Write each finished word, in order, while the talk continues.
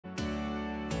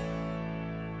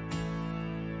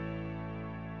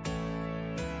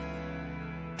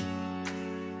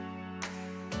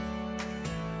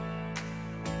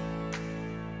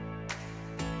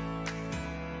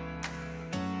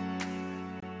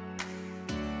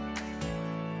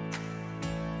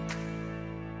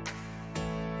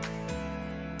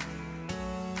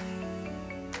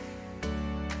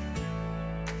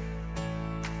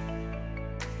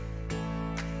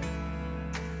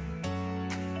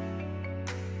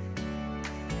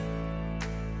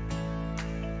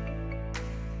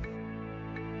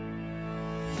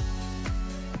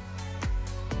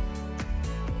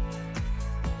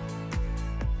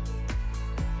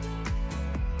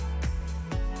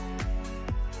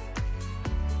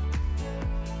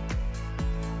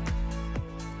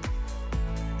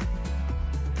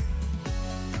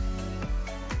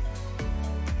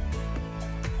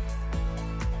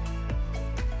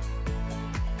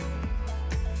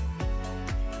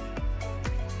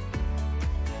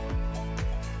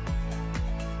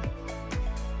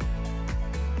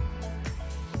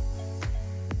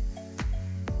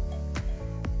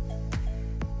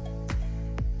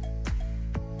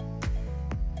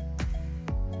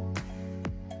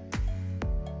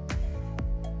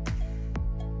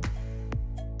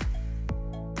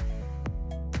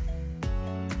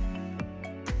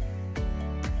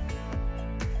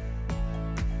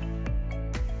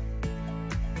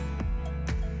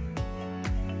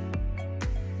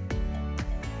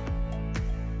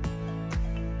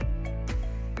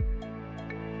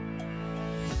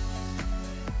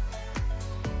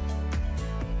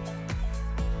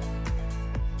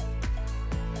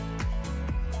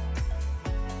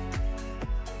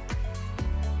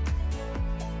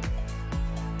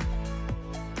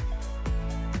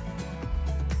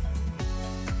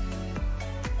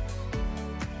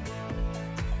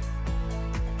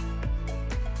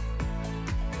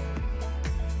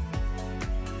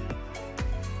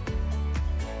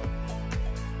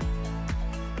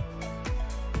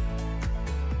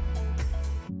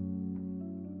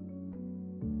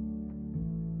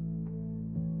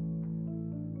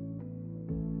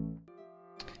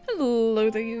Hello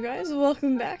there, you guys.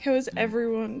 Welcome back. How is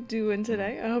everyone doing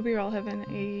today? I hope you're all having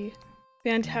a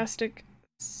fantastic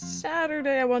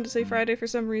Saturday. I wanted to say Friday for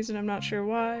some reason. I'm not sure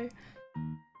why.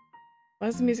 Why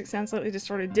does the music sound slightly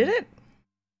distorted? Did it?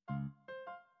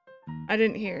 I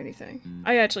didn't hear anything.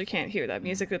 I actually can't hear that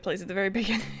music that plays at the very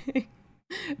beginning.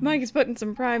 Mike is putting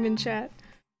some prime in chat.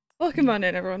 Welcome on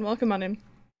in, everyone. Welcome on in.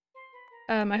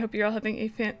 I hope you're all having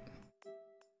a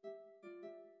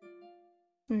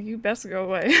You best go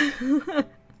away.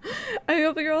 I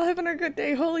hope you're all having a good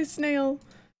day. Holy snail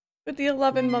with the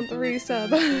 11-month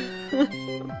resub.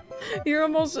 You're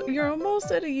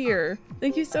almost at a year.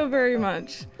 Thank you so very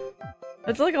much.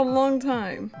 That's like a long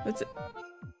time.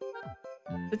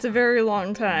 It's a very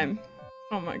long time.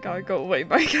 Oh my god, go away,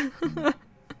 Mike.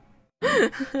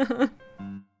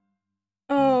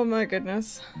 Oh my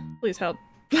goodness. Please help.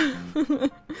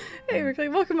 Hey Rickley,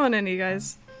 welcome on in, you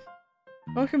guys.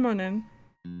 Welcome on in.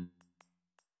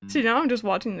 See, now I'm just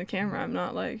watching the camera. I'm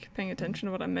not, like, paying attention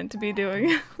to what I'm meant to be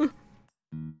doing.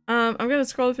 I'm gonna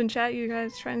scroll up and chat, you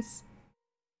guys. Try and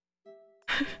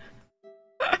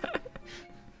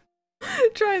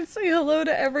try and say hello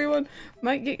to everyone.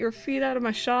 Might get your feet out of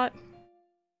my shot.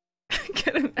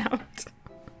 Get him out.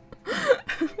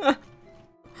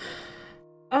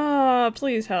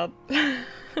 Please help.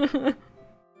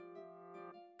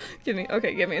 Give me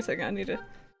a second. I need to.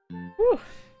 Whew.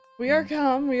 We are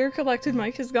calm, we are collected.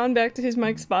 Mike has gone back to his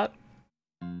mic spot.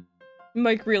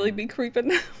 Mike really be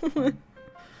creeping.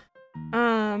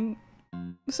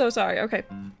 So sorry, okay.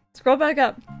 Scroll back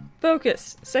up.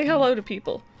 Focus. Say hello to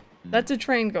people. That's a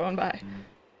train going by.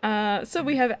 So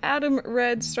we have Adam,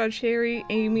 Red, Strawcherry,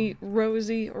 Amy,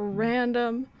 Rosie,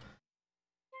 Random,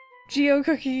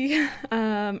 GeoCookie.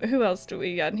 Who else do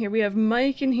we got in here? We have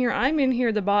Mike in here. I'm in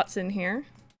here. The bot's in here.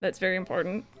 That's very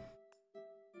important.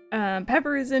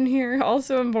 Pepper is in here,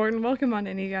 also important. Welcome on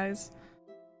in, you guys.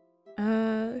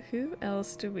 Who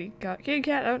else do we got? Kitty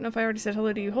Cat, I don't know if I already said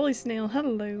hello to you. Holy Snail,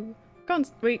 hello.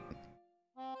 Wait.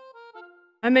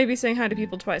 I may be saying hi to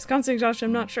people twice. Constant Josh,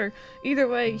 I'm not sure. Either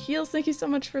way, Heels, thank you so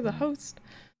much for the host.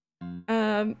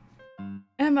 Emma,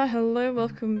 hello,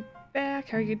 welcome back.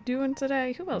 How are you doing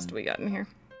today? Who else do we got in here?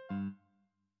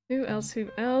 Who else?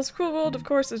 Cool World, of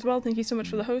course, as well. Thank you so much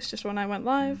for the host, just when I went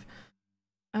live.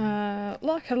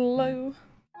 Locke, hello.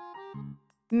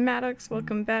 Maddox,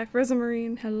 welcome back.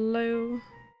 Rosamarine, hello.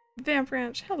 Vamp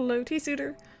Ranch, hello.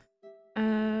 T-Suiter.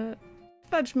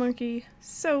 Fudge Monkey,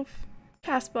 Soph,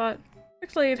 Castbot,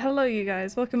 Ricklade, hello you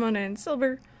guys. Welcome on in.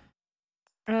 Silver.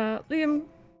 Liam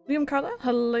Carlisle,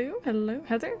 hello.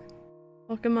 Heather,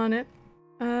 welcome on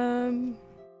in.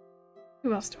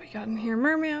 Who else do we got in here?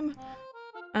 Merman.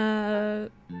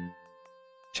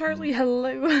 Charlie,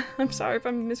 hello. I'm sorry if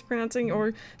I'm mispronouncing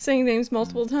or saying names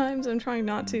multiple times. I'm trying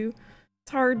not to.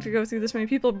 It's hard to go through this many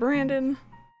people. Brandon,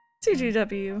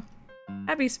 CGW,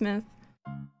 Abby Smith,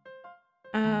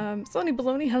 Sonny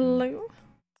Baloney, hello.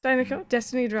 Dinoco,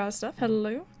 Destiny Draws Stuff,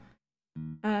 hello.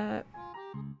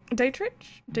 Date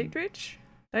Rich?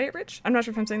 I'm not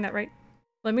sure if I'm saying that right.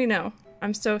 Let me know.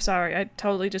 I'm so sorry. I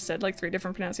totally just said like 3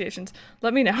 different pronunciations.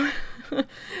 Let me know.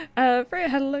 Freya,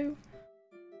 hello.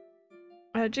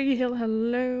 Jiggy Hill,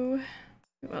 hello.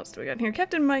 Who else do we got in here?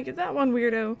 Captain Mike, is that one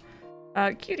weirdo?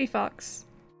 Cutie Fox.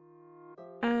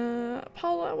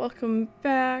 Paula, welcome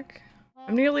back.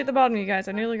 I'm nearly at the bottom, you guys.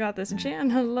 I nearly got this. Jan,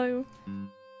 hello.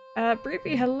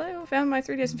 Breepy, hello. Found my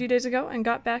 3DS a few days ago and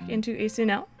got back into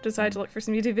ACNL. Decided to look for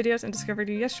some YouTube videos and discovered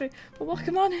you yesterday. But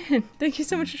welcome on in. Thank you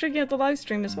so much for checking out the live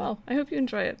stream as well. I hope you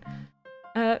enjoy it.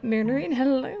 Marinarine,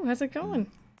 hello. How's it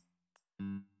going?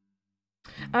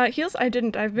 Heels, I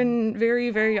didn't. I've been very,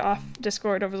 very off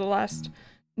Discord over the last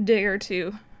day or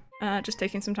two. Just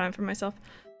taking some time for myself.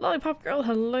 Lollipop Girl,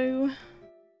 hello.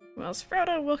 Who else?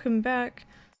 Frodo, welcome back.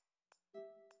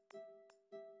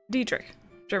 Dietrich,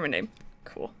 German name.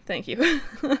 Cool, thank you.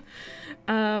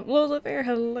 Lola Bear,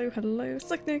 hello.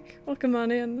 Slicknick, welcome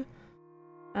on in.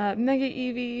 Mega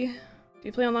Eevee, do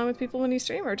you play online with people when you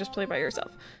stream or just play by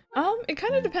yourself? It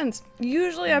kind of depends.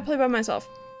 Usually I play by myself.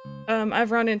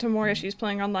 I've run into more issues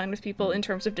playing online with people in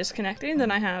terms of disconnecting than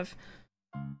I have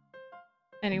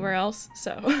anywhere else,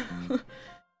 so.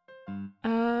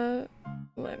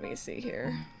 Let me see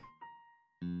here.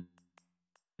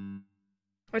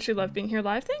 I actually love being here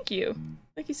live. Thank you.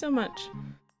 Thank you so much.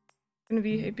 It's gonna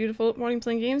be a beautiful morning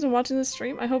playing games and watching this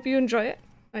stream. I hope you enjoy it.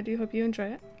 I do hope you enjoy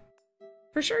it.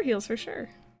 For sure, Heels, for sure.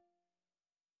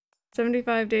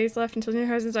 75 days left until New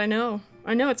Horizons. I know,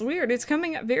 it's weird. It's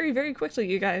coming up very, very quickly,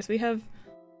 you guys. We have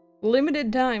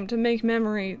limited time to make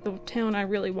Memory the town I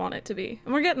really want it to be.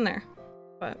 And we're getting there,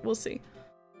 but we'll see.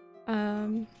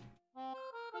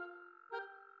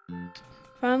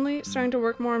 Finally, starting to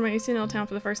work more on my ACNL town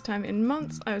for the first time in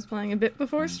months. I was playing a bit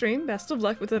before stream. Best of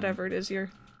luck with whatever it is you're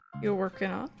working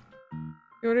on.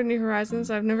 You ordered New Horizons.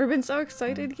 I've never been so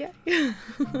excited yet.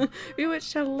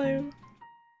 Bewitched, hello.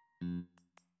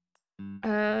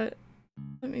 Let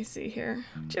me see here.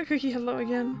 Joe Cookie, hello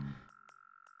again.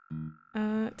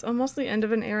 It's almost the end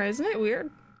of an era, isn't it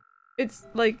weird? It's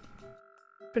like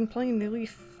been playing New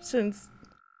Leaf since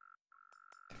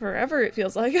forever, it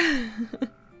feels like.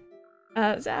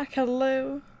 Zach,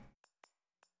 hello.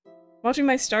 Watching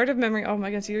my start of memory. Oh my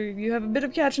goodness, you have a bit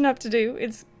of catching up to do.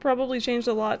 It's probably changed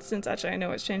a lot since, actually I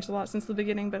know it's changed a lot since the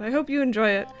beginning, but I hope you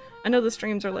enjoy it. I know the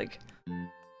streams are like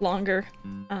longer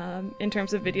in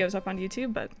terms of videos up on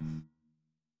YouTube, but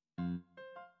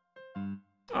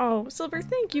oh, Silver,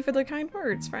 thank you for the kind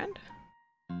words, friend.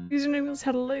 Username was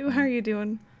hello, how are you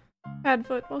doing?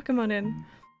 Padfoot, welcome on in.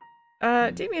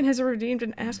 Damien has redeemed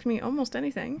and asked me almost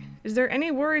anything. Is there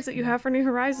any worries that you have for New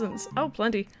Horizons? Oh,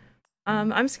 plenty.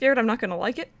 I'm scared I'm not gonna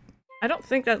like it. I don't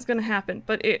think that's gonna happen,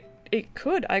 but it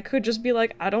could. I could just be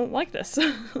like, I don't like this.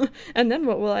 And then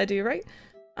what will I do, right?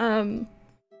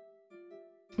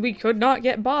 We could not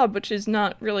get Bob, which is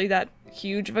not really that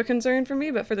huge of a concern for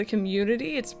me, but for the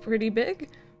community, it's pretty big.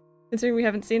 Considering we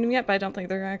haven't seen him yet, but I don't think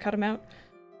they're gonna cut him out.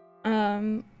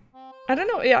 I don't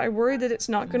know, yeah, I worry that it's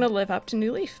not gonna live up to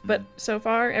New Leaf, but so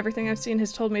far, everything I've seen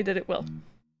has told me that it will.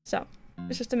 So,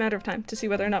 it's just a matter of time to see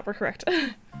whether or not we're correct.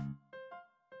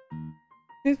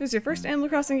 This was your first Animal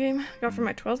Crossing game. Got for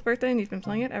my 12th birthday, and you've been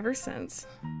playing it ever since.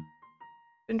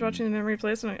 Been watching the memory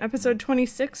playlist on episode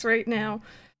 26 right now.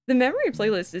 The memory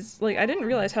playlist is, like, I didn't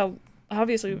realize how,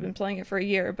 obviously we've been playing it for a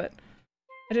year, but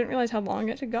I didn't realize how long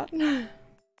it had gotten.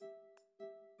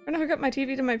 I'm gonna hook up my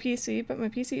TV to my PC, but my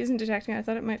PC isn't detecting. I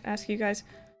thought it might ask you guys.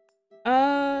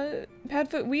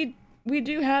 Padfoot, we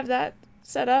do have that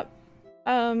set up.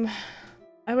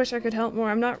 I wish I could help more.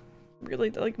 I'm not really,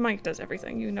 like, Mike does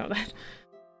everything, you know that.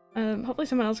 Hopefully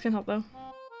someone else can help, though.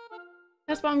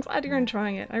 Yes, I'm glad you're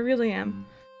trying it. I really am.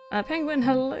 Penguin,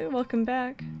 hello, welcome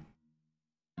back.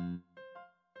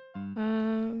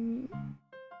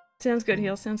 Sounds good,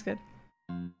 Heel, sounds good.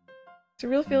 It's a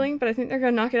real feeling, but I think they're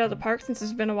gonna knock it out of the park since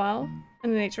it's been a while.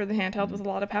 And the nature of the handheld with a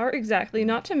lot of power. Exactly,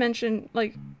 not to mention,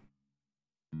 like,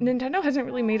 Nintendo hasn't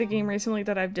really made a game recently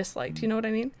that I've disliked, you know what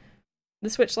I mean?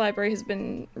 The Switch library has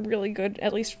been really good,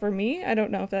 at least for me. I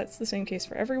don't know if that's the same case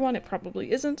for everyone, it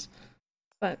probably isn't.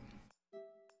 But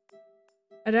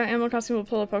I doubt Animal Crossing will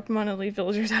pull a Pokemon and leave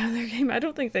villagers out of their game. I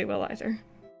don't think they will either.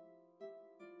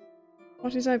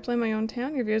 Watching I play my own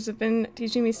town, your viewers have been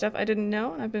teaching me stuff I didn't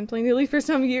know, and I've been playing New Leaf for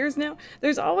some years now.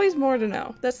 There's always more to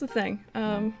know, that's the thing.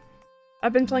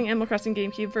 I've been playing Animal Crossing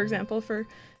GameCube, for example, for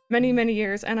many, many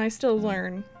years, and I still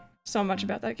learn so much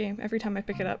about that game every time I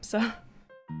pick it up, so...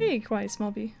 Hey, quiet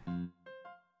small bee.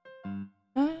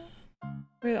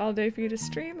 Wait all day for you to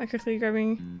stream. I'm quickly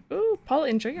grabbing... Ooh, Paula,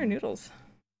 enjoy your noodles.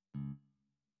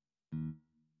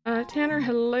 Tanner,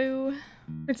 hello.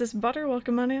 Princess Butter,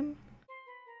 welcome on in.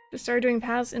 Just started doing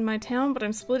paths in my town, but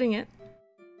I'm splitting it.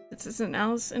 This is an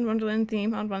Alice in Wonderland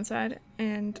theme on one side,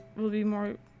 and will be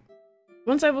more...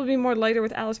 One side will be more lighter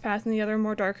with Alice Path, and the other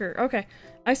more darker. Okay,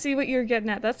 I see what you're getting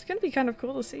at. That's gonna be kind of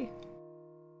cool to see.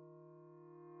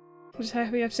 Just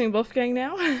happy I've seen Wolfgang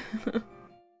now.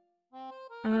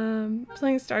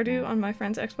 Playing Stardew on my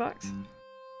friend's Xbox.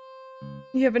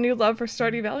 You have a new love for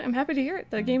Stardew Valley? I'm happy to hear it.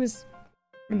 That game is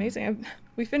amazing.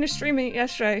 We finished streaming it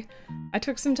yesterday. I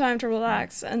took some time to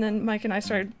relax, and then Mike and I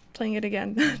started playing it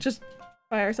again, just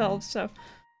by ourselves, so...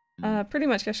 pretty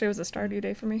much yesterday was a Stardew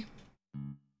day for me.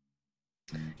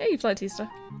 Hey, Flytista.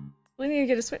 We need to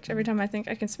get a Switch. Every time I think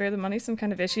I can spare the money, some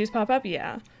kind of issues pop up.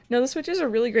 Yeah. No, the Switch is a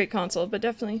really great console, but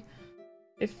definitely,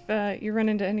 if you run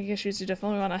into any issues, you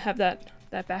definitely want to have that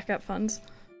backup funds.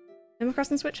 Animal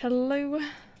Crossing Switch, hello.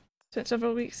 Spent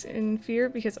several weeks in fear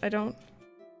because I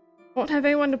won't have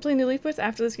anyone to play New Leaf with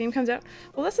after this game comes out.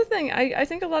 Well, that's the thing. I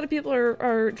think a lot of people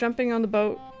are jumping on the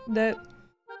boat that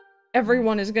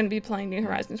everyone is going to be playing New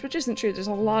Horizons, which isn't true. There's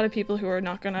a lot of people who are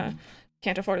not gonna,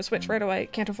 can't afford a Switch right away,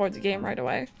 can't afford the game right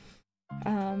away.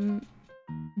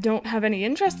 Don't have any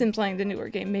interest in playing the newer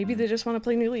game. Maybe they just want to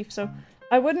play New Leaf. So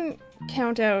I wouldn't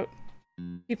count out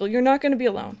people. You're not going to be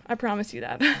alone. I promise you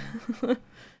that.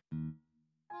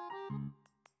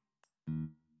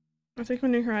 I think my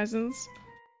New Horizons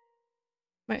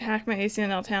might hack my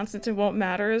ACNL town since it won't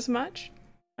matter as much.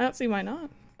 I don't see why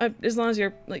not. As long as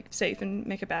you're, like, safe and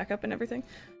make a backup and everything.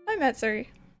 Hi, Matsuri.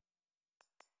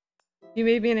 You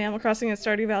may be an Animal Crossing and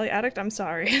Stardew Valley addict. I'm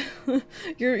sorry.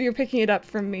 You're picking it up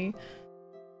from me.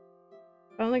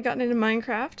 I've only gotten into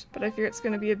Minecraft, but I fear it's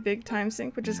going to be a big time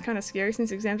sink, which is kind of scary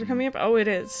since exams are coming up. Oh, it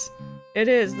is. It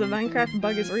is. The Minecraft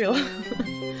bug is real.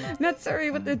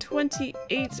 Matsuri with the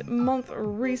 28-month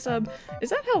resub.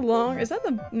 Is that how long? Is that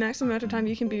the maximum amount of time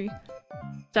you can be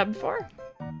subbed for?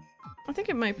 I think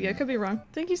it might be. I could be wrong.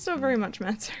 Thank you so very much,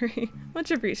 Matsuri.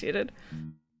 Much appreciated.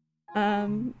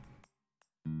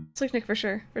 Slick Nick for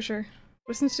sure, for sure.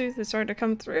 Wisdom's Tooth is starting to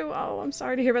come through. Oh, I'm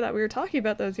sorry to hear about that. We were talking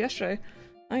about those yesterday.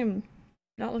 I am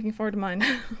not looking forward to mine.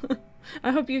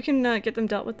 I hope you can get them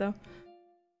dealt with, though.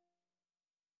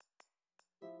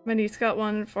 My niece got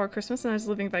one for Christmas, and I was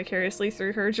living vicariously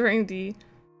through her during the...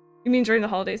 You mean during the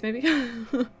holidays, maybe?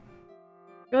 It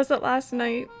was that last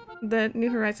night that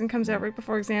New Horizon comes out right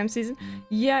before exam season.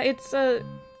 Yeah, it's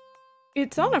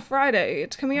on a Friday.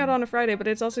 It's coming out on a Friday, but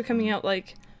it's also coming out,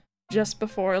 like, just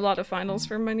before a lot of finals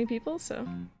for many people, so...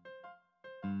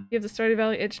 You have the Stardew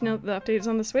Valley itch now that the update is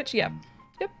on the Switch? Yep.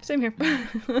 Yep, same here.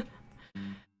 Got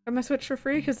my Switch for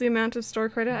free because the amount of store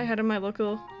credit I had in my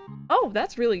local... Oh,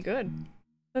 that's really good.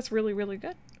 That's really, really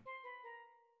good.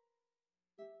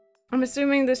 I'm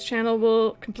assuming this channel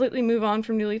will completely move on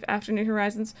from New Leaf after New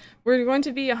Horizons. We're going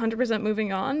to be 100%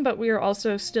 moving on, but we are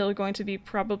also still going to be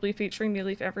probably featuring New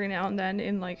Leaf every now and then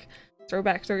in, like,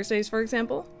 Throwback Thursdays, for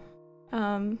example.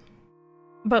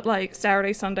 But, like,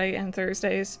 Saturday, Sunday, and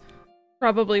Thursdays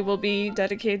probably will be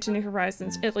dedicated to New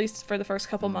Horizons, at least for the first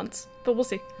couple months. But we'll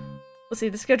see. We'll see.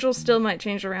 The schedule still might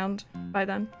change around by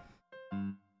then.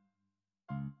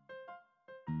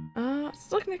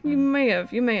 Look, Nick, you may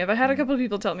have. I had a couple of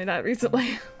people tell me that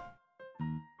recently.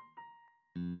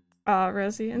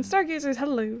 Rosie. And Stargazers,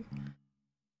 hello.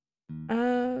 Do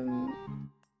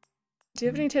you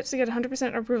have any tips to get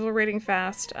 100% approval rating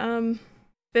fast?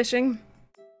 Fishing.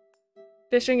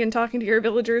 Fishing and talking to your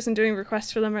villagers and doing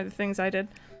requests for them are the things I did.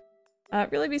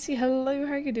 Really BC, hello,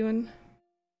 how are you doing?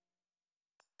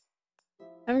 I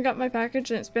haven't got my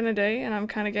package and it's been a day and I'm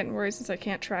kind of getting worried since I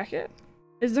can't track it.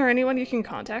 Is there anyone you can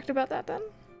contact about that then?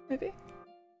 Maybe?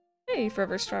 Hey,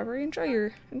 Forever Strawberry, enjoy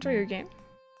your game.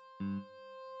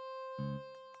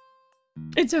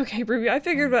 It's okay, Ruby. I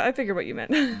figured what you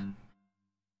meant.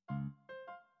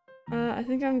 I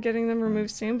think I'm getting them removed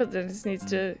soon, but then it needs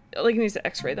to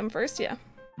x-ray them first, yeah.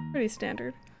 Pretty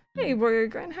standard. Hey, Warrior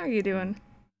Grind, how are you doing?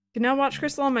 Can now watch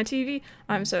Crystal on my TV?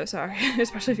 I'm so sorry,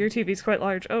 especially if your TV's quite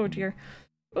large. Oh dear.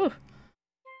 Ooh.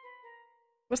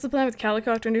 What's the plan with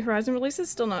Calico after New Horizon releases?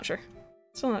 Still not sure.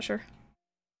 Still not sure.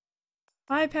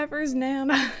 Hi, Peppers, Nan.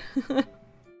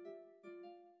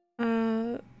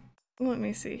 Let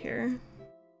me see here.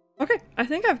 Okay, I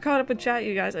think I've caught up with chat,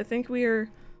 you guys. I think we are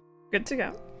good to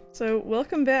go. So,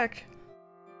 welcome back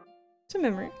to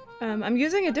Memory. I'm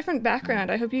using a different background.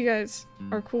 I hope you guys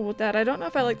are cool with that. I don't know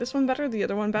if I like this one better or the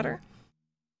other one better.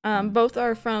 Both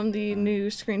are from the new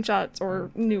screenshots,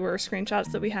 or newer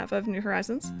screenshots that we have of New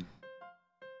Horizons.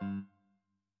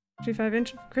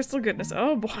 35-inch crystal goodness.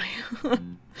 Oh boy.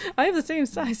 I have the same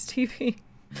size TV.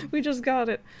 We just got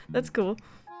it. That's cool.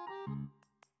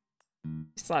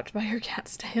 Slapped by your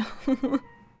cat's tail.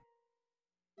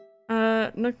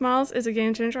 Nook Miles is a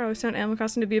game changer. I always found Animal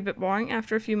Crossing to be a bit boring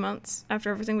after a few months, after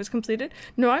everything was completed.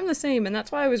 No, I'm the same, and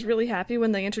that's why I was really happy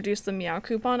when they introduced the Meow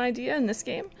Coupon idea in this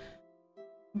game.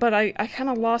 But I kind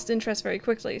of lost interest very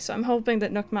quickly, so I'm hoping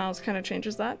that Nook Miles kind of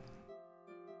changes that.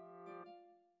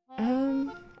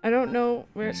 I don't know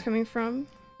where it's coming from,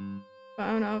 but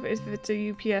I don't know if it's a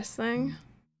UPS thing.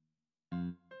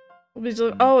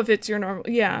 Oh, if it's your normal-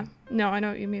 yeah. No, I know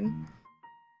what you mean.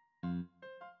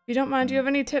 If you don't mind, do you have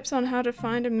any tips on how to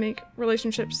find and make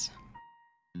relationships?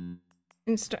 In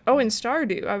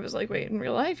Stardew. I was like, wait, in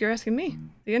real life? You're asking me,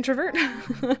 the introvert?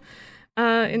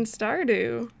 In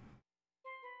Stardew.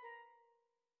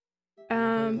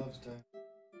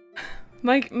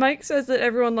 Mike says that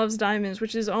everyone loves diamonds,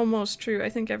 which is almost true. I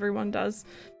think everyone does.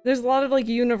 There's a lot of, like,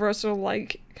 universal,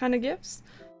 like, kind of gifts.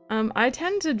 I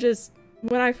tend to just,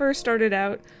 when I first started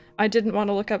out, I didn't want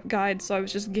to look up guides, so I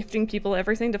was just gifting people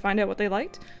everything to find out what they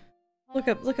liked. Look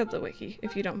up the wiki,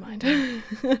 if you don't mind.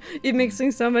 It makes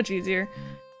things so much easier.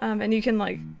 And you can,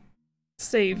 like,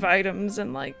 save items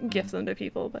and, like, gift them to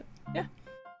people, but, yeah.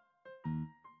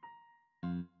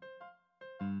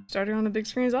 Starting on a big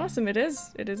screen is awesome. It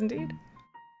is. It is indeed.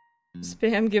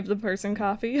 Spam give the person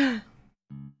coffee.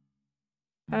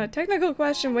 Technical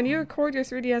question. When you record your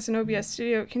 3DS in OBS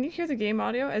Studio, can you hear the game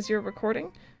audio as you're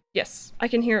recording? Yes, I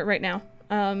can hear it right now.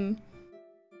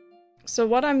 So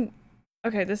what I'm...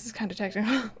 Okay, this is kind of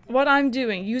technical. What I'm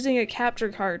doing, using a capture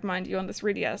card, mind you, on the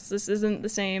 3DS, this isn't the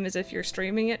same as if you're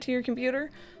streaming it to your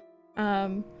computer,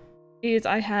 is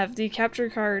I have the capture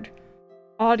card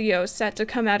audio set to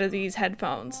come out of these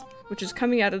headphones, which is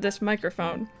coming out of this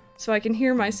microphone, so I can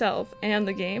hear myself and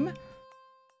the game.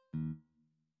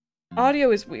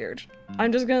 Audio is weird.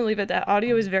 I'm just gonna leave it at that.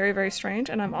 Audio is very, very strange,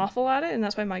 and I'm awful at it, and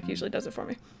that's why Mike usually does it for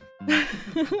me.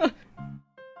 Do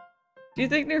you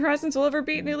think New Horizons will ever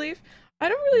beat New Leaf? I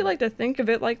don't really like to think of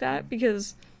it like that,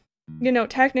 because, you know,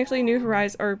 technically New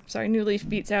Leaf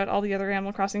beats out all the other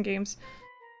Animal Crossing games,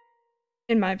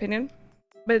 in my opinion.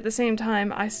 But at the same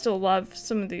time, I still love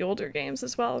some of the older games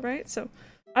as well, right? So,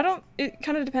 it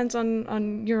kind of depends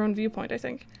on your own viewpoint, I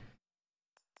think.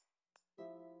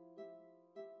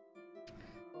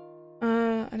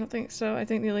 I don't think so. I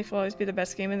think New Leaf will always be the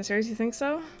best game in the series. You think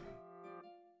so?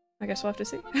 I guess we'll have to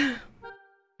see.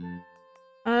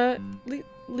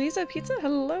 Lisa Pizza,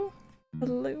 hello?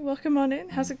 Hello, welcome on in.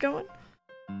 How's it going?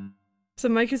 So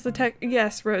Mike is the tech-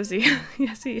 Yes, Rosie.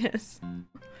 Yes, he is.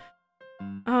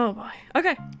 Oh boy.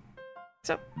 Okay.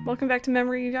 So, welcome back to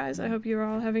Memory, you guys. I hope you're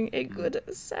all having a good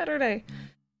Saturday.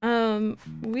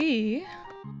 We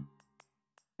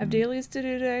have dailies to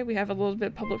do today. We have a little bit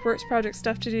of public works project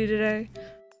stuff to do today.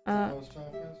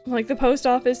 Like the post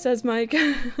office, says Mike.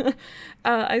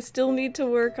 I still need to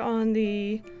work on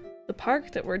the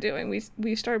park that we're doing.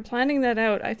 We started planning that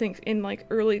out, I think, in like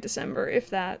early December, if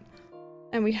that.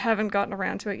 And we haven't gotten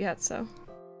around to it yet, so.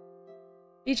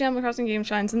 Each Animal Crossing game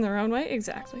shines in their own way.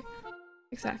 Exactly.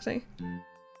 Exactly.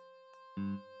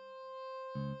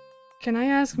 Can I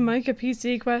ask Mike a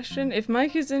PC question? If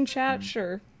Mike is in chat,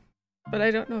 sure. But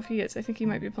I don't know if he is. I think he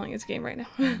might be playing his game right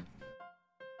now.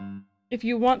 If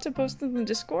you want to post in the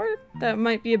Discord, that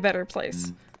might be a better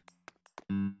place.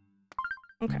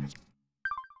 Okay.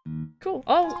 Cool.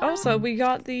 Oh, also, we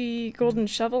got the golden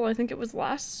shovel. I think it was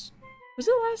last... Was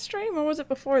it last stream or was it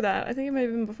before that? I think it may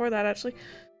have been before that, actually.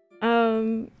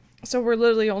 So we're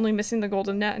literally only missing the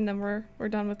golden net and then we're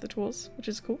done with the tools, which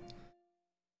is cool.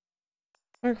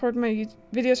 I record my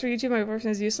videos for YouTube. My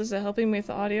boyfriend is useless at helping me with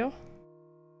the audio.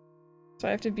 So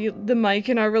I have to be the mic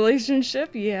in our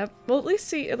relationship. Yeah. Well, at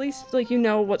least like you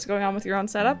know what's going on with your own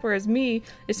setup. Whereas me,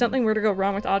 if something were to go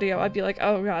wrong with audio, I'd be like,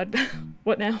 oh god,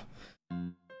 what now?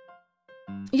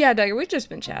 Yeah, Dagger, we've just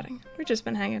been chatting. We've just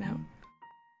been hanging out.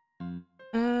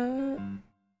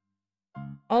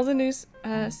 All the new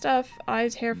stuff,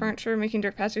 eyes, hair, furniture, making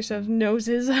dirt patch yourself,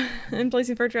 noses, and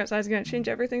placing furniture outside is gonna change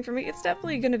everything for me. It's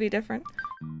definitely gonna be different.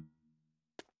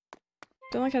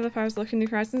 Don't like how the flowers look in New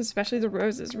Horizons, especially the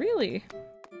roses. Really?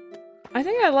 I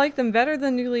think I like them better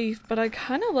than New Leaf, but I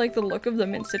kind of like the look of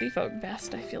them in City Folk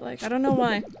best, I feel like. I don't know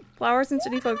why. Flowers in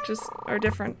City Folk just are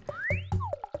different.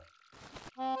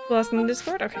 Blessed in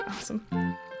Discord? Okay, awesome.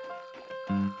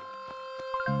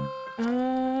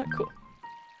 Cool.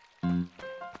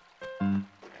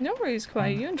 No worries,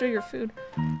 Quiet. You enjoy your food.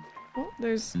 Oh,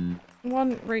 there's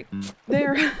one right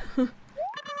there.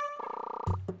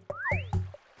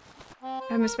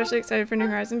 I'm especially excited for New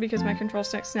Horizon because my control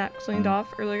stick snap cleaned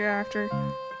off earlier after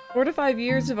 4 to 5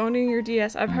 years of owning your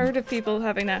DS. I've heard of people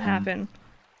having that happen.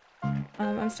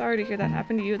 I'm sorry to hear that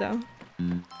happen to you, though.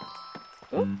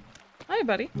 Oh, hi,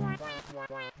 buddy.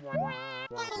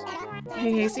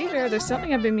 Hey, Hazy Bear, there's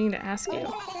something I've been meaning to ask you.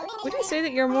 Would you say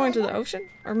that you're more into the ocean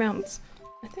or mountains?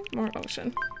 I think more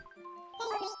ocean.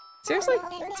 Seriously?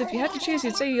 So if you had to choose,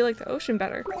 you'd say you like the ocean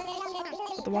better.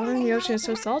 But the water in the ocean is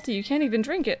so salty, you can't even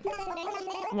drink it.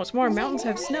 And what's more, mountains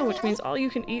have snow, which means all you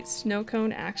can eat snow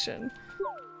cone action.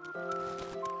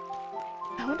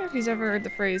 I wonder if he's ever heard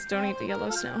the phrase, don't eat the yellow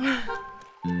snow.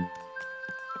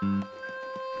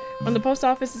 When the post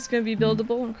office is going to be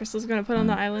buildable and Crystal's going to put on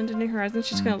the island in New Horizons,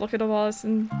 she's going to look at all us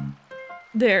and...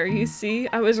 There, you see?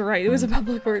 I was right. It was a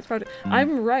public works project.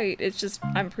 I'm right. It's just,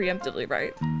 I'm preemptively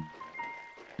right.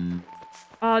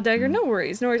 Dagger, no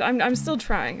worries. No worries. I'm still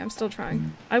trying. I'm still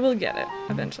trying. I will get it,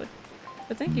 eventually.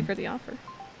 But thank you for the offer.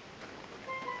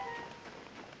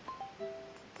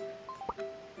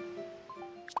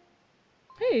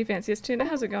 Hey, Fanciest Tuna.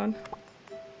 How's it going?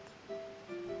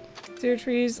 Cedar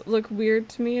trees look weird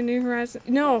to me in New Horizons.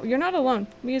 No, you're not alone.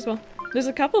 Me as well. There's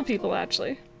a couple people,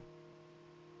 actually.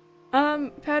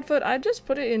 Padfoot, I'd just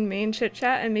put it in main chit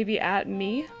chat and maybe at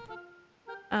me.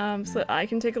 So that I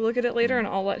can take a look at it later and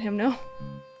I'll let him know.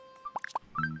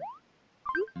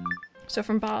 So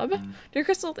from Bob. Dear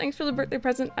Crystal, thanks for the birthday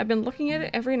present. I've been looking at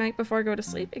it every night before I go to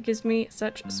sleep. It gives me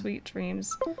such sweet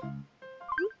dreams.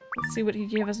 Let's see what he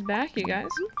gave us back, you guys.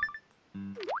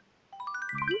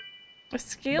 A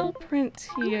scale print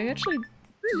tee. I actually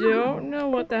don't know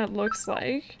what that looks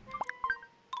like.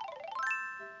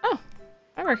 Oh,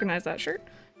 I recognize that shirt.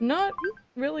 Not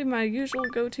really my usual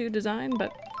go-to design,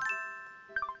 but...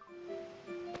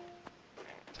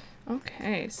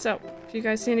 Okay, so, if you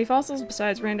guys see any fossils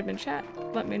besides random in chat,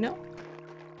 let me know.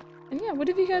 And yeah, what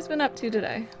have you guys been up to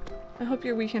today? I hope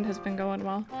your weekend has been going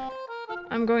well.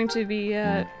 I'm going to be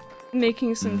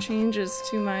making some changes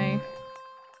to my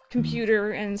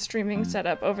computer and streaming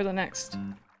setup over the next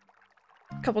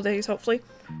couple days, hopefully.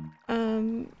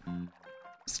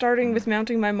 Starting with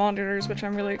mounting my monitors, which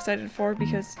I'm really excited for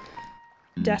because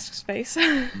desk space.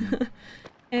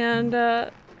 And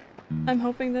I'm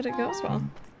hoping that it goes well.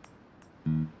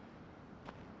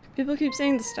 People keep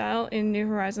saying the style in New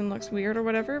Horizon looks weird or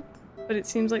whatever, but it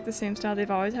seems like the same style they've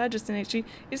always had, just in HD.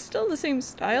 It's still the same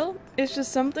style, it's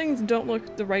just some things don't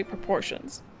look the right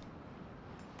proportions.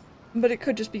 But it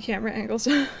could just be camera angles.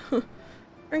 I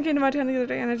came to my town the other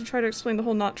day and I had to try to explain the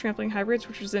whole not trampling hybrids,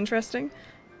 which was interesting.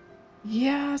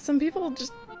 Yeah, some people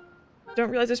just don't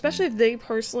realize, especially if they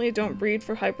personally don't breed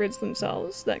for hybrids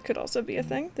themselves, that could also be a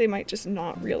thing. They might just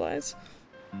not realize.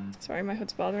 Sorry, my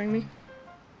hood's bothering me.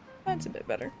 That's a bit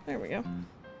better. There we go.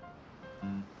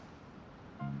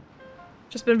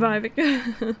 Just been vibing.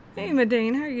 Hey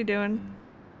Medane, how are you doing?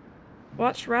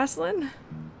 Watched wrestling?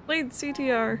 Played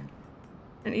CTR.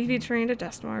 And EV trained at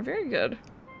Desmar. Very good.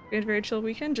 We had a very chill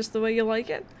weekend, just the way you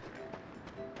like it.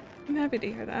 I'm happy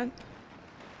to hear that.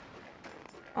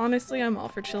 Honestly, I'm all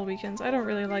for chill weekends. I don't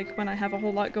really like when I have a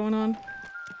whole lot going on.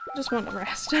 I just want to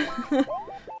rest.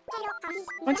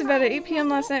 Went to bed at 8 PM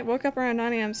last night, woke up around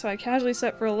 9 AM, so I casually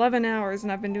slept for 11 hours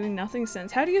and I've been doing nothing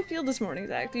since. How do you feel this morning,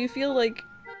 Zach? Do you feel like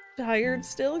tired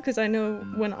still? Because I know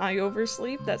when I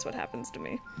oversleep, that's what happens to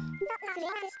me.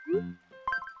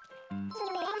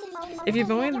 If you've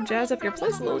been wanting to jazz up your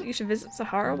place a little, you should visit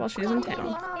Sahara while she's in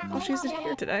town. Oh, she's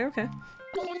here today, okay.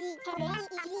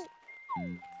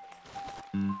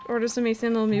 Order some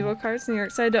Asian little Amiibo cards and you're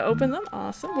excited to open them?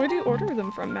 Awesome. Where do you order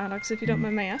them from, Maddox, if you don't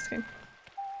mind my asking?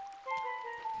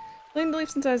 Playing the Leaf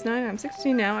since I was 9, I'm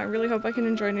 16 now. I really hope I can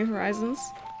enjoy New Horizons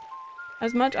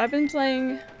as much. I've been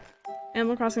playing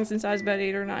Animal Crossing since I was about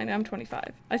 8 or 9. I'm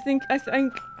 25. I think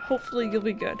hopefully you'll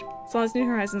be good. As long as New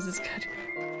Horizons is good.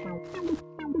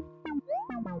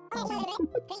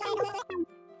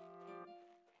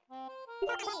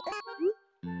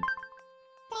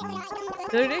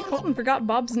 The other day, Colton forgot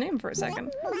Bob's name for a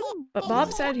second, but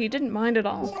Bob said he didn't mind at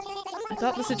all. I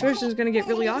thought the situation was going to get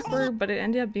really awkward, but it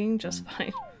ended up being just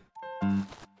fine.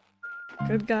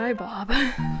 Good guy, Bob.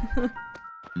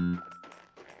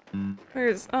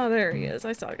 Where's— oh, there he is.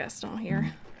 I saw Gaston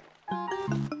here.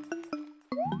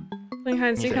 Playing hide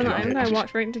and seek on the island, I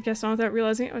walked right into Gaston without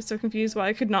realizing it. I was so confused why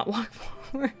I could not walk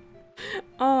forward.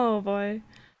 Oh boy.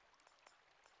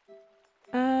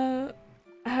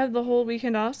 I had the whole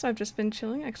weekend off, so I've just been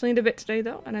chilling. I cleaned a bit today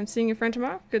though, and I'm seeing a friend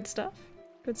tomorrow. Good stuff.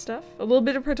 Good stuff. A little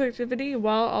bit of productivity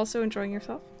while also enjoying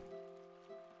yourself.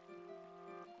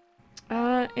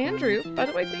 Andrew, by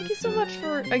the way, thank you so much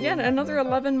for, again, another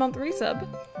 11-month resub.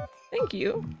 Thank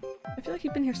you. I feel like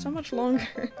you've been here so much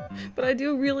longer, but I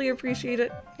do really appreciate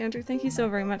it. Andrew, thank you so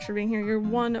very much for being here. You're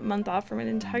 1 month off from an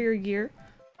entire year,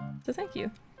 so thank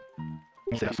you.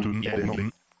 Reminds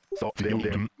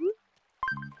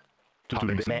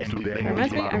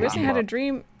me, I recently had a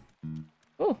dream.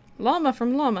 Oh, Llama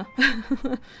from Llama.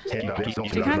 She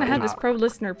kind of had this pro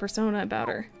listener persona about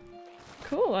her.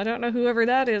 Cool, I don't know whoever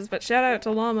that is, but shout out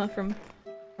to Llama from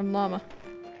Llama.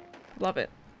 Love it.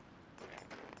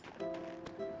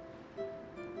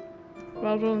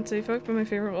 Wild World and City Folk, but my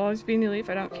favorite will always be New Leaf.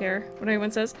 I don't care what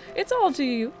anyone says. It's all to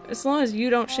you, as long as you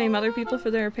don't shame other people for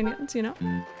their opinions, you know?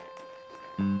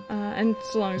 And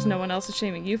so long as no one else is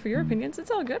shaming you for your opinions,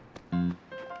 it's all good.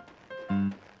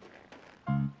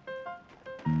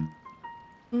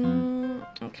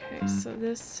 Okay, so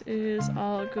this is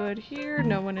all good here.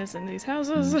 No one is in these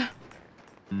houses.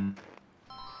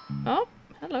 Oh,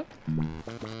 hello.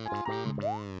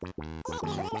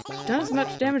 Done as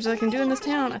much damage as I can do in this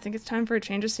town. I think it's time for a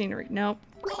change of scenery. Nope.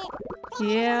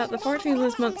 Yeah, the 14th of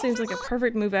this month seems like a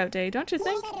perfect move-out day, don't you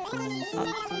think?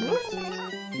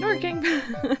 Norking!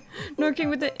 Norking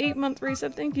with the 8-month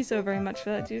resub. Thank you so very much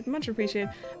for that, dude. Much appreciated.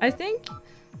 I think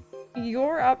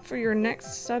you're up for your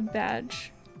next sub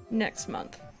badge next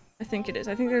month. I think it is.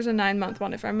 I think there's a 9-month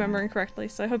one if I'm remembering correctly,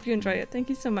 so I hope you enjoy it. Thank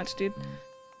you so much, dude.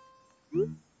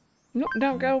 Nope,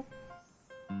 don't go.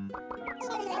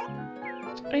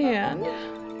 And,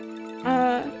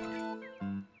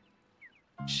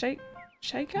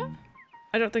 Shaika?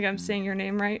 I don't think I'm saying your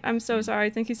name right. I'm so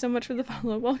sorry. Thank you so much for the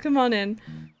follow. Welcome on in.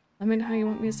 Let me know how you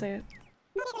want me to say it.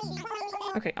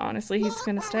 Okay, honestly, he's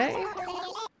gonna stay.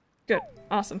 Good.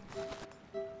 Awesome.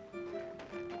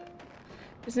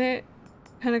 Isn't it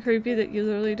kind of creepy that you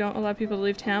literally don't allow people to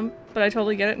leave town? But I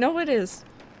totally get it. No, it is.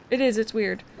 It is. It's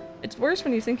weird. It's worse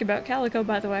when you think about Calico,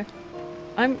 by the way.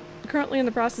 I'm currently in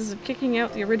the process of kicking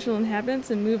out the original inhabitants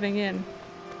and moving in.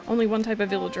 Only one type of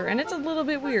villager, and it's a little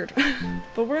bit weird.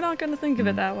 But we're not gonna think of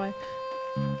it that way.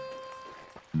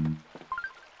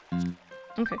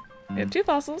 Okay, we have 2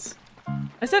 fossils.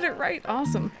 I said it right!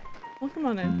 Awesome. Welcome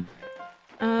on in.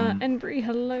 And Bree,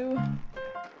 hello.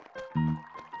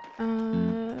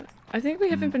 I think we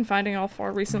haven't been finding all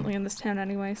 4 recently in this town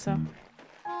anyway, so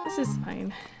this is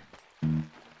fine.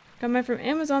 Got mine from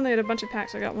Amazon. They had a bunch of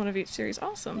packs. I got one of each series.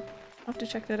 Awesome. I'll have to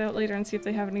check that out later and see if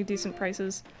they have any decent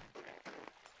prices.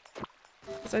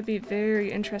 Because I'd be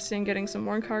very interested in getting some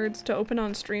more cards to open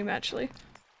on stream, actually.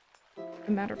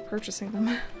 A matter of purchasing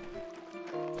them.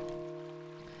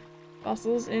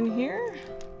 Fossils in here?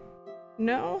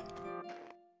 No?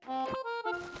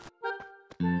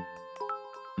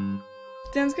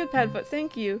 Sounds good, Padfoot.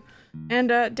 Thank you. And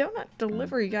Donut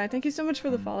Delivery Guy, thank you so much for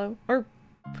the follow. Or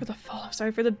for the follow,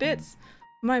 sorry, for the bits.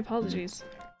 My apologies.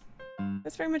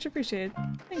 That's very much appreciated.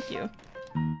 Thank you.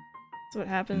 That's what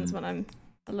happens when I'm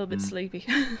a little bit sleepy.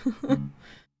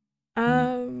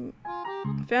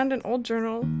 Found an old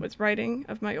journal with writing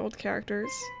of my old characters.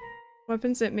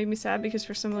 Weapons that made me sad because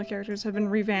for some of the characters have been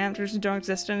revamped or just don't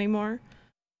exist anymore.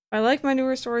 I like my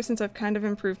newer story since I've kind of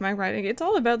improved my writing. It's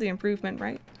all about the improvement,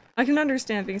 right? I can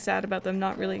understand being sad about them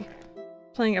not really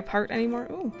playing a part anymore.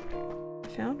 Ooh, I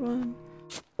found one.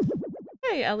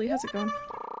 Hey Ellie, how's it going?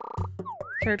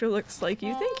 Character looks like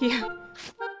you, thank you.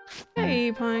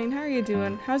 Hey Pine, how are you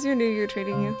doing? How's your new year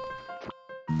treating you?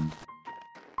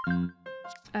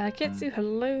 Kitsu,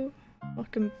 hello.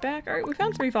 Welcome back. Alright, we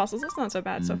found 3 fossils. That's not so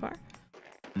bad so far.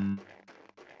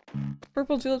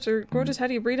 Purple tulips are gorgeous. How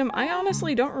do you breed them? I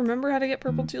honestly don't remember how to get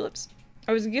purple tulips.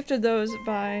 I was gifted those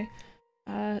by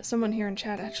someone here in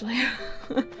chat, actually.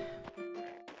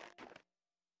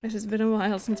 This has been a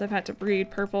while since I've had to breed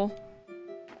purple.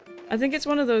 I think it's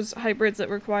one of those hybrids that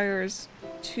requires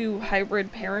 2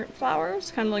 hybrid parent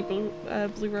flowers, kind of like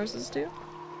blue roses do.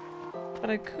 But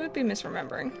I could be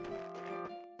misremembering.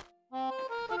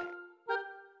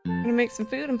 I'm gonna make some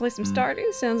food and play some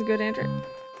Stardew. Sounds good, Andrew.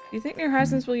 Do you think New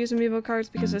Horizons will use Amiibo cards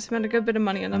because I spent a good bit of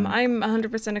money on them? I'm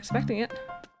 100% expecting it.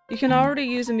 You can already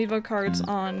use Amiibo cards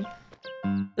on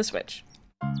the Switch.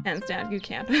 Hands down, you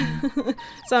can.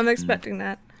 So I'm expecting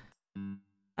that.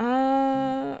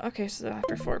 Okay, so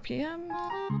after 4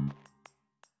 p.m.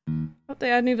 Hope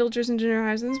they add new villagers into New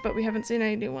Horizons, but we haven't seen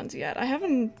any new ones yet. I have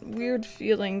a weird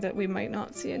feeling that we might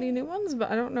not see any new ones,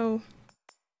 but I don't know.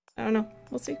 I don't know.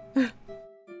 We'll see.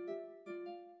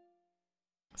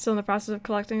 Still in the process of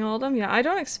collecting all of them? Yeah, I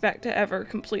don't expect to ever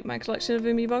complete my collection of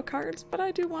Amiibo cards, but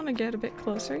I do want to get a bit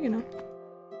closer, you know.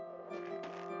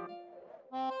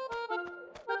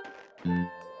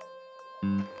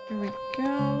 Here we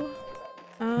go.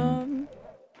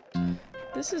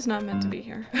 This is not meant to be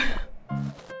here.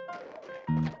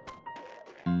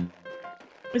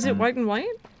 Is it white and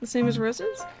white? The same as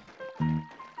roses?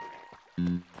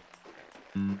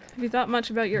 Have you thought much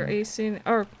about your ACN,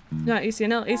 or not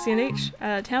ACNL,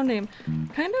 ACNH town name?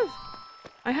 Kind of.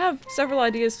 I have several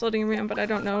ideas floating around, but I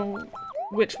don't know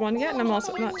which one yet, and I'm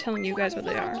also not telling you guys what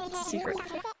they are. It's a secret.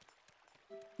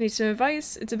 Need some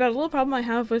advice. It's about a little problem I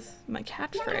have with my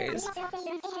catchphrase.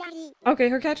 Okay,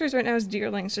 her catchphrase right now is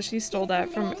Deerling, so she stole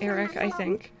that from Eric, I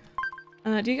think.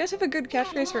 Do you guys have a good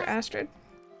catchphrase for Astrid?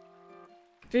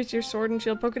 Fish your sword and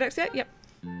shield Pokedex yet? Yep.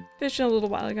 Fished a little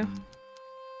while ago.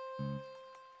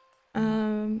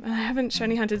 I haven't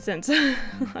shiny hunted since.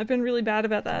 I've been really bad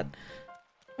about that.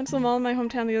 Went to the mall in my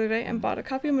hometown the other day and bought a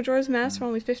copy of Majora's Mask for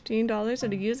only $15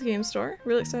 at a used game store.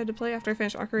 Really excited to play after I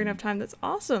finish Ocarina of Time. That's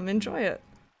awesome! Enjoy it!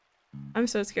 I'm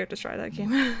so scared to try that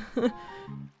game.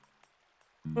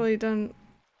 Really done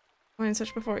wine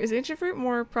such before. Is ancient fruit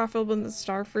more profitable than the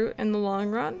star fruit in the long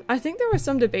run? I think there was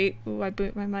some debate. Ooh, I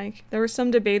boot my mic. There was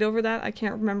some debate over that. I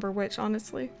can't remember which,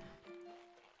 honestly.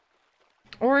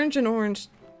 Orange and orange.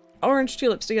 Orange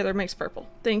tulips together makes purple.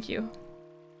 Thank you.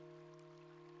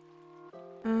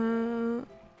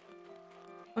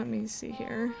 Let me see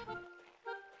here.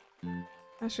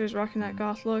 Astrid's rocking that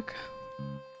goth look. I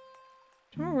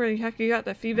don't remember where the heck you got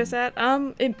the Phoebus at.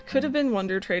 It could have been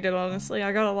Wonder Traded, honestly.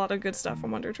 I got a lot of good stuff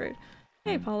from Wonder Trade.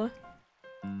 Hey, Paula.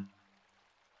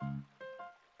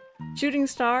 Shooting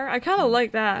star? I kind of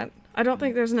like that. I don't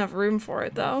think there's enough room for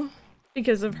it, though.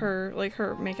 Because of her, like,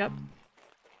 her makeup.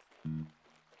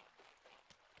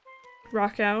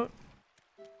 Rock out.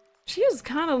 She is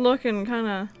kind of looking kind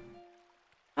of...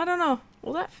 I don't know.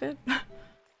 Will that fit?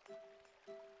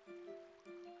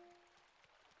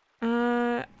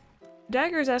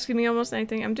 Dagger is asking me almost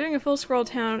anything. I'm doing a full scroll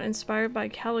town inspired by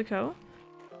Calico.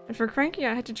 And for Cranky,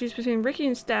 I had to choose between Ricky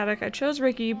and Static. I chose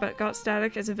Ricky, but got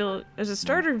Static as a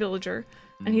starter villager,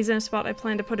 and he's in a spot I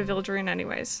plan to put a villager in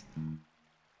anyways.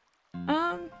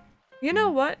 You know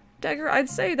what, Dagger? I'd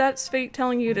say that's fate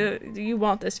telling you you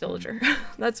want this villager.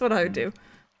 That's what I would do.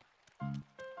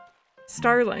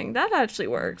 Starling. That actually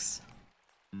works.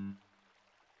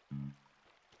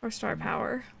 Or Star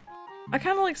Power. I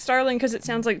kind of like Starling because it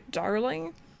sounds like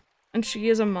darling. And she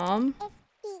is a mom.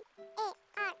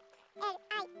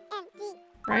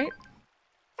 Right?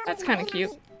 That's kind of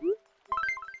cute.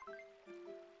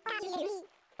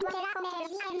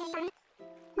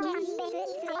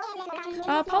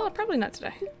 Paula, probably not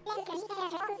today.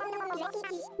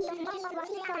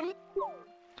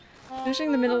 Fishing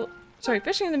in the middle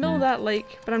of that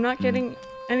lake, but I'm not getting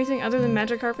anything other than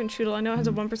Magikarp and Choodle. I know it has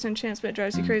a 1% chance, but it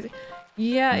drives you crazy.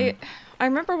 Yeah, I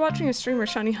remember watching a streamer,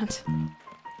 Shiny Hunt.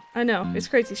 I know, it's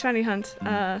crazy. Shiny Hunt,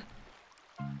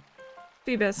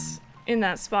 Phoebus, in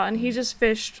that spot, and he just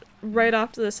fished right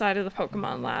off to the side of the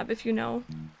Pokemon Lab, if you know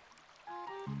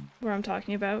where I'm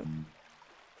talking about.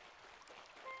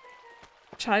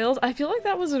 Child? I feel like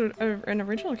that was an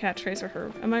original catchphrase for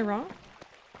her. Am I wrong?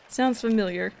 Sounds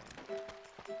familiar.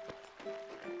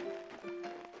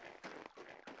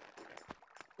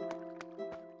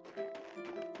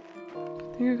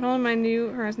 You're calling my new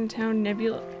Horizon Town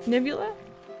Nebula? Nebula?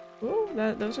 Ooh,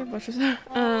 those are bushes. I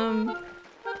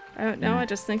don't know, I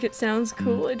just think it sounds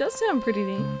cool. It does sound pretty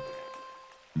neat.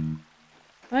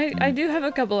 I do have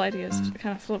a couple ideas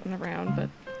kind of floating around, but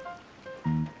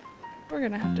we're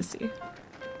gonna have to see.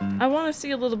 I want to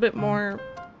see a little bit more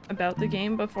about the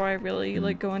game before I really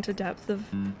like go into depth of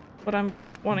what I'm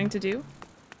wanting to do.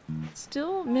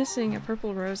 Still missing a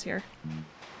purple rose here.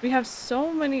 We have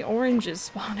so many oranges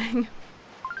spawning.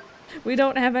 We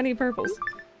don't have any purples.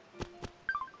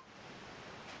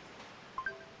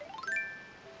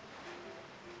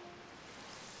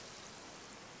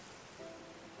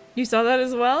 You saw that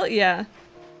as well? Yeah.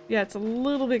 Yeah, it's a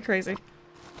little bit crazy.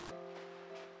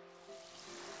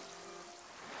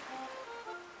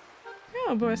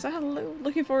 Oh boy, so hello.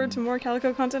 Looking forward to more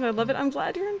Calico content. I love it. I'm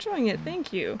glad you're enjoying it.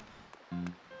 Thank you.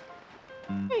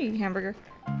 Hey, hamburger.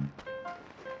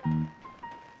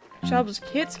 Child was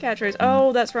Kit's catchphrase.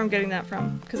 Oh, that's where I'm getting that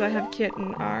from. Because I have Kit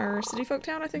in our City Folk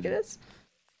town, I think it is.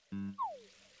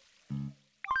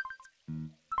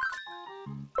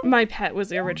 My pet was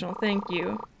the original. Thank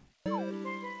you.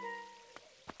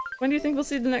 When do you think we'll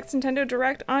see the next Nintendo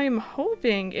Direct? I am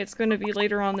hoping it's going to be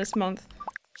later on this month.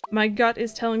 My gut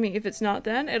is telling me if it's not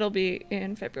then, it'll be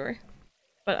in February.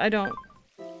 But I don't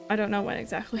know when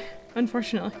exactly,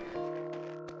 unfortunately.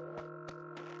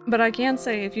 But I can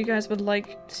say if you guys would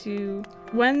like to,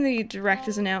 when the Direct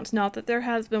is announced, not that there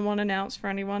has been one announced for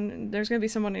anyone, there's going to be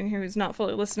someone in here who's not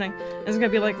fully listening, and is going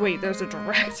to be like, wait, there's a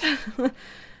Direct.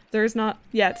 There's not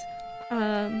yet.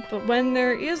 But when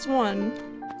there is one,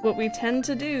 what we tend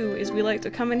to do is we like to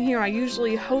come in here. I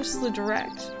usually host the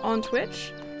Direct on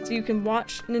Twitch, so you can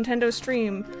watch Nintendo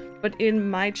stream, but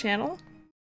in my channel.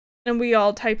 And we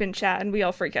all type in chat and we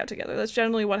all freak out together. That's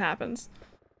generally what happens.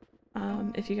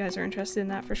 If you guys are interested in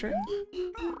that for sure.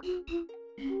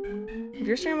 If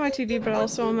you're streaming on my TV, but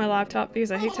also on my laptop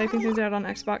because I hate typing things out on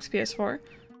Xbox, PS4.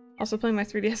 Also playing my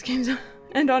 3DS games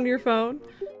and on your phone.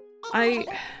 I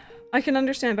can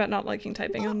understand about not liking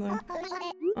typing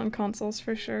on consoles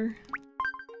for sure.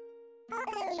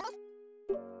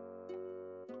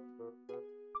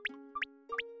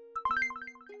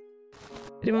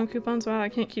 81 coupons? Wow, I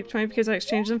can't keep 20 because I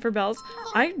exchanged them for bells.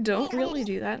 I don't really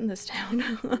do that in this town.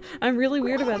 I'm really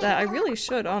weird about that. I really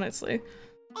should, honestly.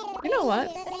 You know what?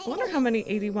 I wonder how many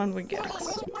 81 would get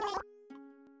us.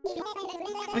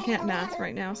 I can't math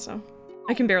right now, so...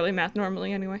 I can barely math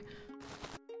normally anyway.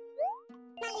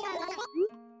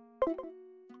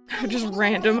 Just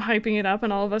random hyping it up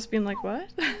and all of us being like,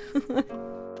 what?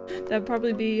 That'd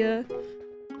probably be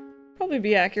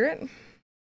accurate.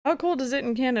 How cold is it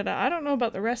in Canada? I don't know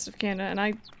about the rest of Canada, and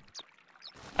I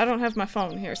don't have my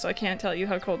phone here, so I can't tell you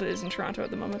how cold it is in Toronto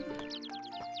at the moment.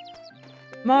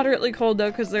 Moderately cold though,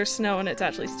 because there's snow and it's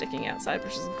actually sticking outside,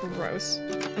 which is gross.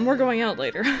 And we're going out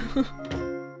later.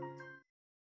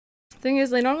 Thing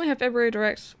is, they normally have February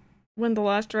Directs when the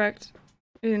last Direct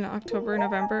in October,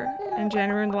 November, and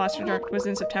January, and the last Direct was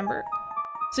in September.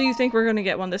 So you think we're gonna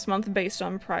get one this month based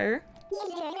on prior?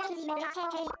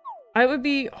 I would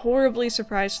be horribly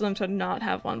surprised for them to not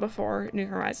have one before New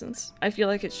Horizons. I feel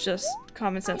like it's just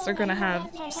common sense they're gonna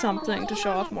have something to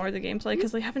show off more of the gameplay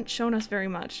because they haven't shown us very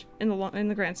much in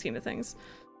the grand scheme of things.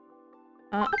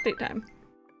 Update time.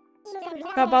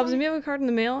 Got Bob's Amiibo card in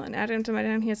the mail and added him to my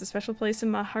town. He has a special place in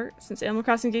my heart since Animal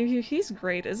Crossing gave you. He's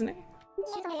great, isn't he?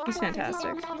 He's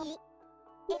fantastic.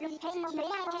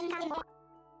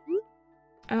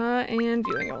 And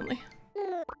viewing only.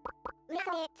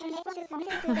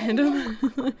 Random.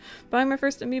 Buying my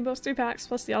first Amiibo, 3 packs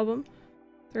plus the album.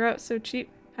 They're out so cheap.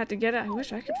 Had to get it. I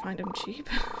wish I could find them cheap.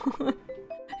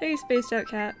 Hey, spaced out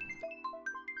cat.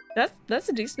 That's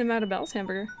a decent amount of Bell's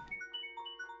hamburger.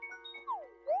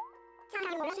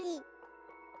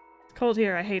 It's cold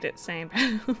here, I hate it, same.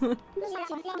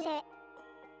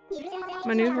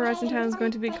 My new Horizon town is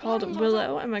going to be called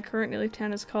Willow, and my current Leaf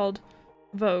town is called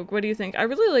Vogue. What do you think? I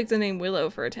really like the name Willow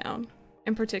for a town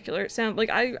in particular. It sounds like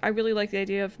I really like the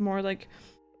idea of more like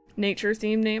nature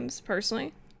themed names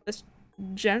personally. That's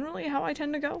generally how I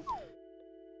tend to go.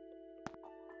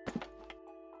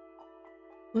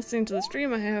 Listening to the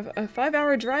stream, I have a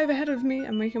 5-hour drive ahead of me.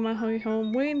 I'm making my way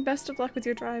home. Wayne, best of luck with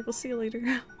your drive. We'll see you later.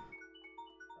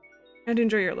 And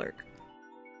enjoy your lurk.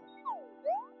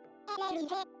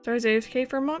 Sorry, I was AFK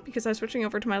for a moment because I was switching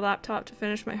over to my laptop to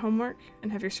finish my homework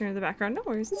and have your stream in the background. No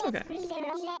worries, it's okay.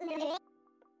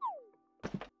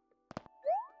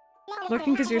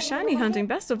 Lurking because you're shiny hunting.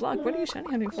 Best of luck. What are you shiny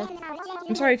hunting for?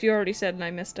 I'm sorry if you already said and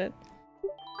I missed it.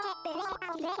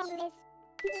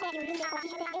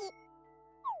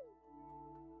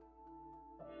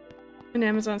 An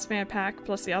Amazon Span pack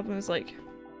plus the album is like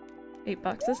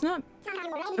 $8. That's not,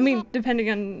 I mean, depending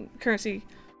on currency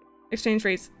exchange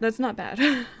rates, that's not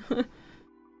bad.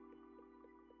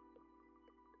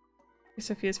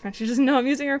 Sophia's French. She doesn't know I'm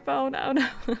using her phone. Oh no.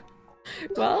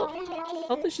 Well,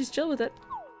 hopefully she's chill with it.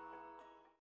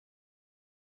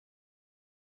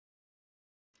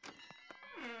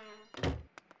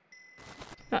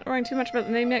 Not worrying too much about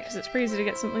the name yet because it's pretty easy to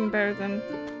get something better than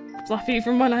Fluffy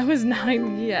from when I was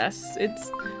 9. Yes,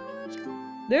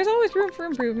 there's always room for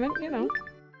improvement, you know.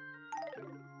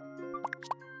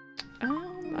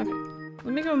 Okay.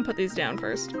 Let me go and put these down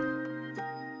first.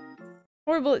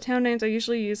 For bullet town names, I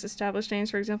usually use established names.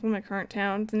 For example, my current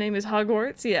town, the name is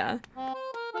Hogwarts, yeah.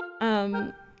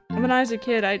 When I was a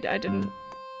kid, I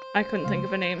couldn't think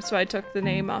of a name, so I took the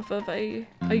name off of a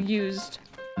used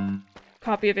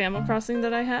copy of Animal Crossing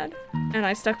that I had, and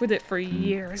I stuck with it for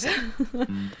years.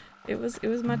 It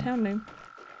was my town name.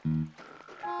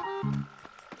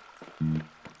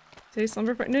 Say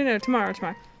slumber party? No, tomorrow.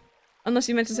 Unless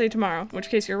you meant to say tomorrow, in which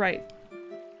case you're right.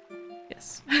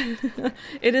 Yes.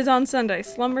 It is on Sunday.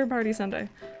 Slumber Party Sunday.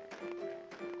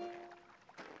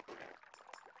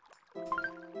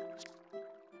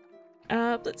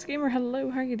 Blitzgamer, hello.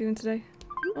 How are you doing today?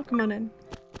 Welcome on in.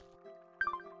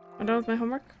 I'm done with my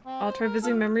homework. I'll try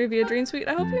visiting Memory via Dream Suite.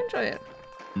 I hope you enjoy it.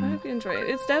 I hope you enjoy it.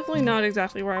 It's definitely not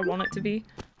exactly where I want it to be.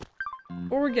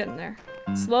 But we're getting there.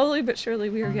 Slowly but surely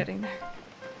we are getting there.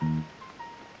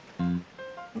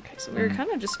 Okay, so we're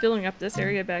kind of just filling up this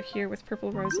area back here with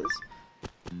purple roses.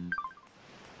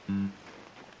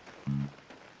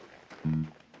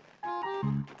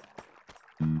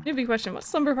 Newbie question, what's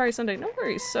Slumber Party Sunday? No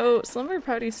worries. So, Slumber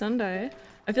Party Sunday,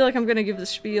 I feel like I'm gonna give the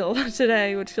spiel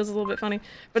today, which feels a little bit funny,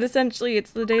 but essentially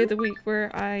it's the day of the week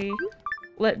where I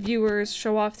let viewers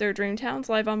show off their dream towns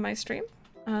live on my stream.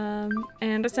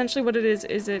 And essentially what it is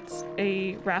it's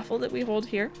a raffle that we hold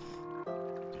here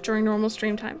during normal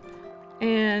stream time.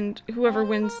 And whoever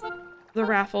wins the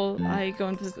raffle, I go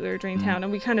and visit their dream town,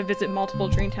 and we kind of visit multiple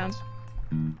dream towns.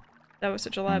 That was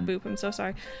such a loud boop, I'm so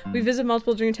sorry. We visit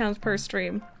multiple dream towns per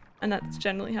stream, and that's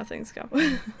generally how things go.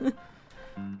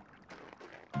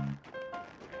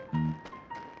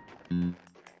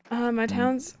 My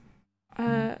town's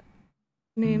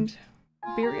named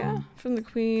Beria from the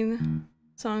Queen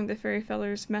song The Fairy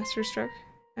Feller's Masterstroke,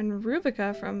 and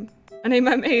Rubica from a name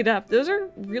I made up. Those are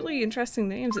really interesting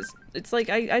names. It's like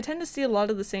I tend to see a lot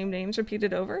of the same names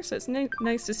repeated over, so it's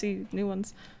nice to see new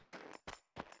ones.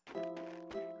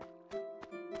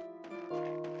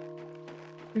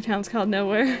 Your town's called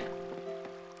Nowhere.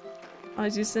 I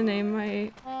always used to name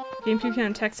my GameCube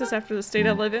town Texas after the state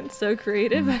I live in. So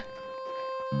creative.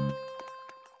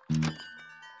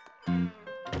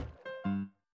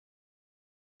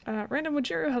 Random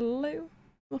Wajiro, hello.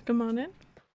 Welcome on in.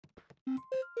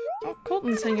 Oh,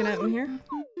 Colton's hanging out in here.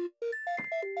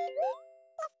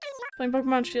 Playing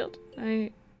Pokemon Shield.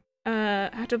 I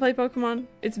have to play Pokemon.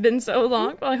 It's been so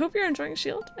long. Well, I hope you're enjoying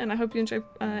Shield, and I hope you enjoy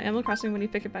Animal Crossing when you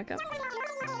pick it back up.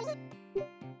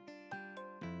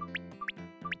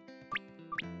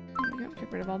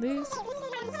 Get rid of all these.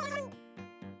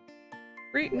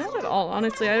 Great, not at all,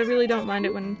 honestly. I really don't mind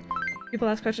it when people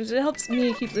ask questions. It helps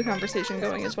me keep the conversation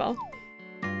going as well.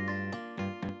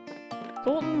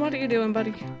 Colton, what are you doing,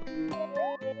 buddy?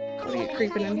 What are you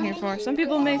creeping in here for? Some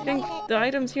people may think the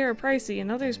items here are pricey,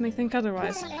 and others may think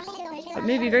otherwise. What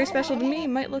may be very special to me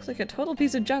might look like a total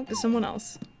piece of junk to someone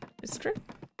else. It's true.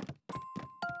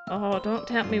 Oh, don't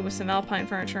tempt me with some Alpine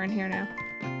furniture in here now.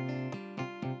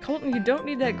 Colton, you don't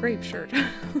need that grape shirt.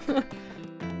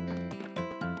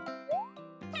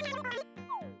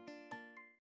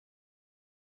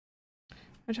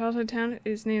 My childhood town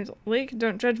is named Lake.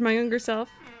 Don't judge my younger self.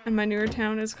 And my newer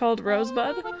town is called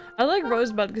Rosebud. I like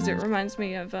Rosebud because it reminds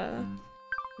me of The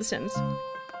Sims.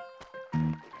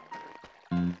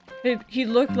 He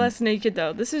looked less naked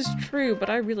though. This is true, but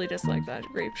I really dislike that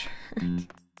grape shirt.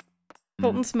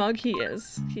 Colton Smug, he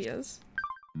is. He is.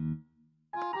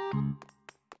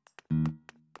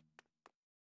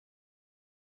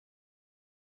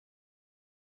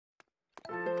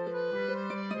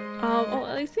 Well,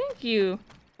 I thank you.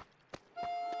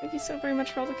 Thank you so very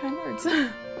much for all the kind words.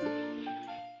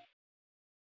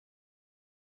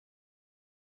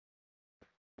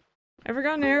 Ever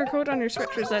gotten an error code on your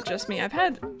Switch, or is that just me? I've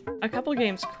had a couple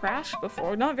games crash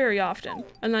before, not very often,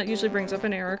 and that usually brings up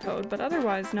an error code, but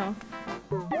otherwise, no.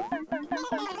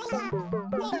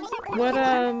 What,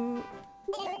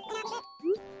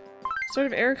 sort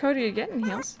of error code are you getting,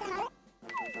 Heels?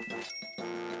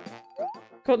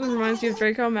 Colton reminds you of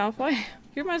Draco Malfoy.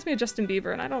 He reminds me of Justin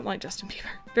Bieber, and I don't like Justin Bieber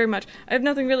very much. I have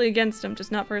nothing really against him,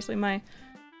 just not personally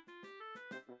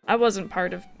I wasn't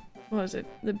part of, what was it,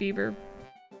 the Bieber...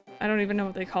 I don't even know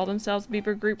what they call themselves,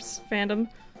 Bieber Group's fandom.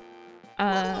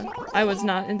 I was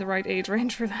not in the right age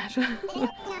range for that.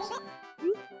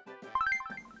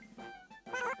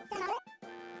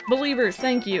 Believers,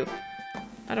 thank you!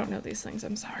 I don't know these things,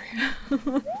 I'm sorry.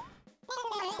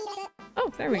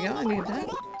 Oh, there we go, I need that.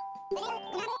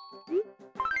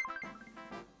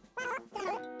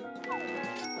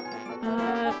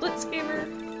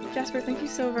 Blitzgamer! Jasper, thank you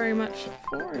so very much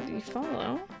for the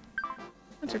follow.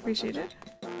 Much appreciated.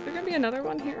 Is there gonna be another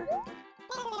one here?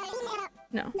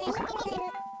 No. Okay.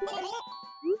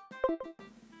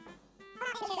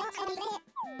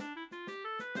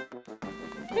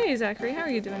 Hey Zachary, how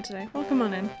are you doing today? Welcome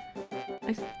on in.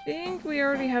 I think we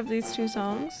already have these two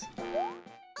songs.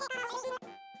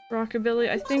 Rockabilly,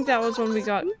 I think that was one we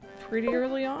got pretty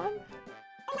early on.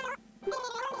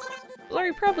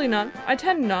 Larry, probably not. I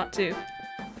tend not to.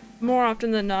 More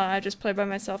often than not, I just play by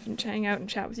myself and hang out and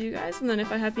chat with you guys, and then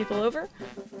if I have people over,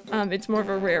 it's more of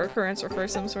a rare occurrence or for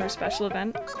some sort of special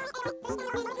event.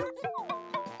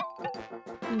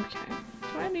 Okay.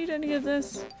 Do I need any of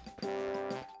this? I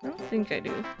don't think I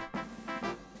do.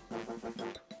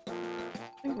 I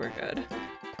think we're good.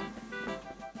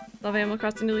 Love Animal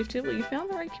Crossing New Leaf too? Well, you found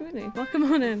the right community.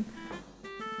 Welcome on in.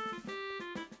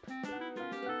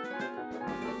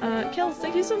 Kels,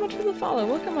 thank you so much for the follow.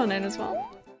 Welcome on in as well.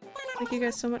 Thank you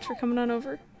guys so much for coming on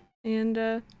over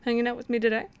and hanging out with me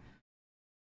today.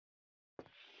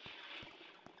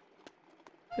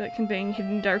 I feel like conveying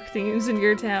hidden dark themes in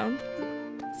your town.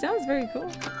 Sounds very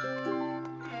cool.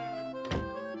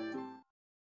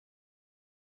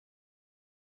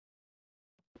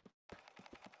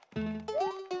 There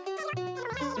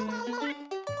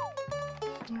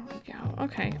we go.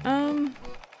 Okay,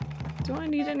 do I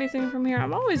need anything from here?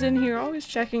 I'm always in here, always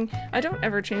checking. I don't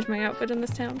ever change my outfit in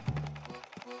this town.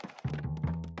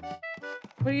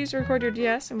 What do you use to record your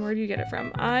DS and where do you get it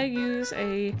from? I use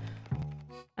a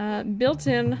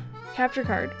built-in capture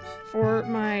card for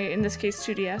my, in this case,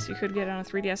 2DS. You could get it on a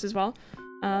 3DS as well.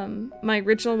 My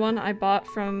original one I bought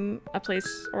from a place,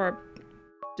 or a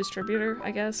distributor,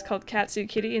 I guess, called Katsu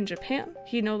Kitty in Japan.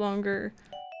 He no longer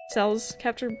sells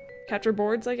capture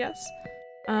boards, I guess.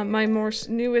 My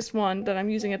newest one that I'm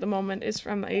using at the moment is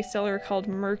from a seller called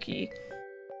Murky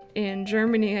in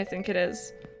Germany, I think it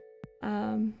is.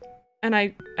 And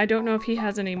I don't know if he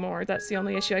has any more. That's the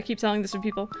only issue. I keep telling this to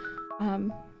people.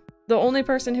 The only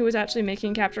person who was actually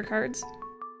making capture cards,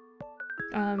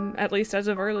 at least as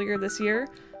of earlier this year,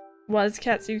 was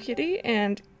Katsu Kitty,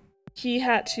 and he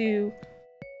had to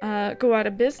go out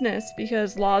of business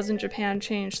because laws in Japan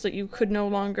changed so that you could no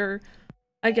longer,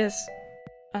 I guess,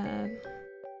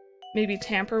 maybe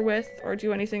tamper with or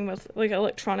do anything with like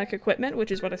electronic equipment, which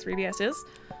is what a 3DS is.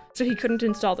 So he couldn't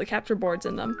install the capture boards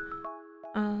in them.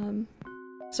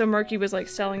 So Murky was like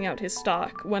selling out his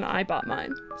stock when I bought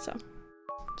mine, so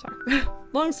sorry.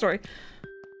 Long story.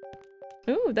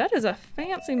 Ooh, that is a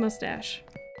fancy mustache.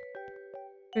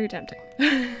 Very tempting.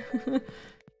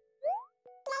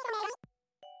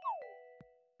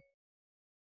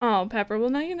 Oh, Pepper, well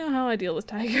now you know how I deal with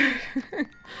Tiger.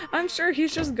 I'm sure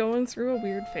he's just going through a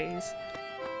weird phase.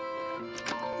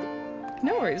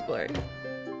 No worries, Blurry.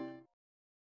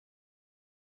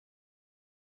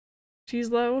 Cheese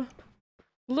Low,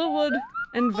 Lilwood,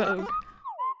 and Vogue.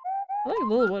 I like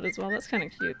Lilwood as well, that's kind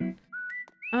of cute.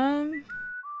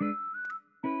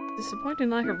 Disappointing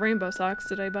lack of rainbow socks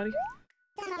today, buddy.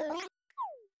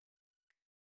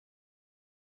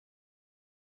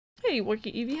 Hey,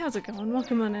 Wiki Evie, how's it going?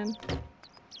 Welcome on in.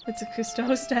 It's a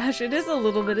Cousteau stash. It is a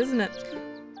little bit, isn't it?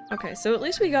 Okay, so at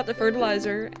least we got the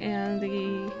fertilizer and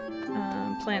the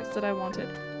plants that I wanted.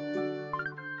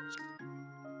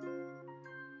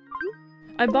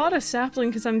 I bought a sapling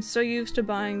because I'm so used to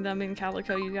buying them in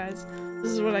Calico, you guys.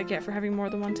 This is what I get for having more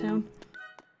than one town.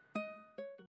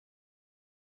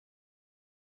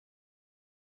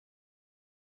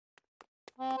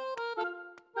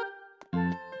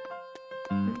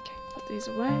 Okay, put these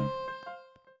away.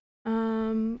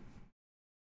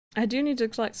 I do need to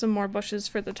collect some more bushes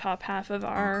for the top half of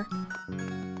our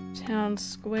town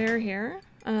square here.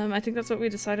 I think that's what we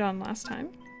decided on last time.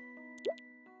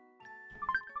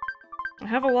 I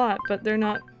have a lot, but they're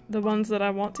not the ones that I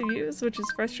want to use, which is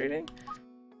frustrating.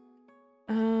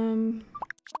 I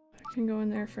can go in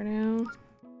there for now.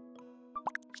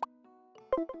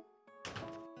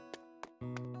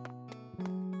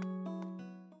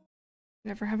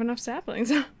 Never have enough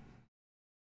saplings.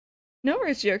 No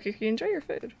worries, Geokiki. Enjoy your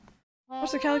food. I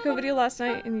watched the Calico video last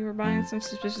night and you were buying some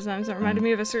suspicious items that reminded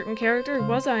me of a certain character.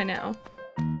 Was I now?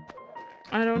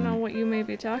 I don't know what you may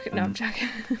be talking- No, I'm joking.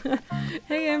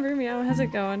 Hey Amber Meow, how's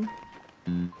it going?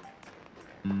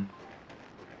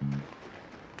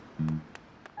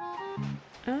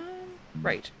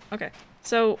 Right. Okay.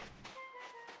 So,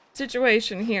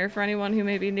 situation here for anyone who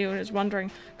may be new and is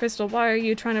wondering, Crystal, why are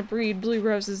you trying to breed blue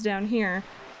roses down here?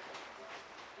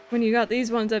 When you got these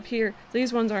ones up here,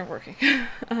 these ones aren't working.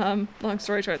 Long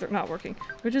story short, they're not working,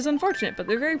 which is unfortunate, but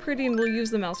they're very pretty and we'll use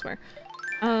them elsewhere.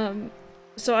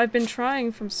 So I've been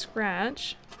trying from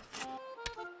scratch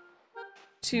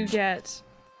to get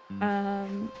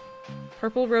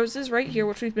purple roses right here,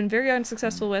 which we've been very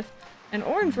unsuccessful with, and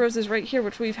orange roses right here,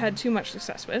 which we've had too much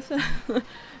success with,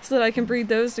 so that I can breed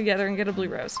those together and get a blue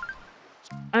rose.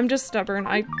 I'm just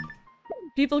stubborn.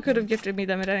 People could have gifted me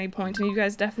them at any point, and you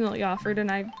guys definitely offered, and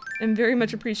I am very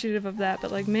much appreciative of that, but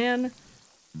like, man,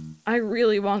 I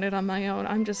really want it on my own.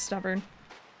 I'm just stubborn.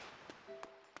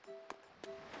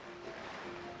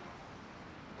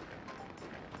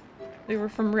 They were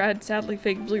from red, sadly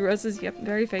fake blue roses. Yep,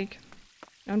 very fake.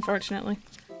 Unfortunately.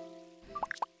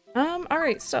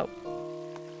 Alright, so.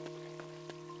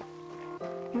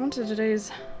 On to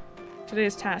today's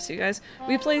task, you guys.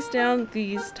 We placed down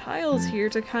these tiles here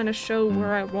to kind of show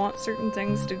where I want certain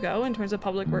things to go in terms of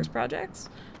public works projects.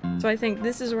 So I think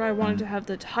this is where I wanted to have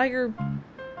the tire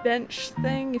bench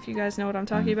thing, if you guys know what I'm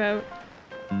talking about.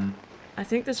 I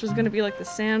think this was going to be like the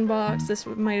sandbox. This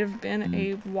might have been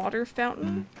a water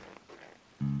fountain.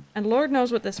 And Lord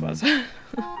knows what this was.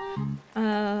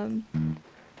 And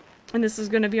this is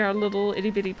going to be our little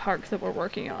itty bitty park that we're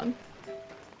working on.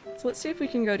 So let's see if we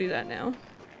can go do that now.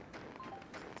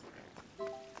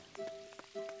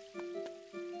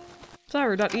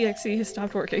 Flower.exe has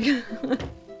stopped working.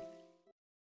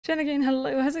 Shennigan,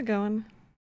 hello, how's it going?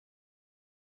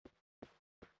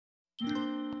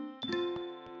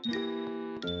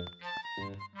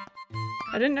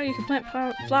 I didn't know you could plant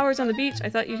flowers on the beach. I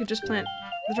thought you could just plant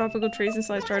the tropical trees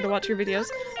until I started to watch your videos.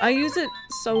 I use it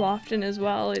so often as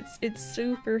well. It's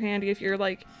super handy if you're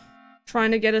like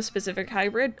trying to get a specific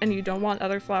hybrid and you don't want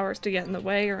other flowers to get in the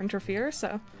way or interfere,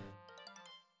 so.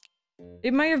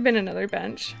 It might have been another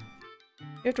bench.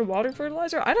 You have to water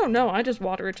fertilizer? I don't know, I just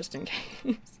water it just in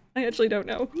case. I actually don't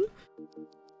know.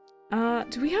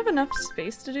 Do we have enough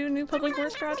space to do a new public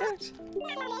works project?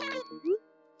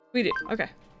 We do, okay.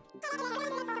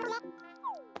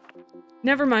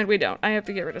 Never mind, we don't. I have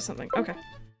to get rid of something. Okay.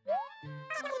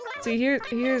 See,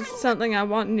 here's something I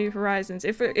want in New Horizons.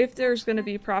 If there's gonna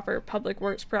be proper public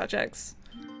works projects,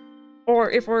 or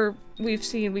if we've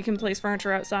seen we can place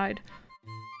furniture outside,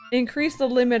 increase the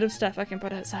limit of stuff I can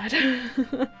put outside.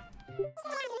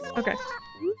 Okay.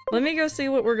 Let me go see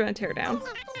what we're gonna tear down.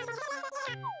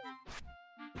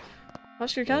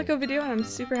 Watched your Calico video and I'm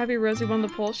super happy Rosie won the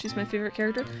poll. She's my favorite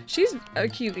character. She's a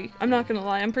cutie. I'm not gonna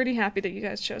lie. I'm pretty happy that you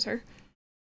guys chose her.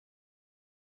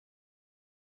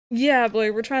 Yeah,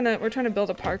 Blair, we're trying to build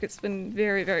a park. It's been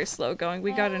very, very slow going.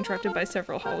 We got interrupted by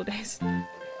several holidays.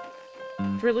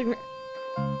 Really?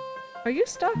 Are you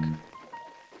stuck?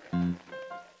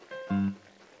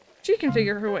 She can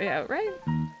figure her way out, right?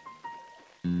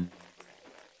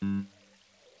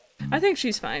 I think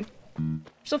she's fine.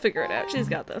 She'll figure it out. She's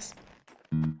got this.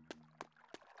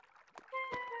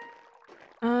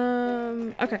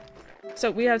 Okay.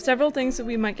 So we have several things that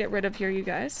we might get rid of here, you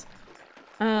guys.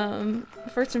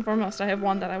 First and foremost, I have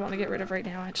one that I want to get rid of right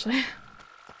now, actually.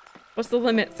 What's the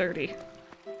limit? 30.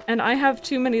 And I have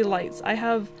too many lights. I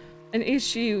have an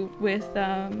issue with,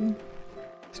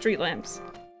 street lamps.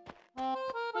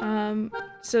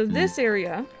 So this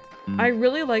area, I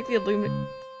really like the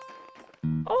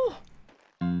Oh!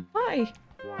 Hi!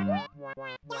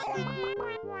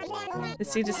 The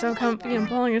seat is so comfy, I'm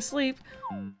falling asleep.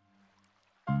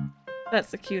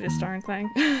 That's the cutest darn thing.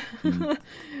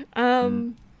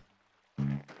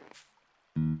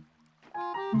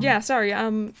 Yeah, sorry,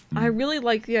 I really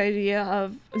like the idea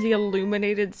of the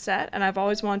illuminated set, and I've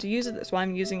always wanted to use it, that's why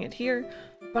I'm using it here.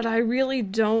 But I really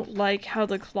don't like how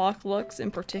the clock looks in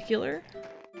particular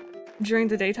during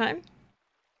the daytime.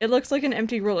 It looks like an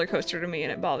empty roller coaster to me,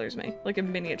 and it bothers me. Like a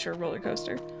miniature roller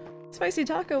coaster. Spicy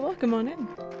Taco, welcome on in.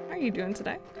 How are you doing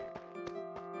today?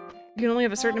 You can only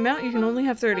have a certain amount, you can only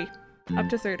have 30. Up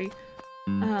to 30.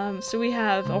 So we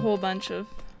have a whole bunch of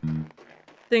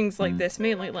things like this,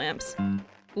 mainly lamps.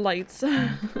 Lights.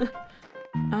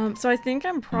 So I think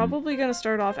I'm probably gonna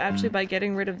start off actually by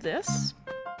getting rid of this.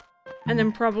 And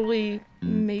then probably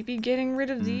maybe getting rid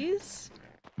of these.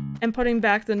 And putting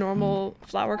back the normal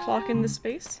flower clock in this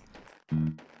space.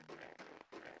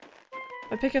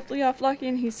 I pick a flea off Lucky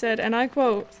and he said, and I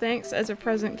quote, "Thanks as a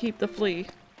present, keep the flea."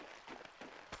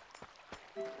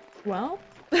 Well?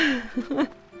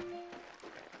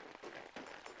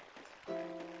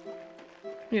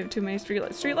 You have too many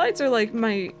streetlights. Streetlights are like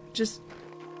my,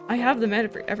 I have them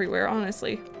everywhere,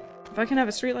 honestly. If I can have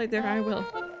a streetlight there, I will.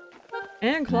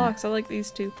 And clocks, I like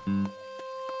these too.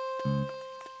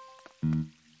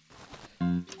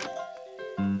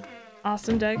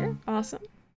 Awesome dagger, awesome.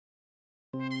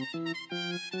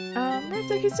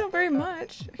 Thank you so very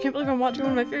much. I can't believe I'm watching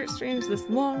one of my favorite streams this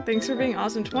long. Thanks for being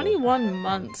awesome. 21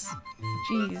 months.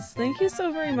 Jeez, thank you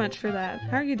so very much for that.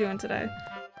 How are you doing today?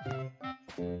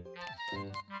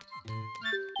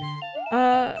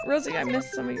 Rosie, I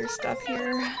missed some of your stuff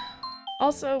here.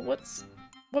 Also,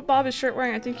 what Bob is shirt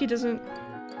wearing? I think he doesn't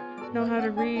know how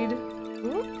to read.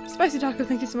 Ooh, Spicy Taco,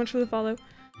 thank you so much for the follow.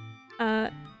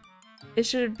 It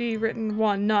should be written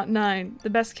 1, not 9. The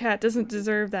best cat doesn't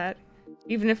deserve that.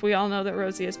 Even if we all know that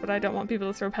Rosie is, but I don't want people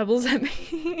to throw pebbles at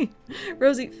me.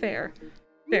 Rosie, fair.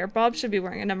 Fair. Bob should be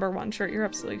wearing a number 1 shirt, you're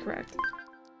absolutely correct.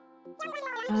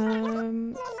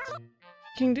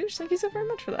 King Douche, thank you so very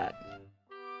much for that.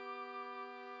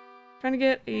 Trying to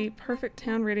get a perfect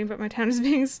town rating, but my town is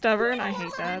being stubborn. I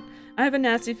hate that. I have a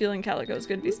nasty feeling Calico is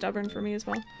going to be stubborn for me as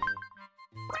well.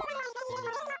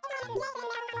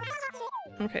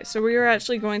 Okay, so we are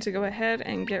actually going to go ahead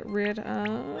and get rid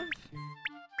of...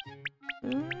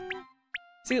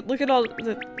 See, look at all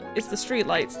the... It's the street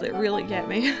lights that really get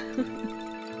me.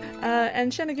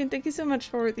 And Shenigan, thank you so much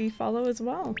for the follow as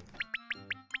well.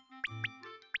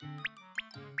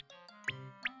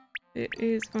 It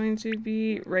is going to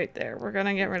be right there. We're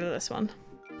gonna get rid of this one.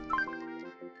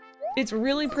 It's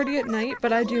really pretty at night,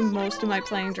 but I do most of my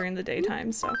playing during the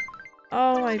daytime, so...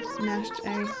 Oh, I mashed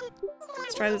A.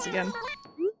 Let's try this again.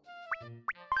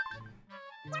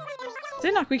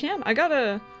 Zinnock, we can! I got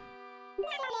a...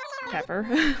 Pepper.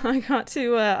 I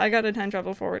got a time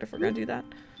travel forward if we're gonna do that.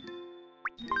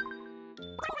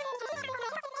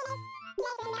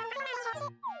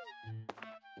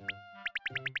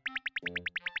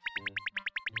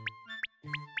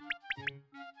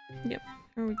 Yep,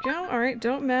 there we go. Alright,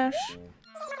 don't mash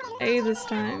A this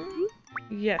time.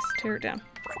 Yes, tear it down.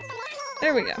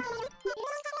 There we go.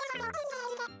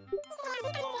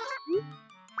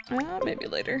 Maybe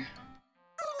later.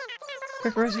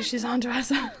 Quick Rosie, she's on to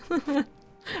us.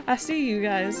 I see you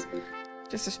guys.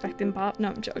 Disrespecting Bob. No,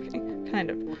 I'm joking. Kind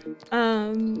of.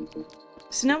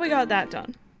 So now we got that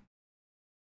done.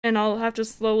 And I'll have to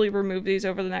slowly remove these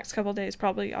over the next couple days,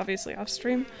 probably obviously off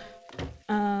stream.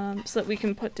 So that we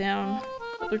can put down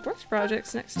public works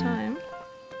projects next time.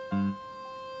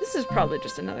 This is probably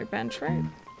just another bench, right?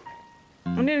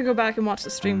 I need to go back and watch the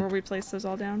stream where we place those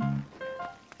all down.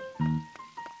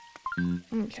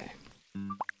 Okay.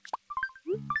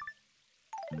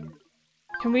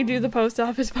 Can we do the post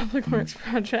office public works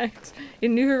project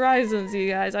in New Horizons, you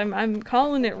guys? I'm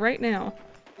calling it right now.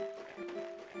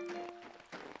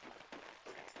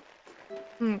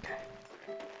 Okay.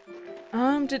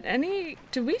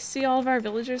 Did we see all of our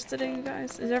villagers today, you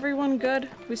guys? Is everyone good?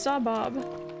 We saw Bob.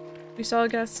 We saw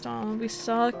Gaston. We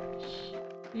saw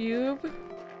Cube.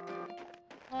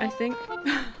 I think.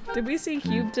 Did we see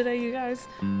Cube today, you guys?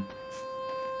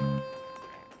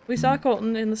 We saw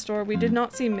Colton in the store. We did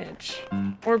not see Mitch.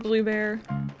 Or Blue Bear.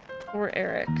 Or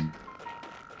Eric.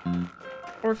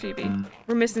 Or Phoebe.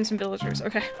 We're missing some villagers.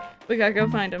 Okay. We gotta go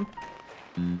find them.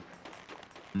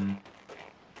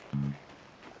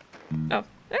 Oh,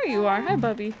 there you are. Hi,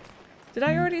 Bubby. Did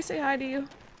I already say hi to you?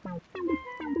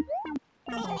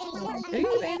 Did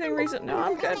you do anything recent? No,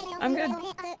 I'm good. I'm good.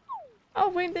 Oh,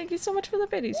 Wayne, thank you so much for the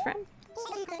biddies, friend.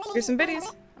 Here's some biddies.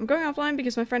 I'm going offline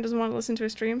because my friend doesn't want to listen to a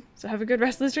stream, so have a good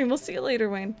rest of the stream. We'll see you later,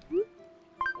 Wayne.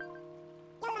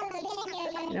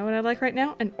 You know what I like right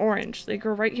now? An orange. They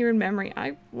grow right here in memory.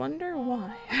 I wonder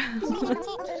why.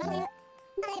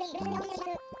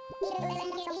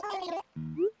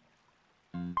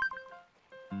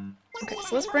 Okay,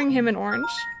 so let's bring him an orange.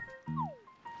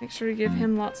 Make sure to give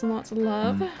him lots and lots of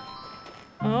love.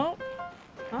 Oh,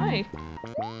 hi.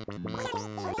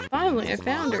 Finally, I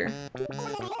found her.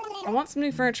 I want some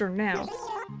new furniture now.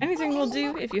 Anything will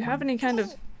do. If you have any kind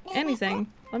of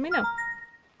anything, let me know.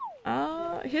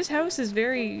 His house is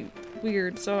very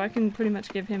weird, so I can pretty much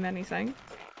give him anything.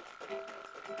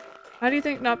 How do you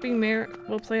think not being mayor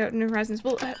will play out in New Horizons?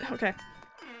 Well, okay.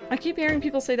 I keep hearing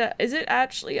people say that. Is it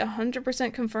actually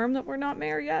 100% confirmed that we're not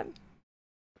mayor yet?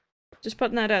 Just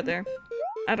putting that out there.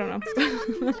 I don't know.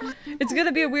 It's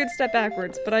gonna be a weird step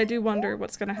backwards, but I do wonder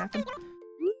what's gonna happen.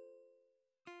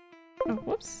 Oh,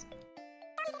 whoops.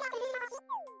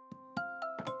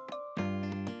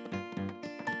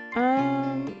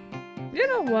 You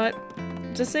know what?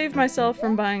 To save myself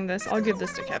from buying this, I'll give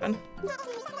this to Kevin.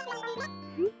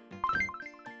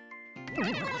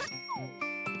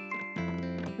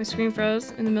 My screen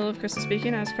froze in the middle of Crystal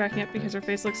speaking. I was cracking up because her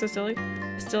face looks so silly.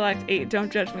 I still act 8.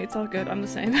 Don't judge me. It's all good. I'm the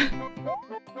same.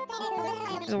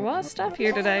 There's a lot of stuff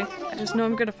here today. I just know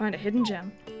I'm gonna find a hidden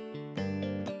gem.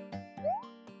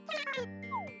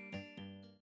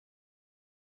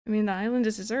 I mean, the island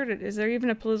is deserted. Is there even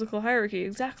a political hierarchy?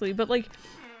 Exactly. But, like,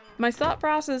 my thought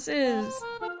process is,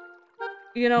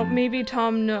 you know, maybe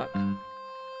Tom Nook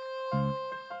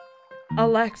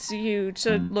elects you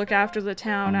to look after the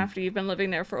town after you've been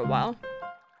living there for a while.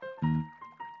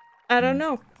 I don't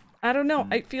know. I don't know.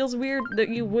 It feels weird that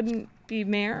you wouldn't be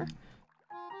mayor.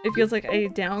 It feels like a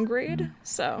downgrade,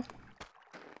 so.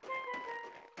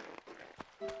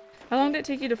 How long did it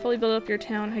take you to fully build up your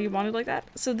town how you wanted like that?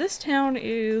 So this town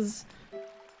is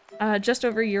just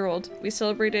over a year old. We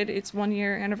celebrated its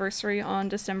 1-year anniversary on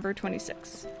December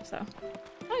 26th, so.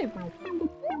 Hi.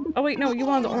 Oh wait, no, you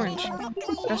wanted the orange.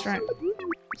 That's right.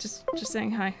 Just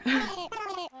saying hi.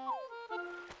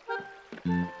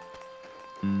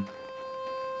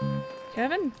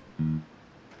 Kevin?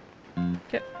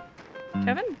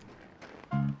 Kevin?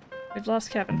 We've lost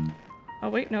Kevin. Oh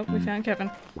wait, nope, we found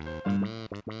Kevin.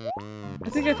 I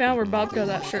think I found where Bob got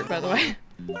that shirt, by the way.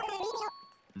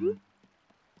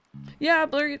 Yeah,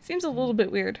 Blurry, it seems a little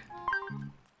bit weird.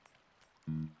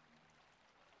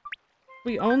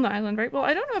 We own the island, right? Well,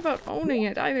 I don't know about owning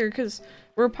it either, because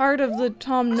we're part of the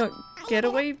Tom Nook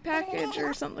getaway package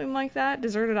or something like that.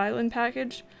 Deserted Island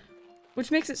package.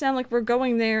 Which makes it sound like we're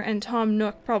going there and Tom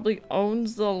Nook probably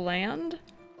owns the land.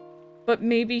 But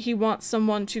maybe he wants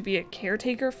someone to be a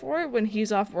caretaker for it when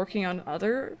he's off working on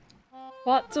other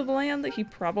plots of land that he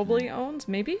probably owns,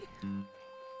 maybe?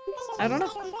 I don't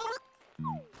know.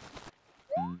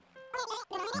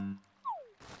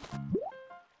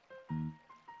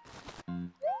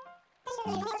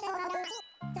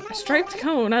 A striped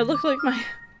cone. I look like my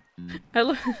I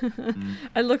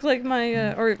look like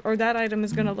my or that item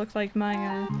is gonna look like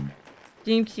my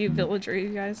GameCube villager, you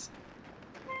guys.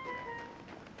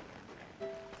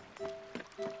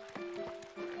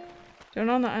 Don't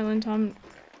own the island. Tom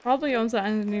probably owns the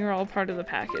island and you're all part of the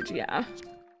package, yeah.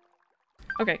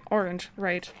 Okay, orange,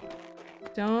 right.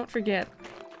 Don't forget.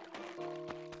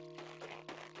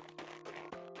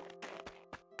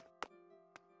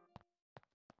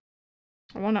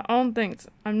 I want to own things.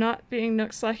 I'm not being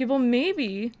Nook slackable.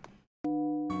 Maybe.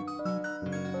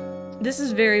 This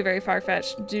is very, very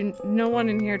far-fetched. Do no one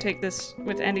in here take this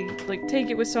with any, like, take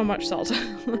it with so much salt.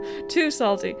 Too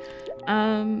salty.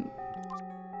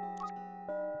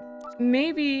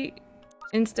 Maybe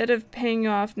instead of paying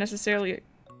off necessarily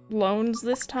loans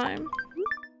this time,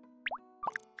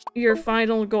 your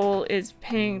final goal is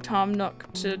paying Tom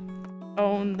Nook to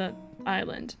own the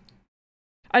island.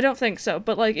 I don't think so,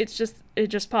 but like it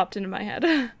just popped into my head.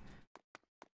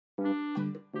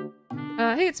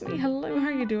 Hey, it's me. Hello, how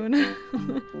are you doing?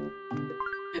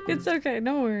 It's okay,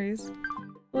 no worries.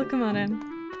 Well, come on in.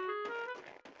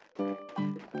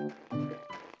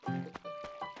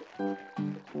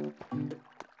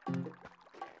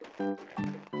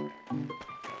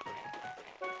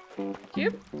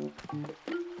 Cube?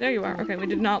 There you are. Okay, we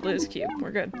did not lose Cube.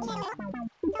 We're good.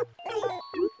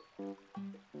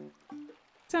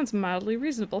 Sounds mildly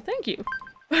reasonable. Thank you.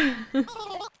 Do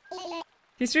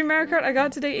you stream Mario Kart? I got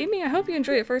it today. Amy, I hope you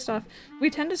enjoy it first off. We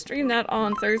tend to stream that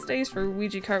on Thursdays for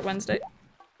Ouija Kart Wednesday.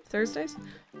 Thursdays?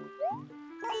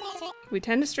 We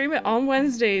tend to stream it on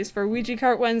Wednesdays for Ouija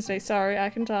Kart Wednesday. Sorry, I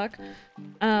can talk.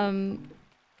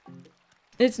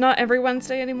 It's not every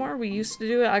Wednesday anymore. We used to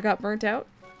do it. I got burnt out.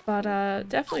 But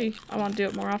definitely I want to do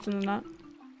it more often than not.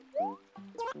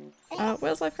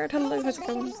 Whales Lifeguard, hello, how's it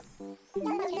going?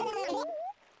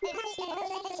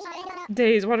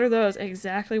 Days, what are those?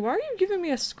 Exactly. Why are you giving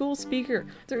me a school speaker?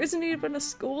 There isn't even a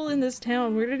school in this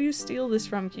town. Where did you steal this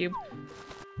from, Cube?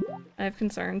 I have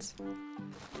concerns.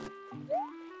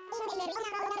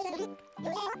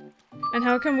 And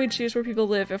how can we choose where people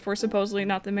live if we're supposedly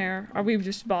not the mayor? Are we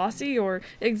just bossy or—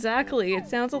 Exactly. It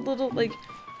sounds a little like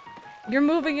you're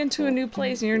moving into a new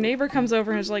place and your neighbor comes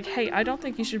over and is like, hey, I don't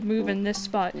think you should move in this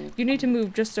spot. You need to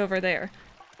move just over there.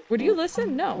 Would you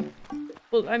listen? No.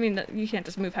 Well, I mean, you can't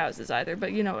just move houses either,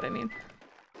 but you know what I mean.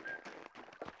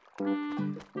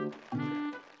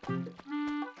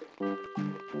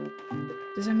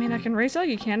 Does that mean I can race out?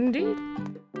 You can indeed.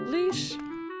 Leash.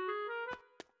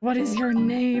 What is your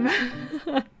name?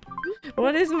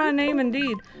 What is my name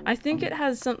indeed? I think it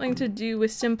has something to do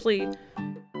with simply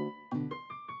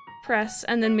press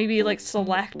and then maybe like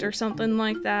select or something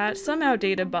like that. Some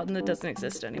outdated button that doesn't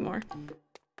exist anymore.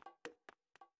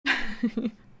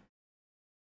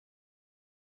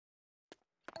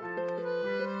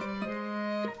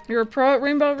 You're a pro at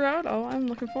Rainbow Road? Oh, I'm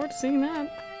looking forward to seeing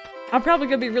that. I'm probably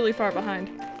gonna be really far behind.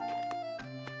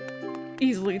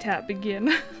 Easily tap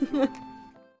begin.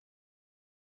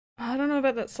 I don't know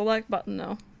about that select button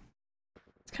though.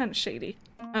 It's kind of shady.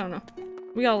 I don't know.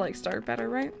 We all like start better,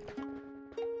 right?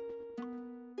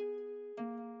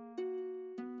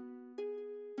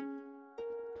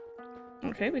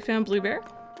 Okay, we found Blue Bear.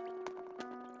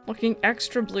 Looking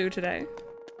extra blue today.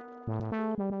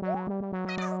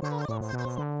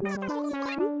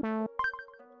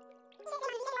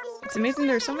 It's amazing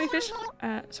there's so many fish—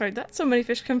 sorry, that so many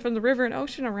fish come from the river and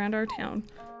ocean around our town.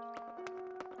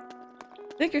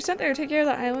 I think you're sent there to take care of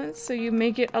the islands so you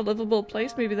make it a livable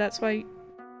place. Maybe that's why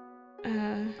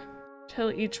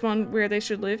tell each one where they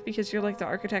should live because you're like the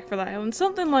architect for the island.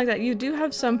 Something like that. You do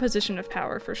have some position of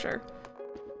power for sure.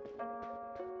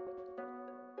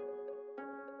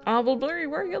 Well, Blurry,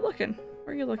 where are you looking?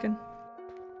 Where are you looking?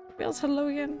 Bales, hello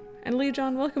again. And Lee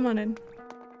John, welcome on in.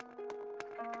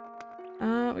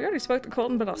 We already spoke to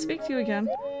Colton, but I'll speak to you again.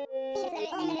 I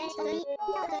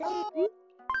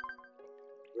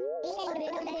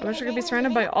wish I could be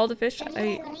surrounded by all the fish.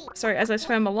 Sorry, as I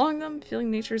swam along them, feeling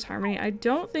nature's harmony. I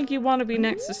don't think you want to be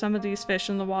next to some of these fish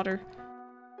in the water.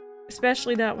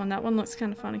 Especially that one. That one looks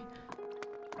kind of funny.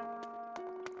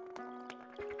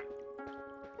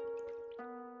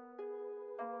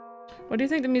 What do you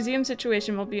think the museum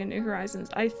situation will be in New Horizons?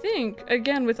 I think,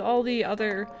 again, with all the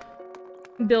other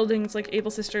buildings like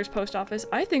Able Sisters Post Office,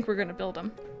 I think we're gonna build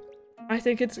them. I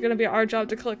think it's gonna be our job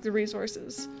to collect the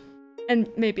resources. And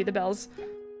maybe the bells.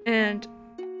 And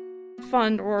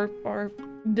fund or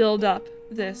build up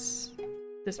this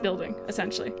building,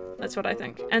 essentially. That's what I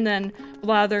think. And then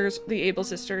Blathers, the Able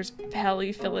Sisters,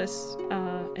 Pelly, Phyllis,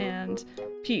 and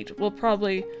Pete will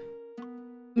probably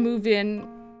move in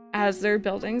as their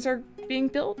buildings are being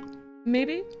built,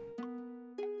 maybe?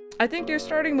 I think you're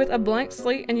starting with a blank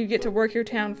slate and you get to work your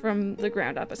town from the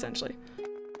ground up, essentially.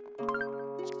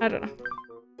 I don't know.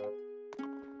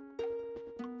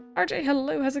 RJ,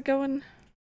 hello, how's it going?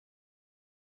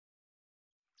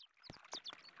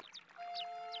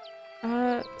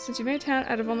 Since you made a town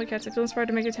out of only cats, I feel inspired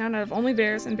to make a town out of only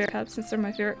bears and bear cubs since they're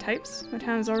my favorite types. My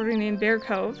town is already named Bear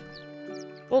Cove.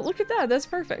 Well, look at that, that's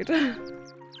perfect.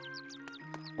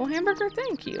 Well, Hamburger,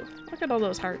 thank you. Look at all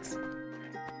those hearts.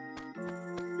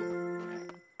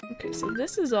 Okay, so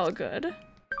this is all good.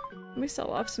 Let me sell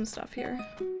off some stuff here.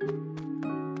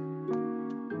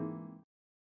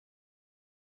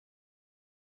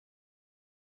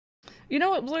 You know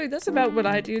what, Blurry? That's about what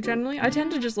I do generally. I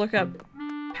tend to just look up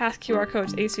past QR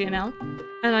codes ACNL,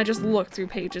 and I just look through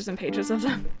pages and pages of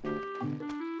them.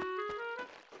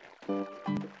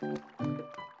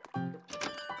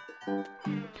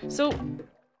 So,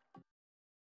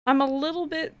 I'm a little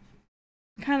bit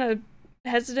kind of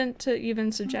hesitant to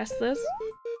even suggest this,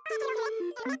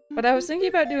 but I was thinking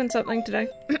about doing something today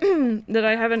that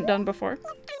I haven't done before.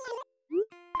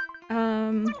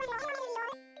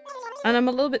 And I'm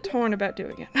a little bit torn about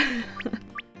doing it.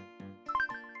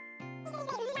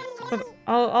 But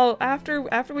I'll after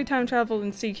we time travel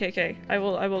and see KK, I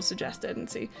will suggest it and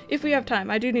see if we have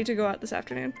time. I do need to go out this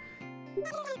afternoon.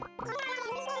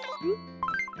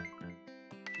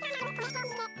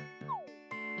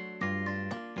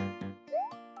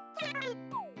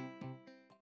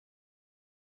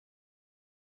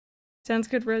 Sounds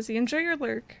good, Rosie. Enjoy your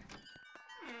lurk.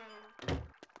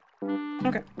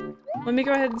 Okay. Let me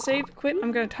go ahead and save, quit.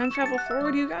 I'm gonna time travel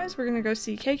forward, you guys. We're gonna go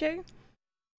see KK.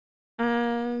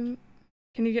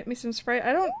 Can you get me some Sprite?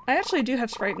 I actually do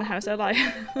have Sprite in the house, I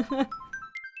lie.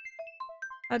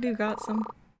 I do got some.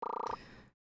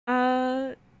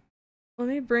 Let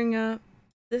me bring up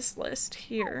this list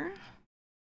here.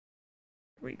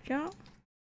 we go.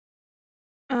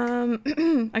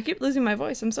 I keep losing my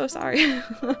voice. I'm so sorry.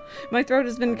 My throat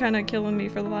has been kind of killing me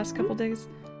for the last couple days.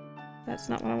 That's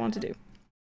not what I want to do.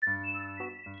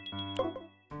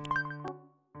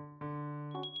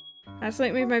 Last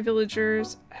night made my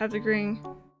villagers have the green.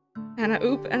 And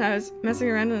I was messing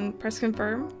around and press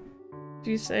confirm.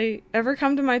 Do you say, ever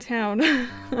come to my town?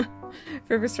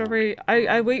 Forever Strawberry.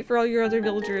 I wait for all your other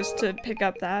villagers to pick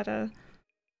up that,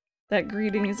 that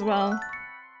greeting as well.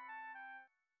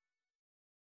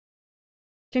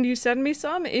 Can you send me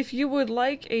some? If you would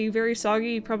like a very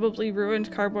soggy, probably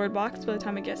ruined cardboard box by the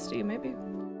time it gets to you, maybe.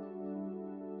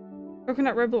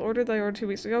 Coconut Rebel order that I ordered 2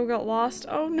 weeks ago got lost.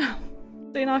 Oh no.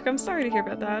 Zaynok, I'm sorry to hear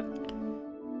about that.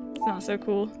 It's not so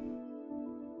cool.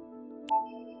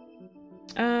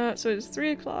 So it's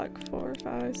 3 o'clock, 4,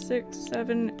 5, 6,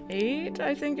 7, 8,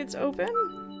 I think it's open?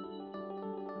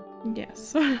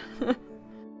 Yes.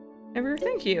 Ember,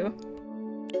 thank you.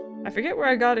 I forget where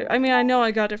I got it. I mean, I know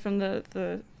I got it from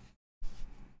the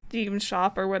theme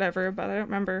shop or whatever, but I don't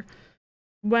remember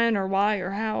when or why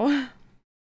or how.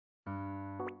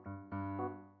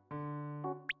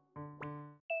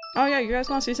 Oh yeah, you guys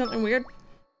want to see something weird?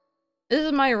 This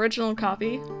is my original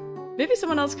copy. Maybe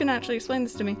someone else can actually explain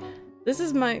this to me. This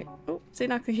is my— oh,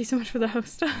 Zaynok, thank you so much for the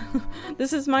host.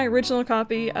 This is my original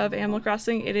copy of Animal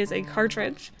Crossing. It is a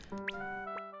cartridge.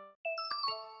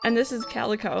 And this is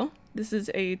Calico. This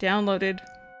is a downloaded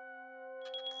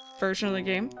version of the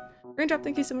game. Raindrop,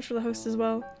 thank you so much for the host as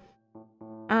well.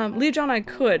 Leave John I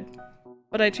could,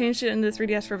 but I changed it in the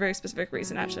 3DS for a very specific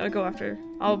reason, actually.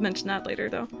 I'll mention that later,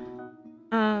 though.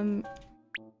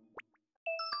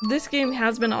 This game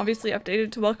has been obviously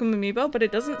updated to welcome Amiibo, but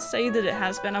it doesn't say that it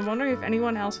has been. I'm wondering if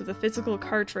anyone else with a physical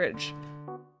cartridge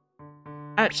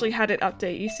actually had it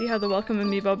update. You see how the welcome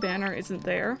Amiibo banner isn't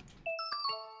there?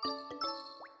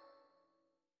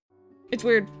 It's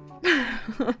weird.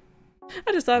 I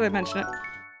just thought I'd mention it.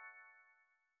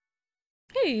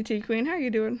 Hey, T-Queen, how are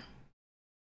you doing?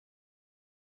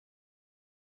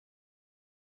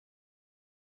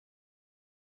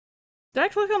 Did I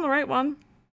click on the right one?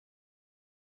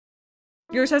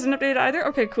 Yours hasn't updated either?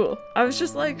 Okay, cool. I was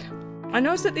just like, I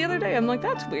noticed it the other day. I'm like,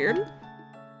 that's weird.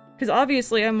 Because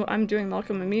obviously I'm doing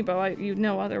Welcome Amiibo. You'd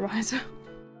know otherwise.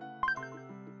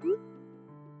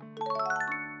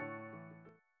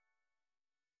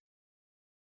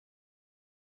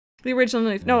 The original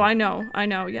leaf. No, I know,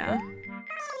 yeah.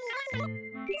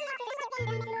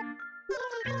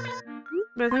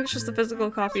 But I think it's just the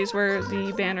physical copies where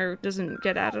the banner doesn't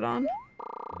get added on.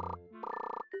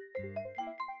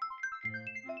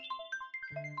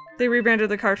 They rebranded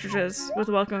the cartridges with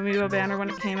the Welcome Amiibo banner when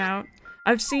it came out.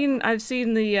 I've seen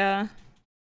the,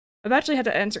 I've actually had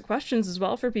to answer questions as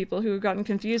well for people who have gotten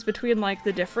confused between, like,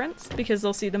 the difference, because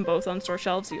they'll see them both on store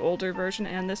shelves, the older version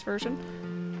and this version.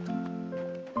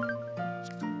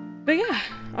 But yeah,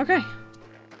 okay.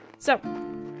 So,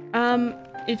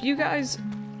 if you guys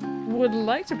would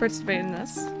like to participate in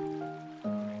this,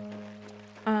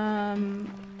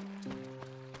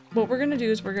 what we're gonna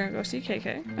do is we're gonna go see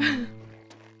KK,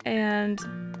 and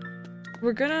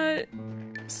we're gonna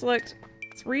select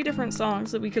 3 different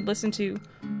songs that we could listen to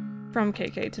from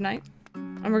KK tonight,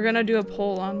 and we're gonna do a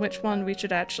poll on which one we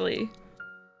should actually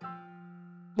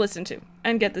listen to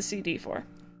and get the CD for.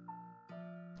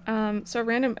 So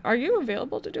Random, are you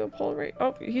available to do a poll right?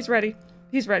 Oh, he's ready.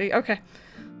 He's ready. Okay.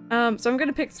 So I'm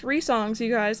gonna pick 3 songs, you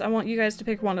guys. I want you guys to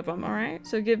pick one of them, alright?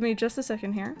 So give me just a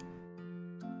second here.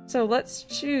 So let's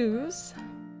choose...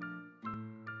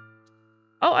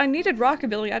 Oh, I needed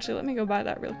Rockabilly. Actually, let me go buy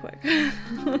that real quick.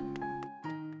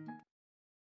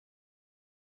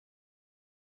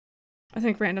 I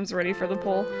think Random's ready for the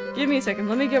poll. Give me a second.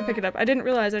 Let me go pick it up. I didn't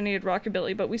realize I needed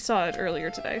Rockabilly, but we saw it earlier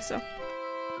today, so...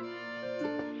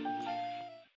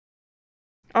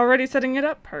 Already setting it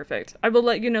up? Perfect. I will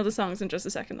let you know the songs in just a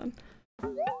second then.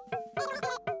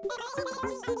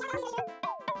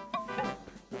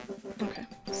 Okay,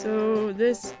 so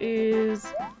this is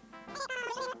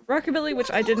Rockabilly,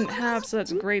 which I didn't have, so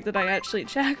that's great that I actually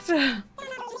checked. I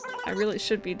really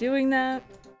should be doing that.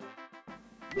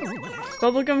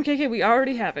 Bubblegum KK, we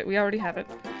already have it. We already have it.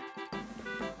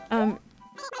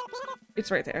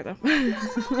 It's right there though.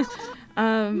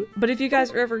 But if you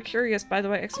guys are ever curious, by the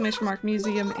way,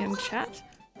 !museum in chat,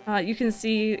 you can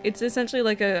see it's essentially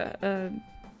like a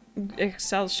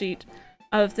Excel sheet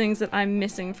of things that I'm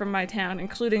missing from my town,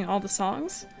 including all the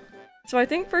songs. So I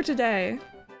think for today,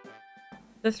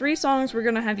 the 3 songs we're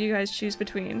gonna have you guys choose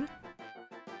between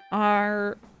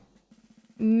are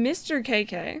Mr.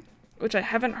 KK, which I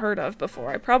haven't heard of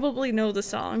before. I probably know the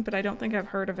song, but I don't think I've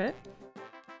heard of it.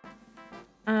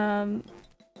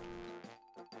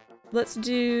 let's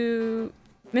do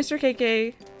Mr.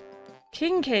 KK,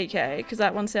 King KK, because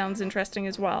that one sounds interesting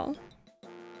as well.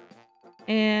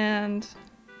 And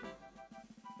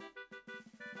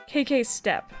KK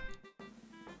Step.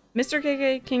 Mr.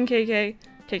 KK, King KK,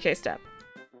 KK Step.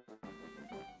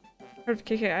 Heard of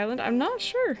KK Island? I'm not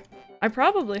sure. I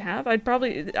probably have. I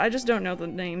just don't know the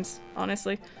names,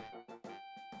 honestly.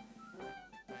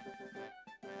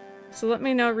 So let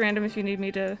me know at random if you need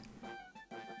me to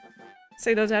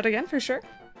say those out again, for sure.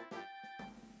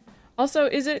 Also,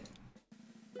 is it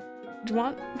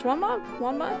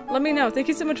Dwanma? Let me know. Thank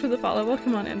you so much for the follow.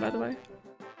 Welcome on in, by the way.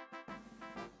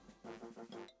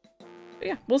 But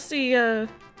yeah, we'll see.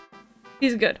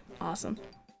 He's good. Awesome.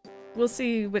 We'll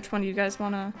see which one you guys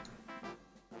wanna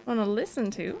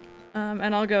listen to.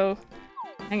 And I'll go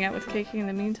hang out with KK in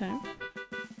the meantime.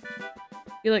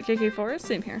 You like KK Forest?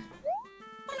 Same here.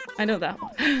 I know that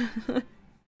one.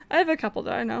 I have a couple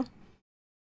that I know.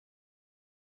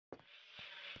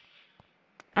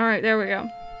 Alright, there we go.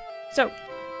 So,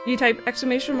 you type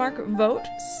exclamation mark, vote,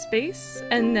 space,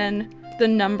 and then the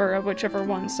number of whichever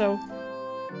one. So,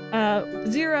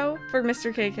 0 for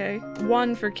Mr. KK,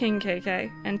 1 for King KK,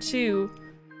 and 2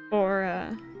 for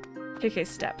KK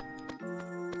Step.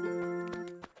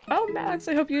 Oh, Max,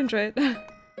 I hope you enjoy it.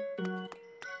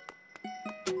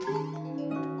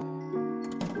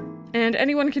 And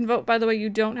anyone can vote, by the way. You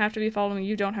don't have to be following,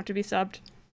 you don't have to be subbed.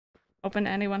 Open to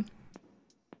anyone.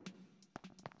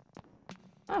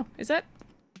 Oh, is that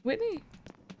Whitney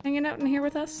hanging out in here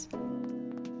with us?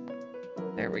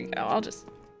 There we go.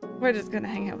 We're just gonna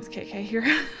hang out with KK here.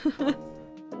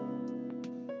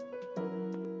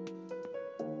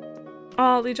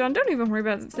 Oh, Lee John, don't even worry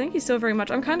about it. Thank you so very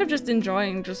much. I'm kind of just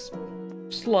enjoying just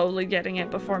slowly getting it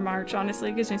before March, honestly.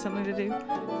 It gives me something to do.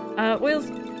 Wales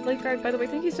Lifeguard, by the way,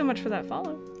 thank you so much for that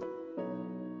follow.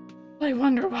 Play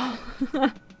Wonderwall.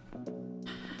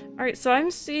 Alright, so I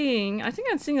think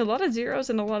I'm seeing a lot of 0s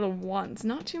and a lot of 1s.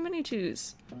 Not too many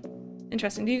 2s.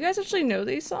 Interesting. Do you guys actually know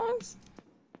these songs?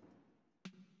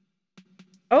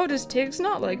 Oh, does Tiggs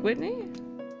not like Whitney?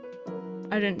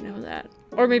 I didn't know that.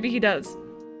 Or maybe he does.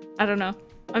 I don't know.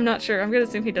 I'm not sure. I'm gonna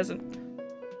assume he doesn't.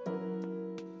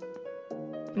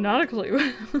 Not a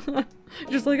clue.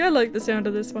 Just like, I like the sound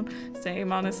of this one.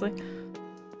 Same, honestly.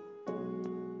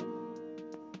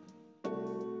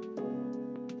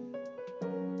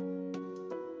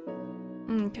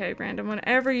 Okay, Brandon,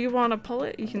 whenever you want to pull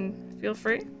it, you can feel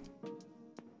free.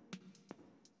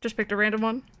 Just picked a random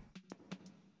one.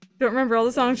 Don't remember all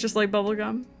the songs, just like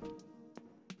bubblegum.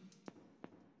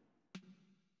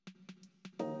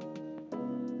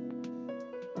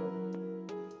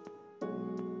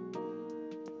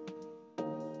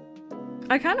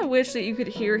 I kind of wish that you could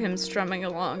hear him strumming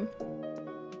along.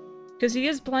 Because he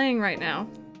is playing right now.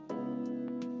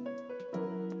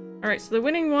 Alright, so the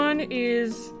winning one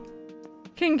is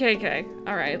King KK.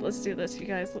 Alright, let's do this, you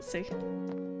guys. Let's see.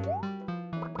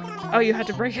 Oh, you had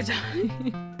to break it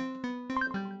down.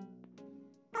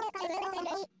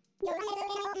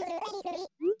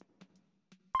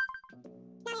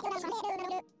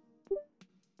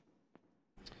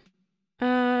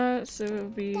 So it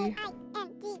would be...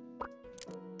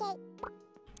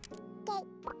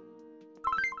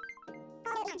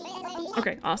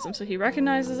 Okay, awesome. So he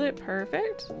recognizes it.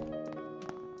 Perfect.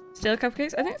 Stale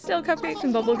Cupcakes? I think Stale Cupcakes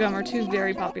and Bubblegum are two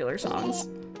very popular songs.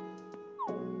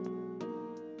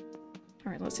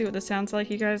 Alright, let's see what this sounds like,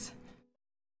 you guys.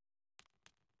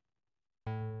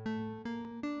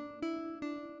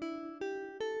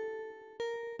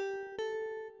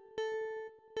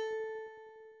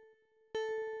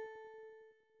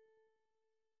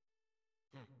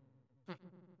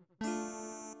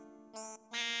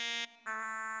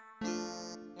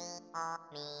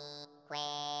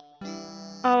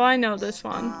 Oh, I know this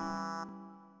one.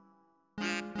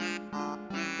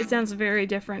 It sounds very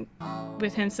different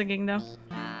with him singing, though.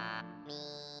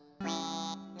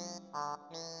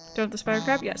 Don't have the spider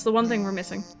crab? Yes, the one thing we're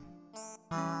missing.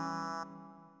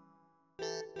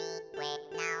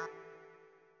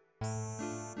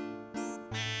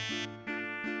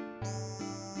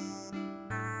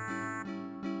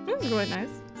 This is quite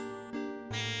nice.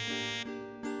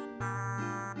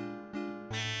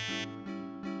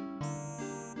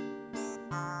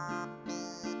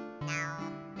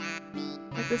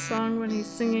 This song when he's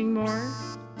singing more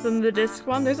than the disc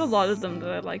one. There's a lot of them that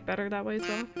I like better that way as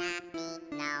well.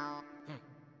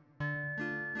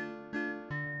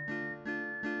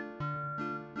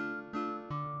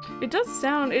 It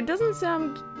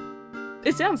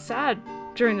sounds sad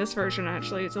during this version,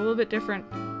 actually. It's a little bit different.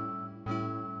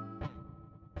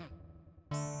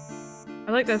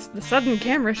 I like the sudden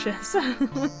camera shifts.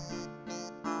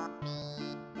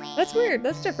 That's weird.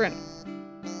 That's different.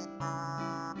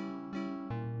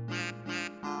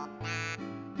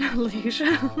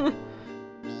 Alicia.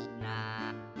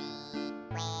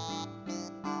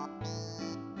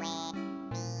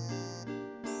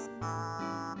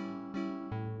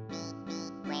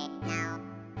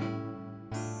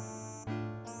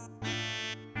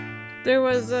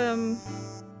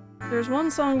 There's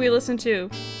one song we listened to.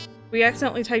 We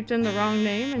accidentally typed in the wrong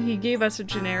name and he gave us a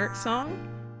generic song.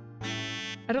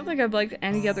 I don't think I've liked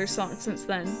any other song since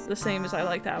then, the same as I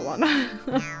like that one.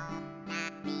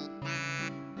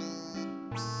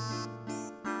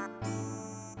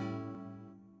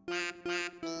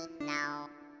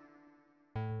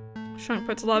 Sean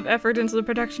puts a lot of effort into the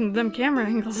production of them camera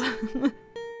angles.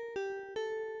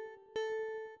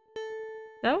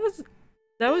 That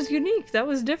was unique. That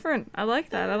was different. I like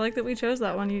that. I like that we chose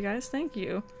that one, you guys. Thank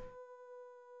you.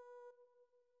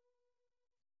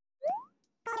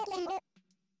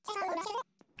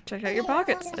 Check out your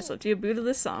pockets. I slipped you a boot of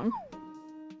this song.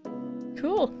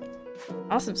 Cool.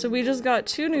 Awesome. So we just got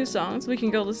 2 new songs. We can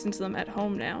go listen to them at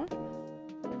home now.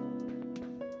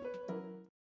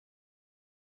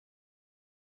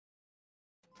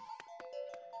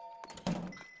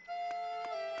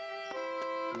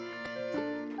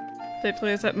 They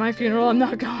play us at my funeral, I'm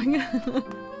not going.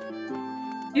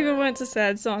 Even when it's a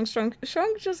sad song, Shrunk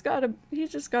just got a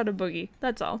boogie,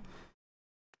 that's all.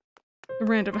 A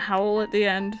random howl at the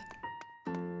end.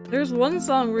 There's one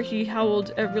song where he howled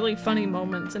at really funny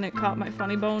moments and it caught my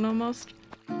funny bone almost.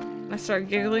 I started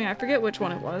giggling, I forget which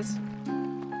one it was.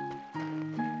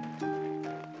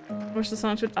 Wish the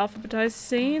songs would alphabetize.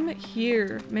 Same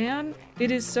here, man. It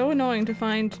is so annoying to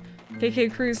find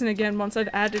KK Cruisin' again once I've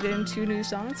added in 2 new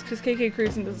songs, because KK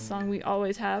Cruisin' is a song we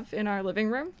always have in our living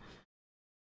room.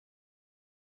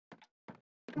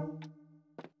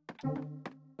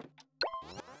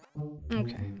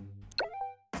 Okay.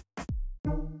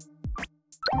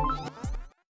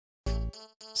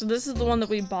 So this is the one that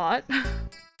we bought.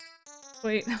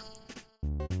 Wait.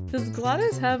 Does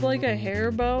Gladys have like a hair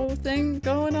bow thing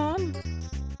going on?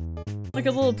 Like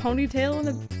a little ponytail in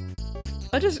the...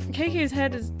 KK's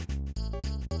head is...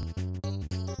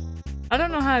 I don't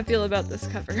know how I feel about this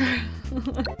cover.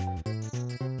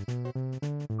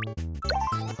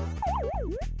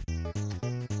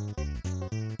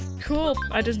 Cool,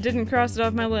 I just didn't cross it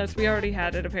off my list. We already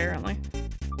had it, apparently.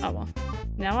 Oh well.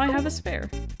 Now I have a spare.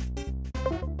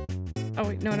 Oh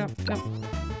wait, no.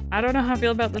 I don't know how I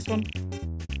feel about this one.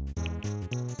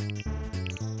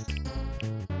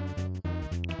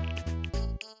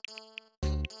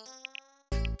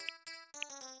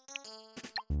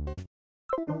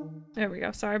 There we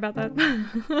go, sorry about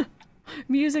that.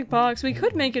 Music box. We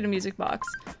could make it a music box.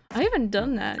 I haven't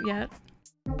done that yet.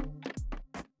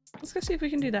 Let's go see if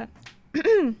we can do that.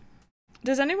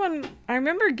 Does anyone... I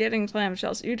remember getting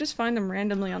clamshells. You just find them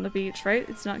randomly on the beach, right?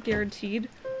 It's not guaranteed.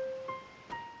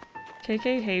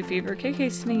 KK hay fever.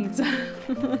 KK sneeze.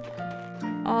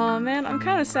 Aw, man, I'm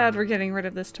kind of sad we're getting rid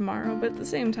of this tomorrow, but at the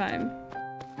same time,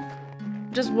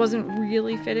 just wasn't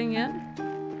really fitting in.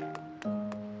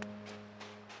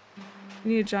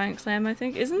 We need a giant clam, I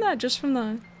think. Isn't that just from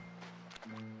the...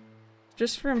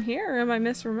 just from here, or am I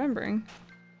misremembering?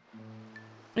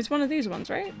 It's one of these ones,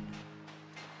 right?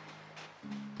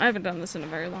 I haven't done this in a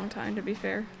very long time, to be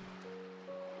fair.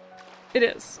 It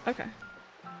is. Okay.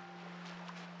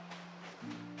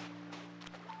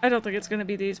 I don't think it's gonna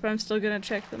be these, but I'm still gonna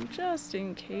check them just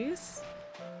in case.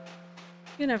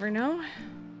 You never know.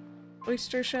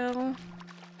 Oyster shell.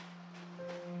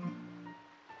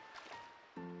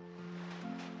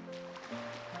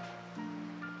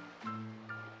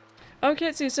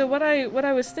 Okay, so what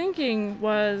I was thinking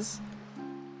was...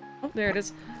 Oh, there it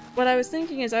is. What I was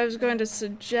thinking is I was going to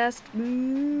suggest...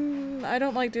 I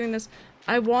don't like doing this.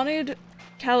 I wanted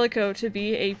Calico to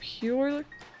be a pure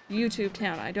YouTube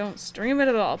town. I don't stream it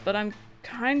at all, but I'm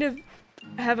kind of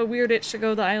have a weird itch to go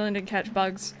to the island and catch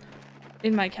bugs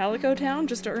in my Calico town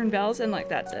just to earn bells, and like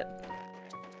that's it.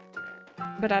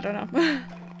 But I don't know.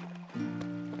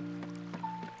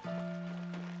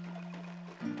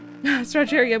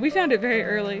 Stretch area. We found it very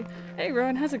early. Hey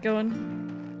Rowan, how's it going?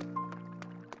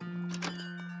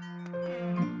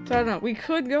 So I don't know. We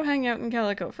could go hang out in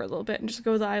Calico for a little bit and just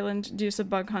go to the island, do some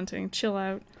bug hunting, chill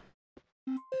out.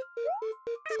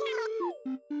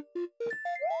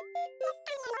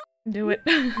 Do it.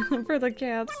 For the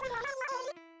cats.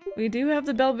 We do have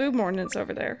the Bell Boom ordinance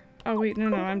over there. Oh wait,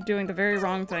 no, I'm doing the very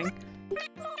wrong thing.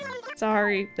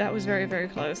 Sorry, that was very, very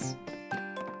close.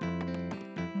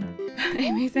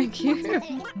 Amy, thank you.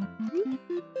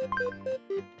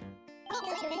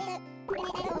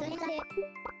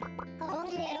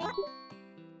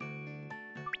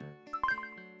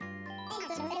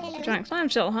 Giant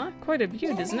clamshell, huh? Quite a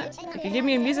beaut, isn't it? If you give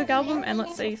me a music album and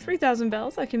let's say 3,000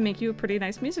 bells, I can make you a pretty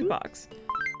nice music box.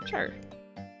 Sure.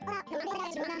 I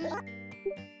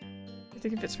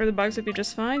think if it's for the bugs, it'd be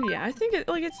just fine. Yeah, I think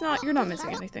it's not, you're not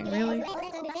missing anything, really.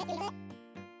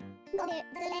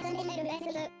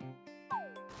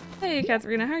 Hey,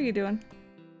 Katharina, how are you doing?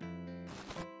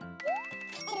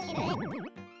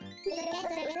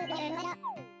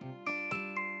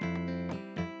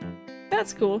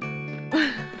 That's cool.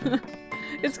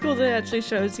 It's cool that it actually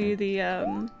shows you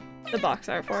the box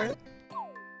art for it.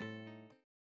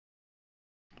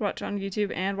 Watch on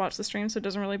YouTube and watch the stream so it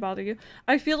doesn't really bother you.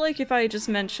 I feel like if I just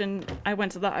mentioned I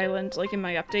went to the island, like in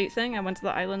my update thing, I went to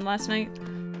the island last night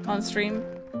on stream,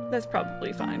 that's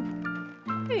probably fine.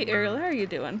 Hey Ariel, how are you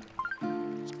doing?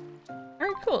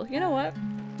 Alright, cool. You know what?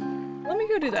 Let me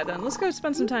go do that then. Let's go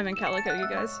spend some time in Calico, you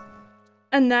guys.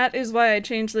 And that is why I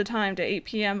changed the time to 8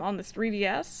 PM on the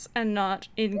 3DS and not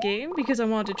in-game, because I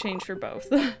wanted to change for both.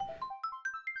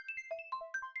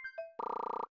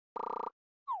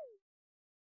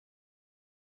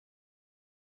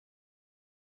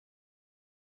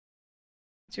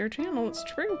 It's your channel, it's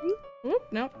true. Whoop,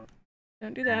 nope.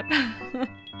 Don't do that.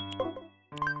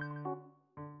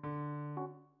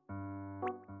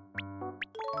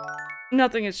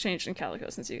 Nothing has changed in Calico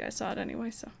since you guys saw it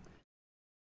anyway, so.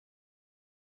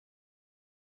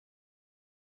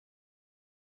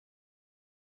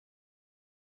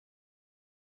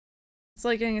 It's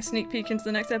like getting a sneak peek into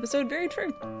the next episode. Very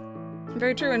true.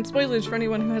 Very true, and spoilers for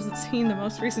anyone who hasn't seen the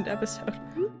most recent episode.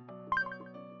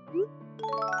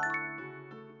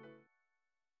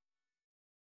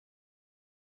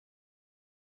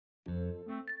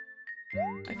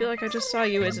 I feel like I just saw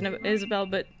you as an Isabel,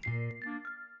 but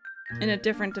in a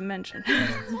different dimension.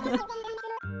 I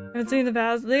haven't seen the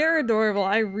paths. They are adorable.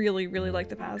 I really, really like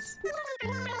the paths.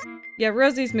 Yeah,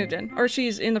 Rosie's moved in. Or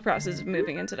she's in the process of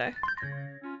moving in today.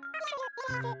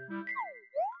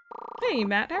 Hey,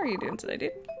 Matt. How are you doing today,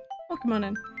 dude? Welcome on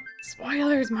in.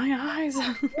 Spoilers! My eyes!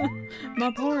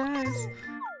 My poor eyes.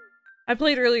 I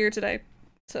played earlier today,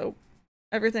 so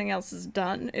everything else is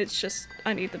done. It's just,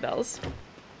 I need the bells.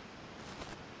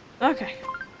 Okay.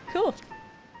 Cool.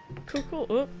 Cool, cool.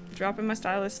 Oh, dropping my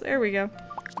stylus. There we go.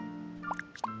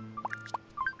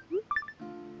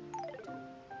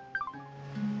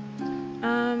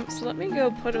 So let me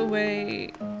go put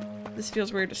away... This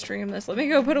feels weird to stream this. Let me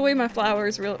go put away my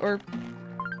flowers or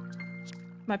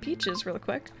my peaches real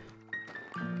quick.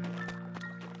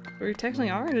 We technically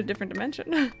are in a different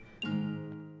dimension.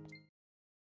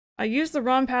 I used the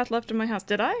wrong path left in my house.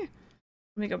 Did I? Let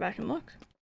me go back and look.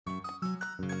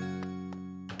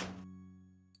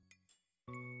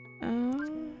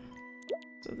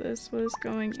 So this was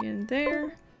going in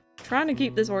there. Trying to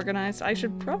keep this organized. I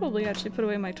should probably actually put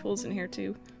away my tools in here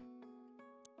too.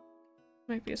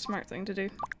 Might be a smart thing to do.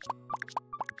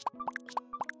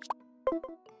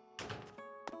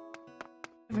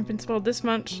 Haven't been spoiled this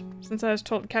much since I was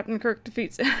told Captain Kirk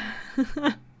defeats it.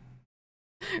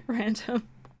 Random.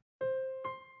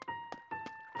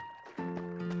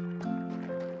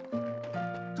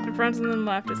 In front and then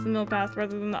left, it's the middle path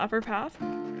rather than the upper path.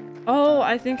 Oh,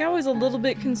 I think I was a little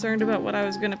bit concerned about what I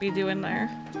was gonna be doing there.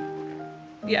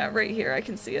 Yeah, right here, I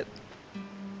can see it.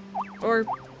 Or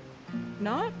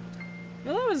not?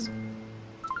 Well, that was...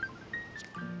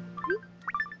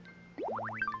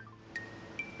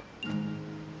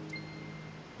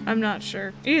 I'm not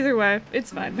sure. Either way,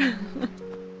 it's fine.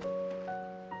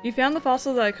 You found the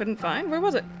fossil that I couldn't find? Where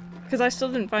was it? Because I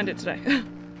still didn't find it today.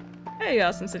 Hey,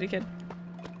 Awesome City Kid.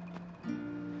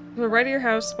 To the right of your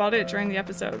house, spotted it during the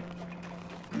episode.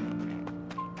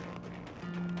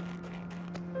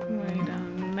 Wait a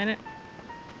minute.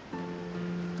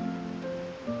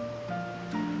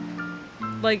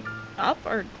 Like, up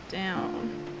or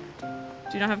down?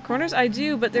 Do you not have corners? I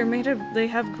do, but they're made of- they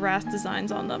have grass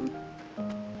designs on them.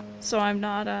 So I'm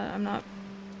not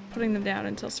putting them down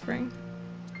until spring.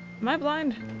 Am I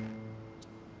blind?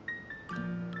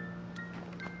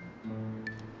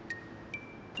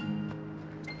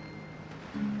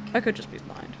 I could just be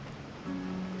blind.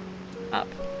 Up.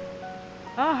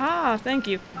 Aha! Thank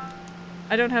you.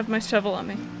 I don't have my shovel on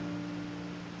me.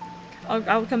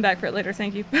 I'll come back for it later,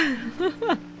 thank you.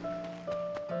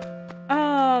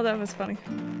 Oh, that was funny.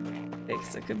 Okay,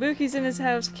 so Kabuki's in his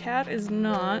house, Cat is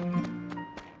not.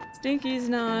 Stinky's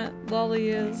not, Lolly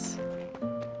is.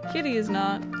 Kitty is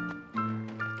not.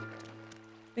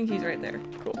 I think he's right there.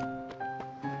 Cool.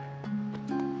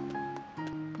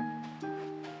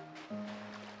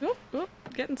 Oop, oop,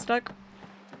 getting stuck.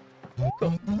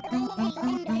 Cool.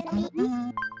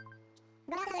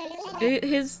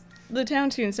 the town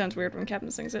tune sounds weird when Captain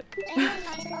sings it.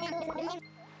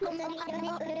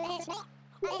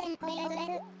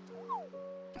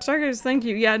 Sorry guys, thank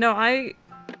you. Yeah, no, I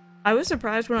was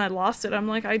surprised when I lost it. I'm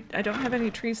like, I don't have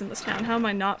any trees in this town. How am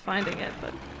I not finding it?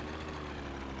 But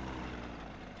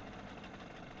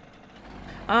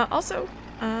also,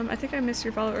 I think I missed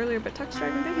your follow earlier, but Tux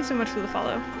Dragon, thank you so much for the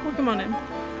follow. Welcome on in.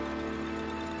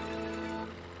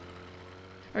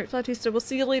 Alright, Flautista, we'll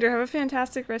see you later. Have a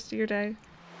fantastic rest of your day.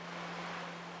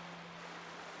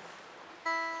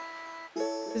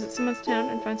 Visit someone's town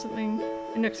and find something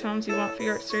in Nick's homes you want for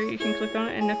your art studio. You can click on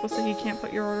it and Nick will say he can't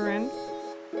put your order in.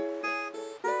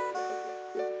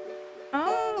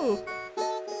 Oh!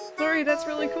 Glory, that's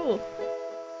really cool.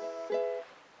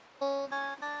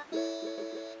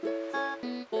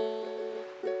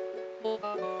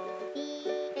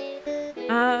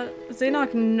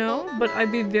 Zaynok, no, but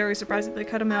I'd be very surprised if they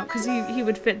cut him out because he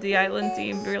would fit the island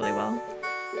theme really well.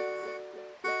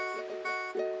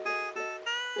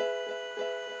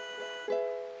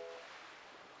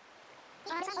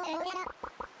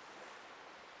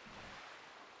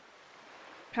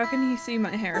 How can he see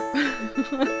my hair?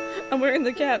 I'm wearing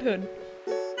the cat hood.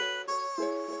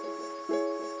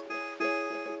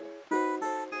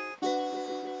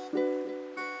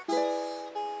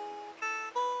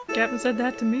 Captain said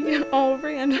that to me. Oh,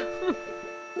 Rand.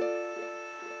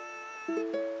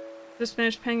 Just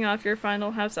finished paying off your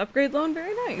final house upgrade loan.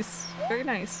 Very nice. Very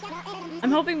nice.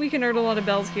 I'm hoping we can earn a lot of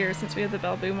bells here since we have the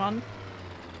bell boom on.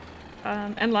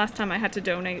 And last time I had to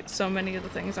donate so many of the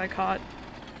things I caught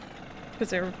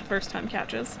because they were first time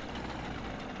catches.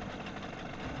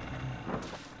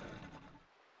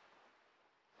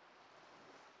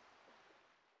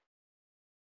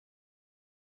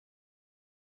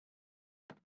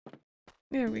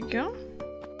 There we go.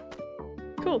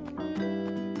 Cool.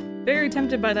 Very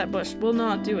tempted by that bush. Will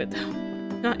not do it though.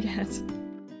 Not yet.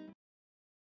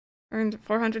 Earned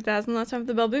 400,000 last time with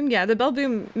the bell boom. Yeah, the bell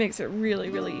boom makes it really,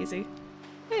 really easy.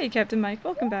 Hey, Captain Mike.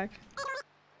 Welcome back.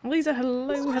 Lisa,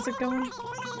 hello. How's it going?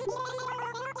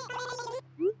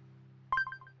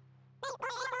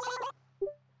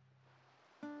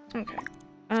 Okay.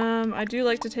 I do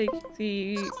like to take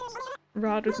the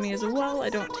rod with me as well. I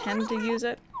don't tend to use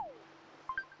it.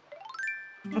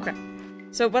 Okay.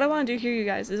 So what I want to do here, you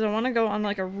guys, is I want to go on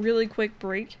like a really quick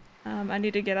break. I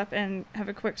need to get up and have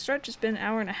a quick stretch. It's been an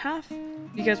hour and a half.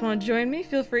 If you guys want to join me,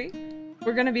 feel free.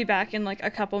 We're gonna be back in like a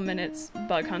couple minutes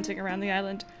bug hunting around the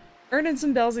island. Earning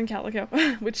some bells in Calico,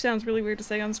 which sounds really weird to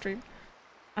say on stream.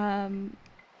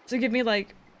 So give me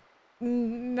like,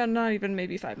 not even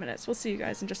maybe 5 minutes. We'll see you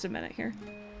guys in just a minute here.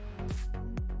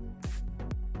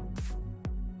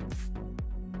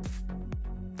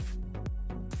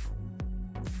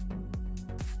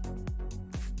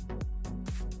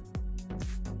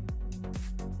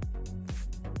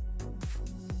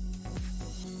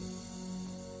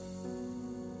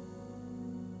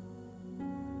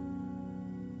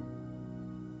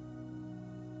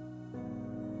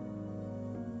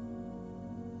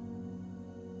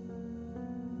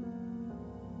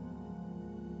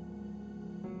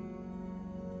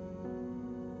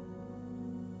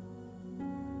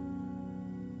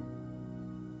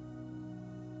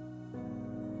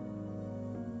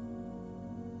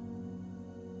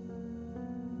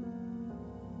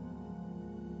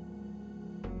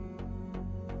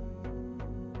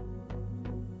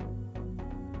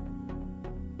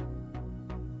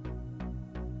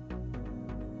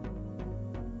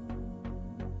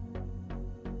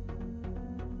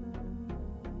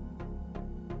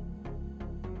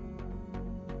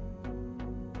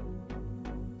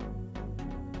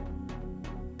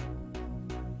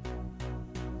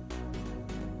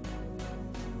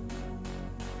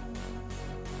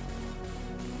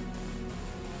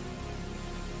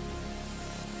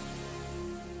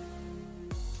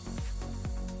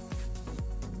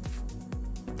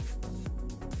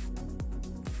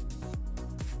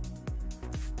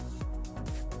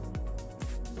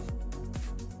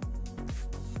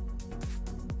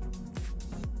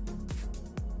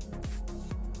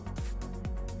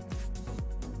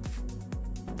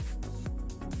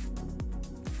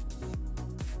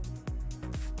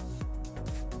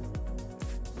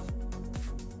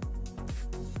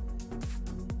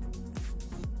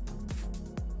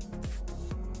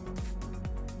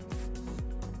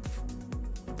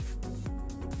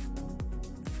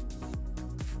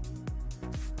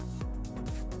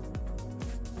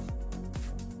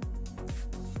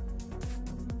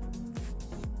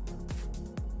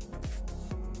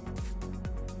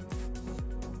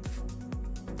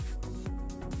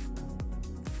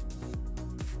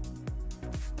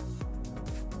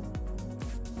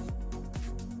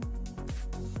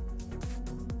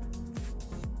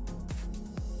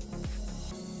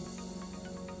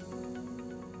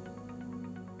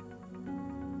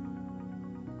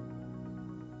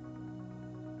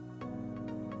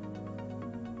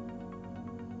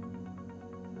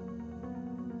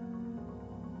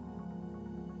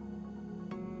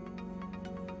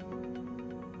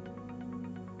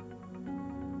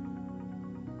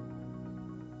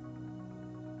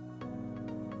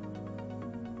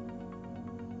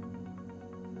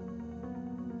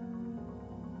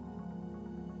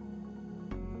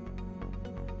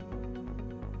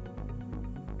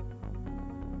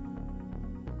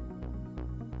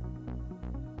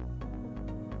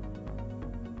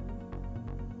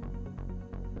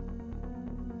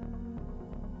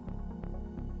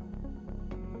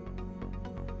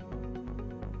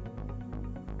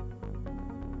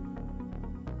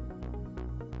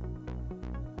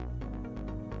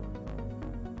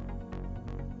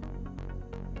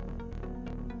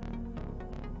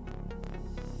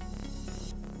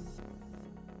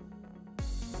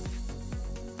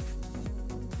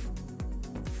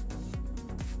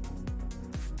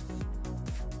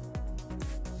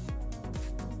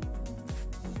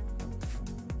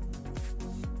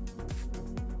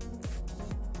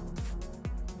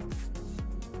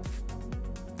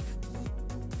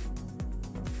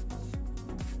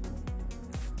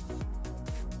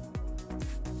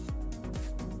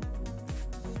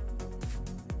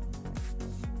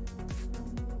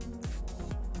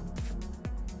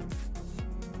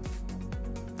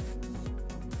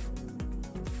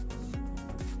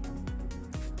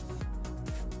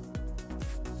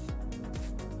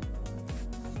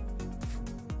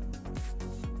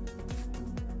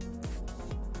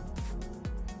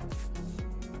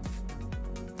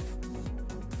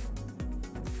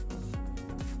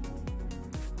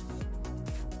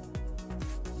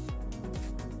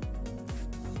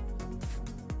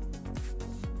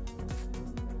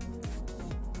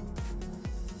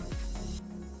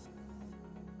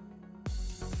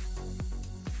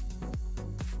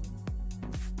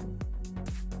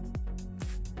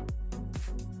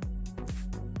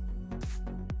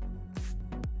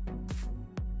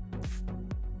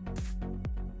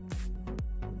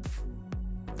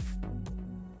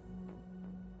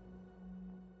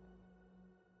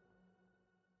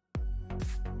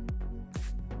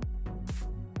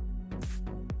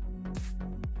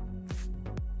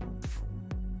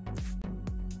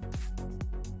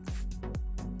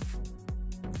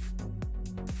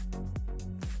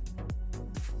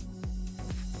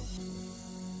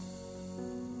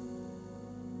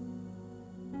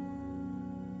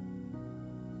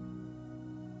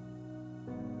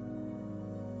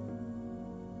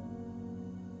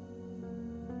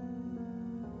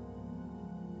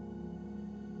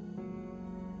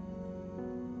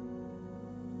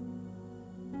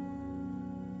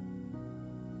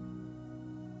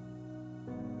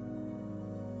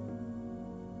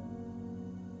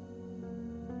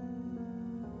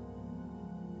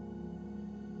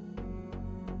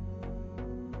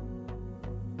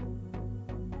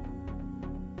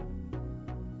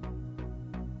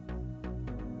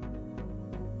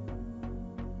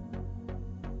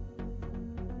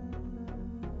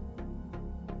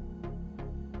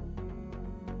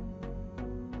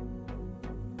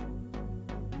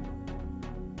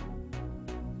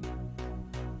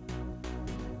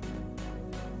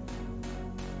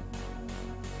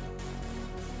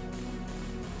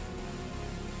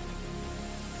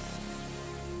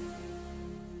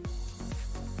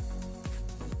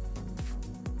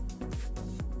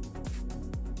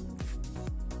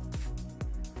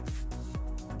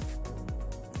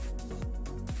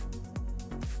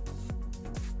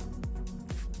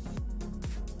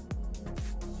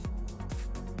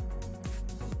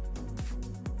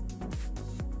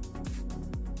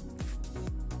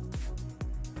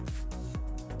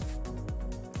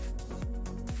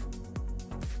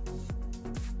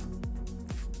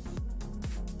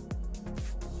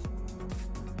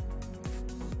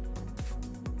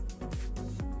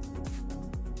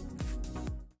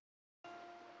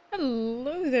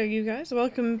 Hello there, you guys.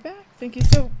 Welcome back. Thank you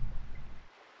so...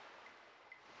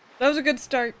 That was a good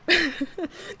start.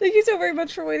 Thank you so very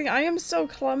much for waiting. I am so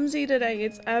clumsy today.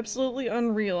 It's absolutely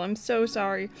unreal. I'm so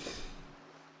sorry.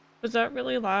 Was that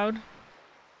really loud?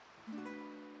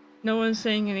 No one's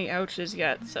saying any ouches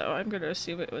yet, so I'm gonna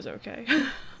assume it was okay.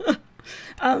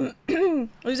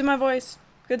 Losing my voice.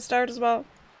 Good start as well.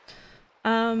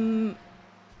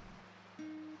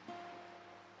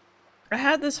 I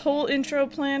had this whole intro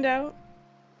planned out,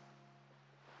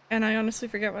 and I honestly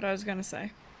forget what I was gonna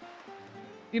say.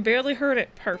 You barely heard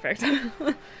it. Perfect.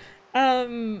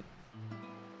 Ellie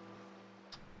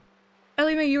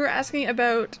Mae, you were asking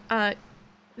about,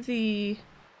 the...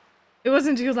 It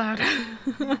wasn't too loud.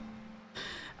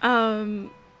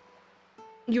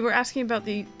 You were asking about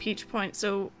the peach point,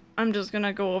 so I'm just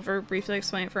gonna go over, briefly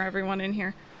explain it for everyone in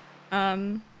here.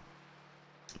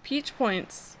 Peach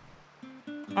points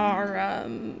are,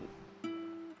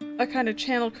 a kind of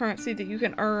channel currency that you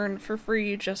can earn for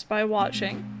free just by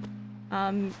watching.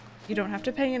 You don't have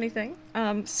to pay anything.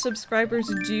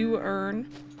 Subscribers do earn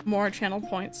more channel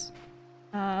points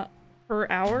per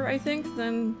hour, I think,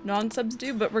 than non-subs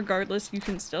do, but regardless, you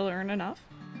can still earn enough.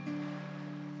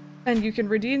 And you can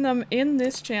redeem them in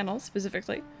this channel,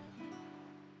 specifically.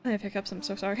 I have hiccups, I'm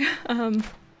so sorry.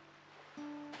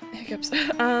 Hiccups.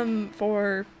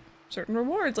 For certain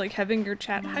rewards, like having your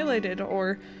chat highlighted,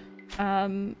 or,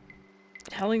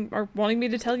 wanting me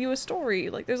to tell you a story.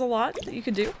 Like, there's a lot that you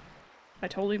could do. I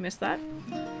totally missed that.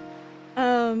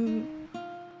 And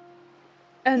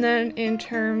then in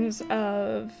terms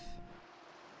of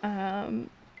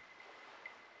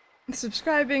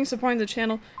subscribing, supporting the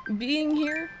channel, being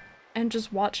here and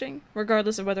just watching,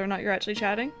 regardless of whether or not you're actually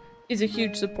chatting, is a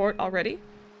huge support already.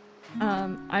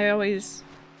 I always,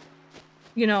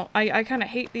 you know, I kind of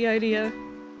hate the idea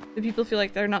that people feel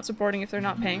like they're not supporting if they're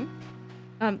not paying.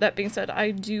 That being said,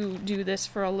 I do this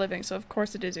for a living, so of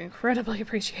course it is incredibly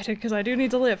appreciated, because I do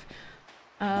need to live.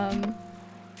 But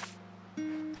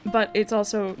it's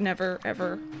also never,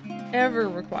 ever, ever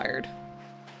required.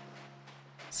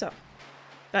 So,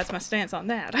 that's my stance on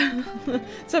that.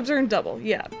 Subs earn double,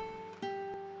 yeah.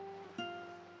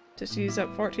 Just use up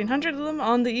 1,400 of them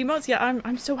on the emotes. Yeah,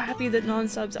 I'm so happy that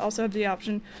non-subs also have the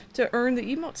option to earn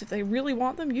the emotes. If they really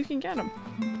want them, you can get them.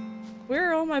 Where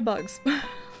are all my bugs?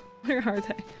 Where are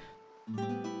they?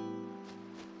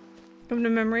 Come to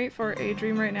memory for a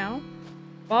dream right now.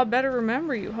 Bob better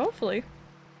remember you, hopefully.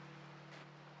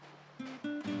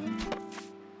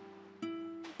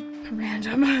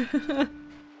 Random.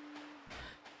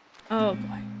 Oh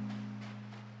boy.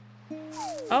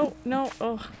 Oh, no.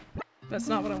 Oh, that's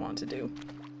not what I want to do.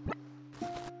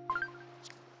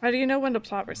 How do you know when to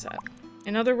plot reset?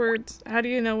 In other words, how do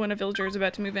you know when a villager is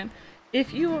about to move in?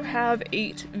 If you have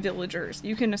 8 villagers,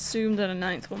 you can assume that a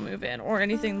 9th will move in, or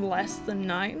anything less than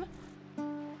 9.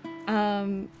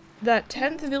 That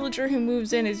 10th villager who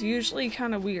moves in is usually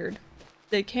kind of weird.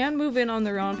 They can move in on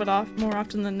their own, but more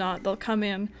often than not, they'll come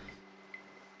in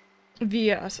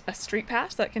via a street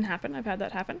pass. That can happen. I've had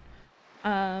that happen.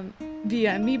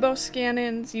 Via Amiibo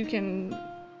scan-ins, you can,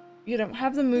 you know,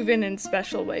 have them move in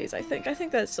special ways, I think. I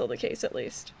think that's still the case, at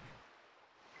least.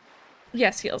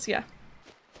 Yes, heals, yeah.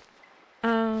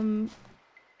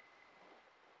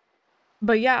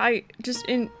 But yeah,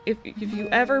 if you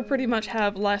ever pretty much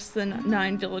have less than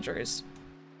 9 villagers,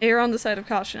 err on the side of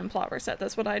caution and plot reset.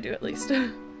 That's what I do, at least.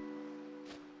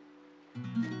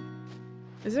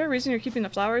 Is there a reason you're keeping the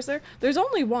flowers there? There's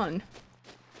only one.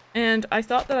 And I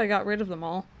thought that I got rid of them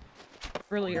all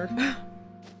earlier.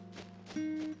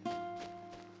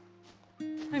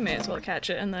 I may as well catch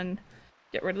it and then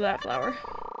get rid of that flower.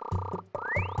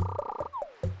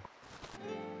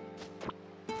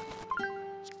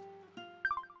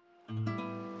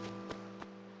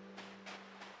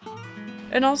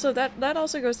 And also, that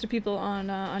also goes to people on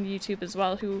YouTube as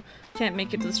well who can't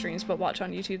make it to the streams but watch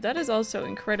on YouTube. That is also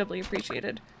incredibly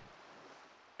appreciated.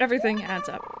 Everything adds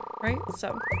up, right?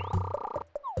 So.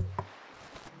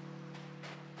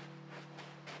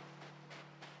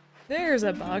 There's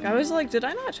a bug. I was like, did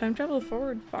I not time travel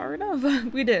forward far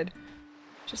enough? We did.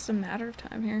 Just a matter of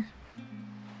time here.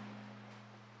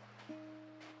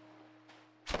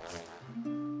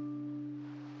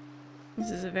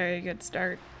 This is a very good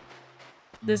start.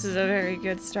 This is a very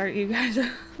good start, you guys.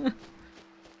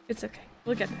 It's okay.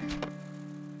 We'll get there.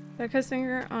 That cut his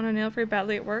finger on a nail very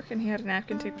badly at work, and he had a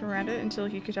napkin taped around it until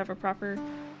he could have a proper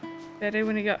bed day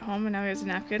when he got home, and now he has a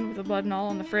napkin with the blood and all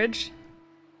on the fridge.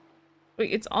 Wait,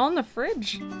 it's on the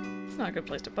fridge? It's not a good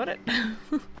place to put it.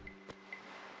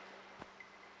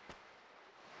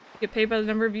 Get paid by the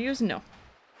number of views? No.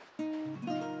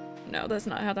 No, that's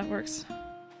not how that works.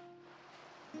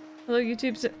 Hello,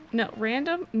 YouTube. No,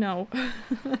 random? No.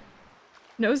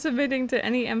 No submitting to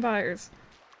any empires.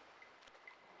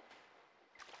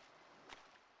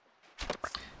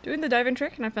 Doing the diving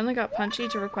trick, and I finally got Punchy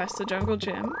to request the jungle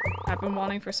gym. I've been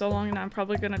wanting for so long, and I'm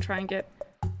probably gonna try and get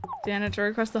Dana to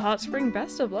request the hot spring.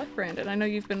 Best of luck, Brandon. I know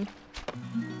you've been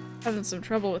having some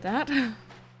trouble with that.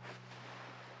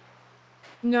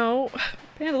 No.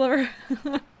 Panda lover.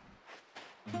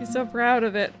 He's so proud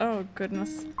of it. Oh,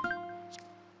 goodness.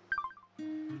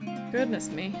 Goodness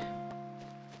me.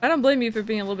 I don't blame you for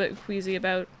being a little bit queasy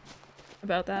about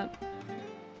that.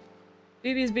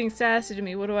 Phoebe's being sassy to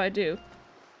me. What do I do?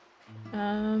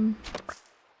 I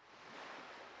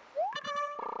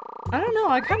don't know.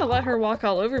 I kind of let her walk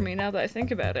all over me now that I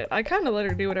think about it. I kind of let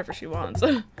her do whatever she wants.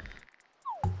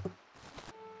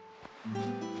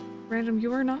 Random,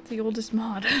 you are not the oldest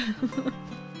mod.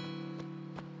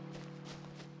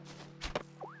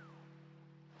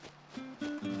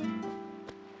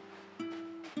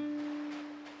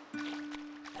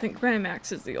 I think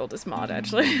Grandmax is the oldest mod,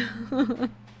 actually. I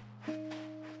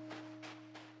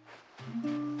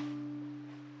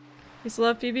used to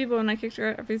love Phoebe, but when I kicked her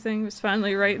out, everything was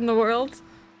finally right in the world.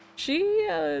 She's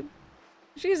an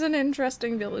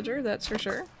interesting villager, that's for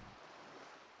sure.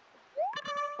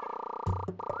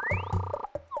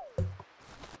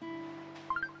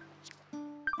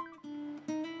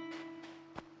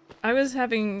 I was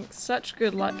having such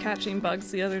good luck catching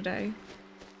bugs the other day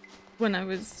when I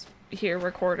was here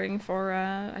recording for,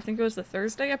 I think it was the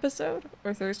Thursday episode,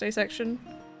 or Thursday section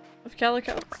of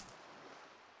Calico.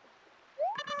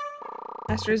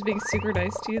 Astra's being super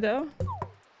nice to you, though.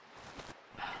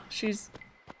 She's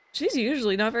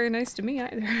usually not very nice to me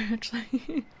either,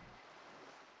 actually.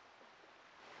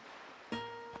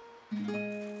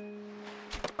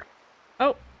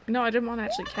 Oh, no, I didn't want to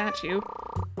actually catch you.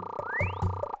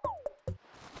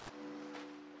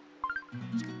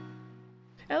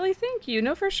 Ellie, thank you.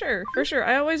 No, for sure. For sure.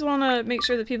 I always want to make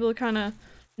sure that people kind of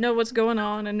know what's going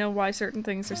on and know why certain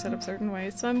things are set up certain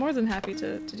ways, so I'm more than happy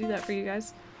to do that for you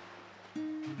guys.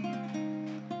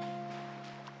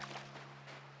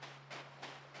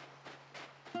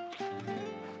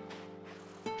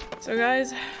 So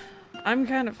guys, I'm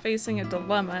kind of facing a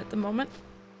dilemma at the moment.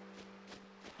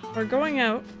 We're going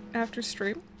out after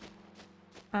stream,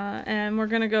 and we're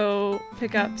gonna go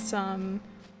pick up some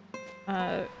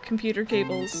computer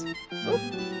cables. Oh,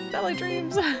 Belly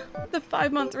Dreams! The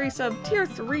 5-month resub, tier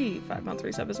 3 5-month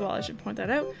resub as well, I should point that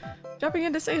out. Dropping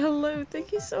in to say hello,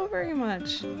 thank you so very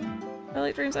much.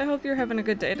 Belly Dreams, I hope you're having a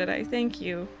good day today, thank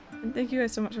you. And thank you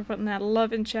guys so much for putting that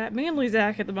love in chat, mainly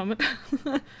Zach at the moment.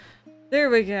 There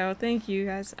we go, thank you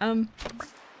guys.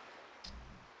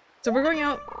 So we're going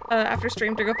out after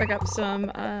stream to go pick up some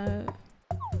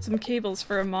cables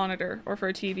for a monitor or for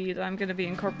a TV that I'm going to be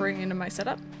incorporating into my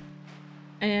setup.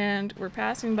 And we're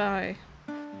passing by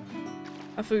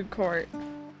a food court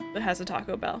that has a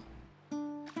Taco Bell.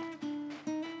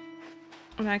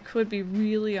 And I could be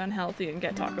really unhealthy and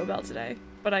get Taco Bell today,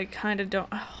 but I kind of don't.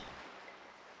 Oh.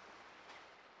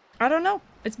 I don't know.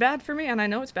 It's bad for me, and I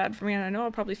know it's bad for me, and I know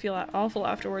I'll probably feel awful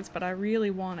afterwards, but I really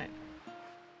want it.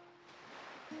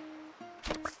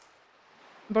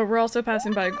 But we're also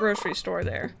passing by a grocery store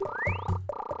there.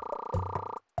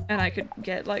 And I could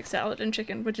get, like, salad and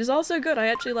chicken, which is also good. I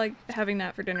actually like having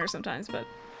that for dinner sometimes, but...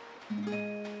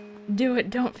 Do it,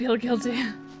 don't feel guilty.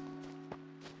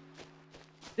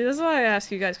 This is why I ask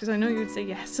you guys, because I know you'd say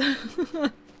yes.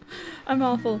 I'm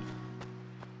awful.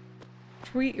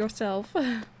 Treat yourself.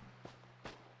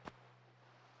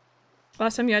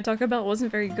 Last time you had Taco Bell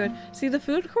wasn't very good. See, the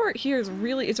food court here is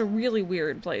really, it's a really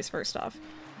weird place, first off.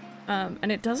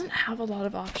 And it doesn't have a lot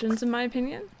of options, in my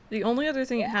opinion. The only other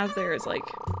thing it has there is, like,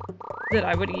 that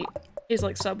I would eat is,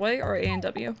 like, Subway or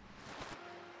A&W.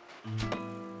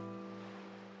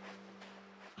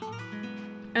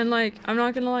 And, like, I'm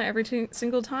not gonna lie, every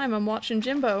single time I'm watching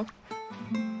Jimbo,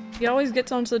 he always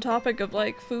gets onto the topic of,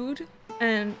 like, food,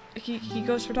 and he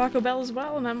goes for Taco Bell as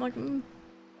well, and I'm like,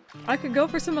 I could go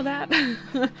for some of that.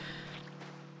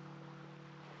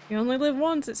 You only live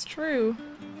once, it's true.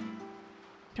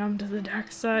 Come to the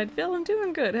dark side. Phil, I'm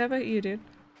doing good. How about you, dude?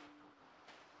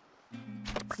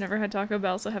 Never had Taco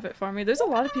Bell, so have it for me. There's a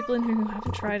lot of people in here who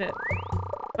haven't tried it.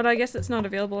 But I guess it's not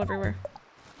available everywhere.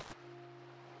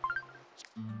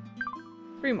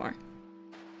 3 more.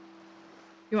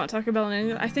 You want Taco Bell in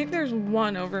England? I think there's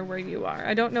one over where you are.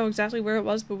 I don't know exactly where it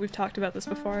was, but we've talked about this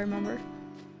before, I remember.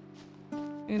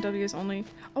 A&W is only...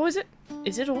 Oh, is it?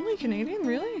 Is it only Canadian?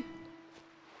 Really?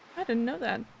 I didn't know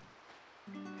that.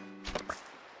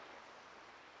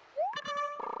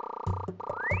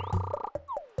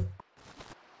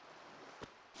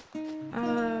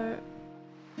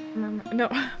 No,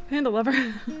 panda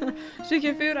lover. Speaking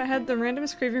of food, I had the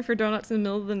randomest craving for donuts in the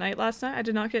middle of the night last night. I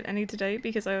did not get any today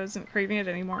because I wasn't craving it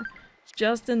anymore.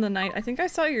 Just in the night. I think I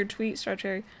saw your tweet,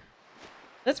 Strawberry.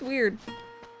 That's weird.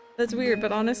 That's weird,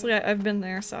 but honestly, I've been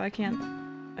there, so I can't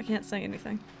say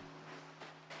anything.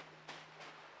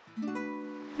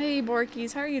 Hey,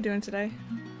 Borkies, how are you doing today?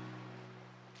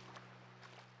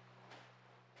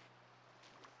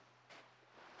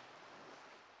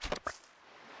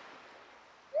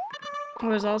 I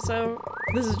was also,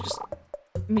 this is just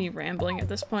me rambling at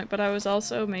this point, but I was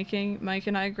also making Mike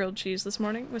and I grilled cheese this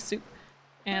morning with soup,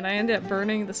 and I ended up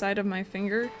burning the side of my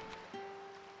finger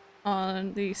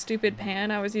on the stupid pan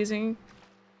I was using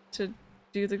to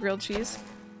do the grilled cheese.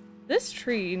 This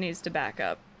tree needs to back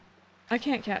up. I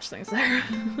can't catch things there.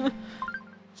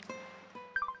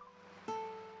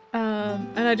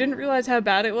 And I didn't realize how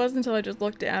bad it was until I just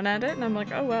looked down at it, and I'm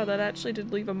like, oh wow, that actually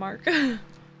did leave a mark.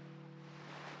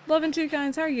 Love and Two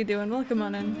Kinds, how are you doing? Welcome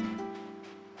on in.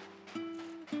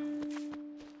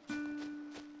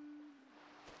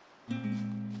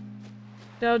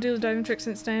 They'll do the diving tricks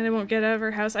and staying, they won't get out of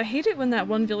her house. I hate it when that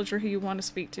one villager who you want to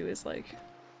speak to is like...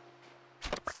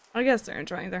 I guess they're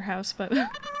enjoying their house, but...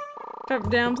 Drop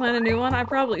down, plant a new one? I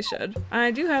probably should. I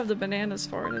do have the bananas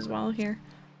for it as well here.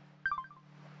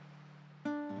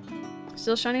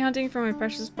 Still shiny hunting for my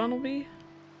precious bumblebee?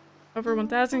 Over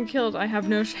 1,000 killed, I have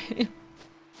no shame.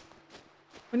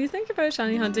 When you think about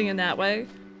shiny hunting in that way,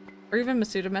 or even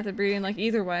Masuda method breeding, like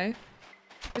either way,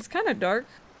 it's kind of dark.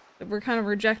 We're kind of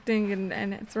rejecting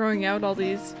and throwing out all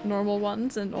these normal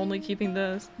ones and only keeping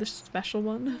the special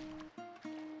one.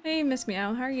 Hey Miss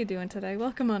Meow, how are you doing today?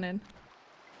 Welcome on in.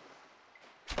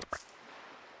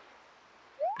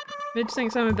 Midge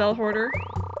thinks I'm a bell hoarder.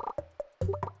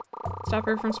 Stop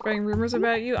her from spreading rumors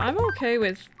about you. I'm okay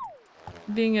with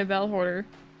being a bell hoarder.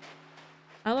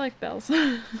 I like bells.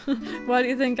 Why do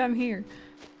you think I'm here?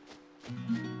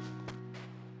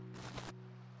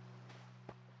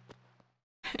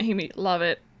 Amy, love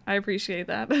it. I appreciate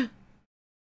that.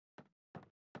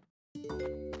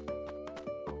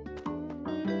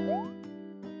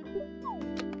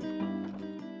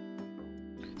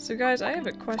 So guys, I have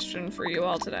a question for you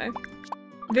all today.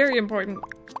 Very important.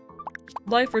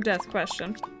 Life or death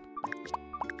question.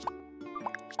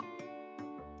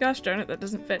 Gosh darn it, that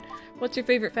doesn't fit. What's your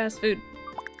favorite fast food?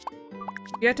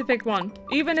 You have to pick one.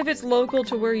 Even if it's local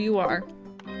to where you are.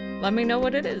 Let me know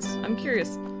what it is. I'm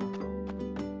curious.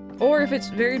 Or if it's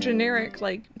very generic,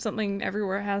 like something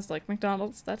everywhere has, like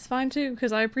McDonald's, that's fine too,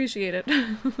 because I appreciate it.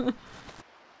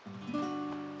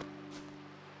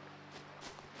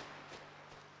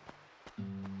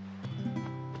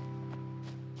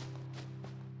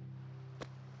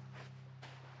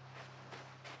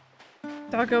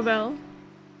 Taco Bell.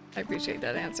 I appreciate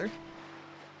that answer.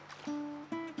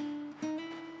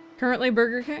 Currently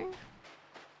Burger King?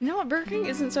 You know what, Burger King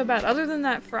isn't so bad. Other than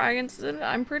that fry incident,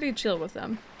 I'm pretty chill with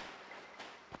them.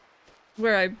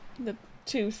 The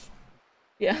tooth.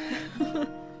 Yeah.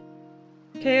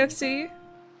 KFC?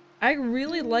 I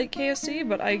really like KFC,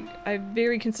 but I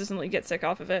very consistently get sick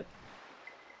off of it.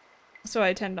 So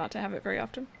I tend not to have it very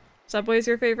often. Subway's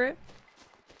your favorite?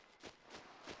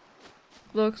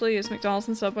 Locally is McDonald's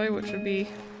and Subway, which would be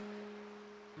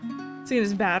seen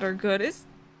as bad or good.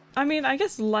 I mean, I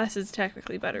guess less is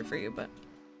technically better for you, but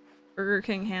Burger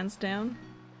King hands down.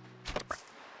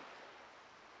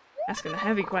 Asking the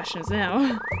heavy questions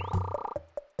now.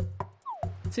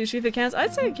 Sushi if it counts?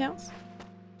 I'd say it counts.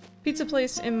 Pizza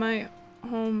place in my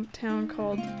hometown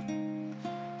called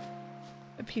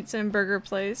a pizza and burger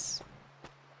place.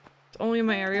 It's only in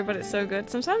my area, but it's so good.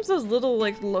 Sometimes those little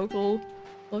like local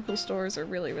stores are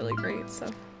really, really great, so.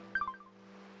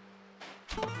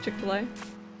 Chick-fil-A.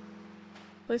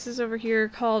 Places over here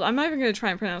called, I'm not even gonna try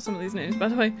and pronounce some of these names, by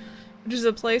the way, which is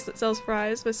a place that sells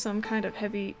fries with some kind of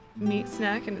heavy meat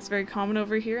snack, and it's very common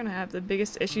over here, and I have the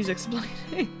biggest issues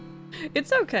explaining.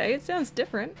 It's okay, it sounds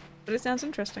different, but it sounds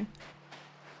interesting.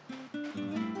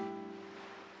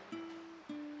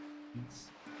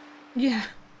 Yeah,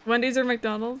 Wendy's or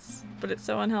McDonald's, but it's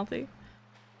so unhealthy.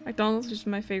 McDonald's is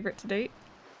my favorite to date.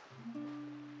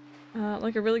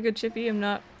 Like a really good chippy, I'm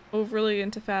not overly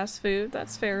into fast food.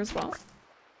 That's fair as well.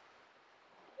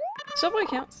 Subway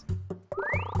counts.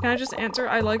 Can I just answer,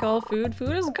 I like all food?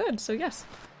 Food is good, so yes.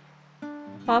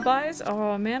 Popeyes?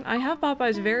 Oh man, I have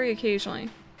Popeyes very occasionally.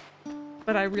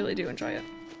 But I really do enjoy it.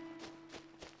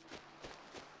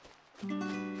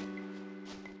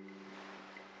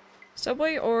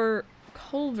 Subway or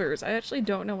Culver's? I actually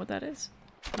don't know what that is.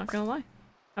 Not gonna lie.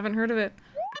 Haven't heard of it.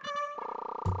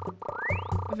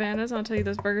 Havana's, I'll tell you,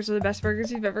 those burgers are the best burgers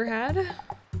you've ever had.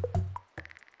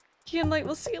 Key and Light,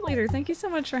 we'll see you later. Thank you so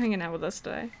much for hanging out with us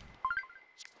today.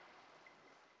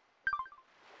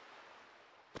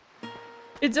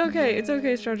 It's okay,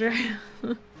 Strawberry.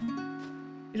 You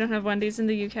don't have Wendy's in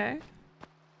the UK?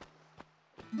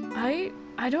 I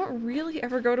don't really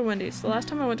ever go to Wendy's. The last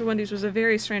time I went to Wendy's was a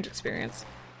very strange experience.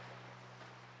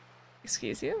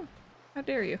 Excuse you? How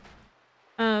dare you?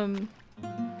 And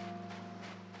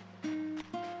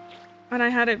I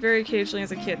had it very occasionally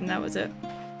as a kid, and that was it.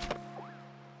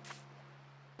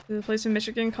 There's a place in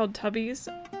Michigan called Tubby's.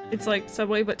 It's like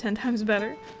Subway, but 10 times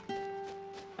better.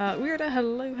 Weirda,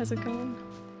 hello, how's it going?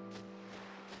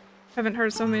 Haven't heard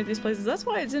of so many of these places. That's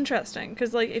why it's interesting,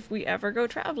 because like if we ever go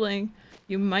traveling,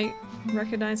 you might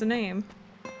recognize a name.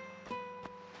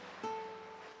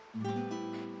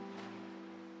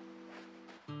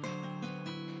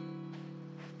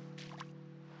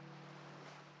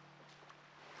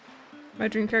 My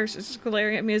dream character is just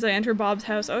glaring at me as I enter Bob's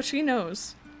house. Oh, she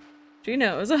knows. She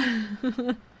knows.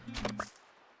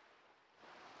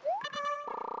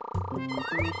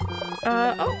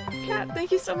 Oh, Cat,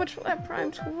 thank you so much for that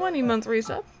Prime 20-month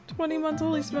resub. 20 months,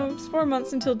 holy smokes. 4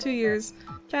 months until 2 years.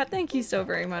 Cat, thank you so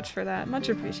very much for that. Much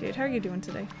appreciated. How are you doing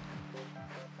today?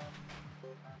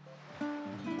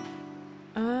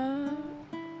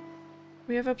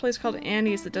 We have a place called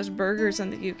Annie's that does burgers in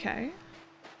the UK.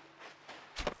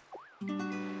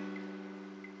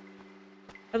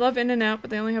 I love In-N-Out, but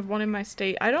they only have one in my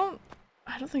state. I don't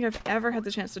think I've ever had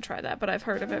the chance to try that, but I've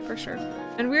heard of it for sure.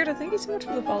 And Weirda, thank you so much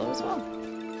for the follow as well.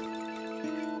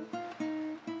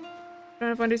 Don't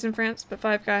have Wendy's in France, but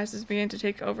Five Guys is beginning to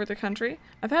take over the country.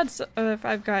 I've had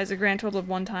Five Guys a grand total of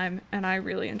 1 time, and I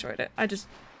really enjoyed it.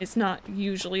 It's not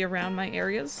usually around my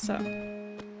areas, so.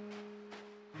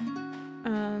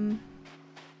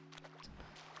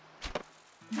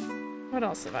 What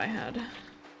else have I had?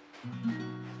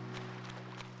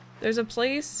 There's a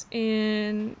place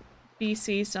in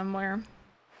BC somewhere,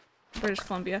 British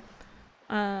Columbia,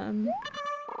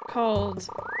 called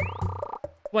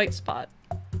White Spot.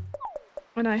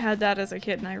 And I had that as a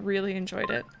kid and I really enjoyed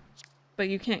it. But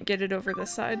you can't get it over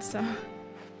this side, so.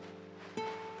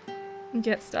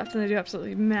 Get stuffed, and they do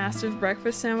absolutely massive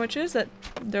breakfast sandwiches that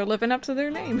they're living up to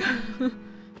their name.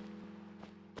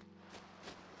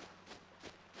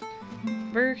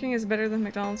 Burger King is better than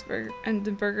McDonald's burger, and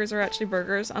the burgers are actually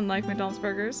burgers, unlike McDonald's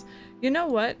burgers. You know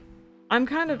what? I'm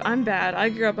bad. I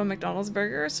grew up on McDonald's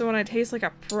burger, so when I taste like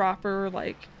a proper,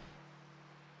 like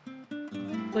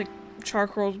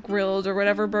charcoal grilled or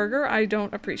whatever burger, I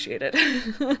don't appreciate it.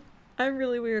 I'm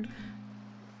really weird.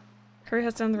 Curry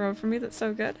House down the road from me, that's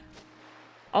so good.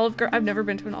 I've never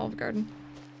been to an Olive Garden.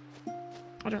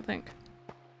 I don't think.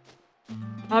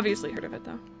 Obviously heard of it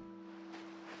though.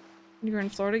 You were in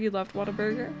Florida, you loved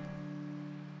Whataburger. You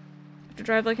have to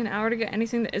drive like an hour to get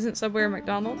anything that isn't Subway or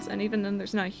McDonald's, and even then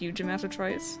there's not a huge amount of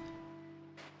choice.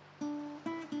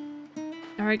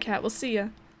 Alright, Kat, we'll see ya.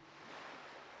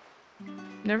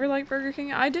 Never liked Burger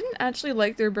King. I didn't actually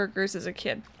like their burgers as a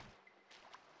kid.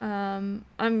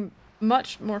 I'm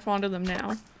much more fond of them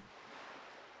now.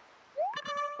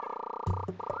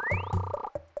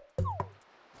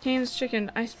 Cane's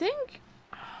Chicken. I think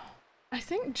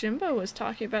Jimbo was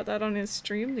talking about that on his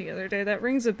stream the other day. That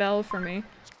rings a bell for me.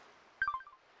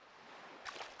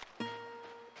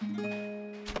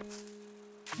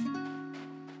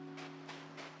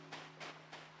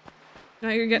 Now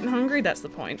you're getting hungry? That's the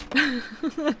point.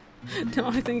 No,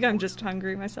 I think I'm just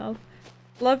hungry myself.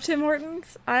 Love Tim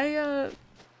Hortons. I've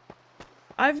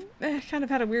kind of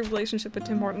had a weird relationship with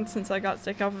Tim Hortons since I got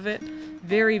sick off of it.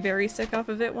 Very, very sick off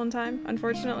of it one time,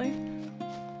 unfortunately.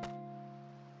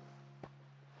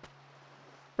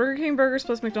 Burger King burgers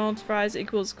plus McDonald's fries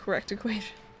equals correct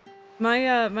equation.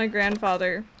 My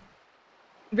grandfather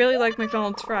really liked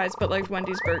McDonald's fries but liked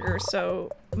Wendy's burgers,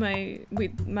 so my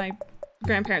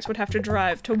grandparents would have to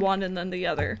drive to one and then the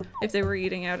other if they were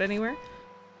eating out anywhere.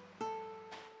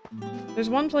 There's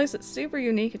one place that's super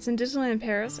unique. It's in Disneyland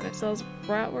Paris and it sells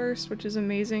bratwurst, which is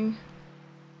amazing.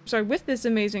 Sorry, with this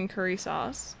amazing curry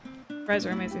sauce. Fries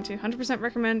are amazing too. 100%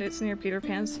 recommend. It's near Peter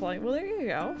Pan's flight. Well, there you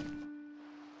go.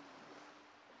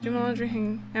 Do my laundry,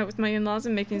 hang out with my in-laws,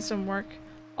 and making some work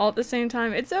all at the same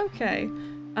time. It's okay.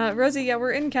 Rosie, yeah,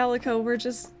 we're in Calico. We're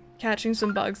just catching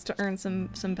some bugs to earn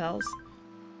some bells.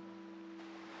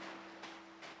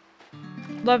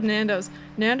 Love Nando's.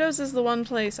 Nando's is the one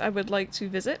place I would like to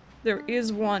visit. There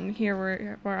is one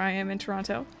here where I am in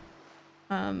Toronto.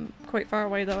 Quite far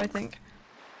away though, I think.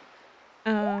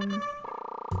 And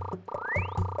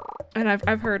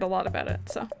I've heard a lot about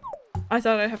it, so I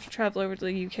thought I'd have to travel over to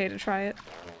the UK to try it.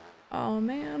 Oh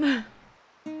man.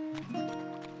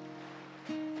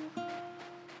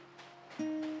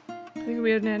 think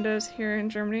we had Nando's here in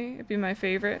Germany. It'd be my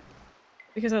favorite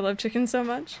because I love chicken so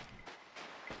much.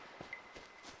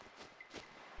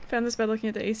 Found this by looking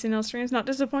at the ACNL streams. Not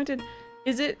disappointed.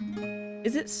 Is it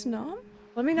Snom?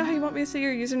 Let me know how you want me to say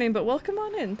your username, but welcome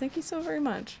on in. Thank you so very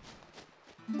much.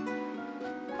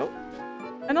 Oh.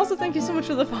 And also thank you so much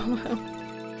for the follow.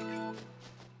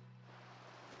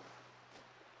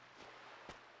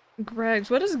 Greg's.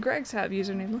 What does Greg's have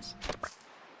usernameless?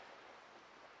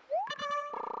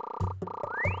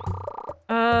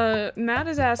 Matt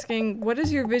is asking, what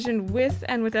is your vision with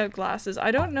and without glasses? I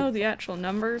don't know the actual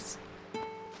numbers,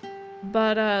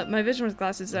 but my vision with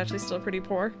glasses is actually still pretty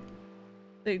poor.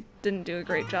 They didn't do a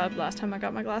great job last time I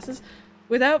got my glasses.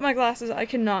 Without my glasses, I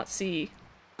cannot see.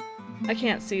 I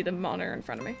can't see the monitor in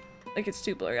front of me. Like, it's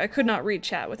too blurry. I could not read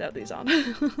chat without these on.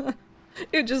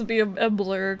 It'd just be a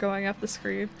blur going up the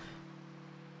screen.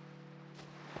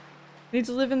 Need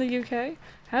to live in the UK?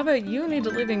 How about you need to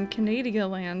live in Canada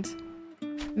land?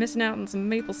 Missing out on some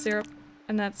maple syrup,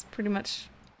 and that's pretty much...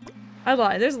 I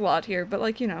lie, there's a lot here, but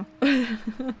like, you know.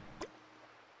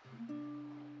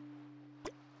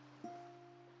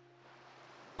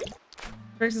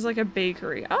 Greg's is like a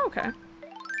bakery. Oh, okay.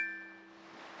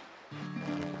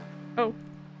 Oh.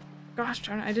 Gosh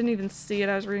darn it, I didn't even see it,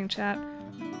 I was reading chat.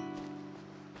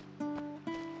 I'm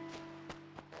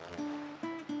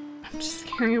just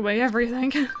scaring away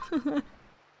everything.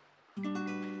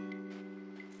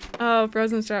 Oh,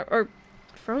 frozen star- or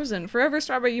frozen. Forever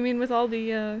strawberry, you mean with all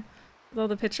the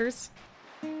pictures?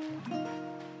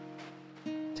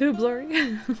 Too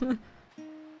blurry?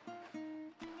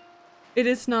 It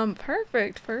is Snom.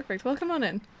 Perfect, perfect. Well, come on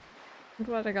in. I'm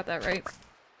glad I got that right.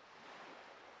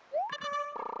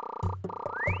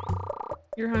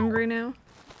 You're hungry now?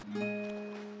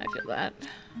 I feel that.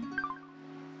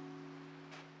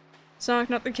 Sonic,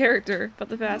 not the character, but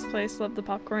the fast place. Love the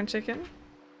popcorn chicken.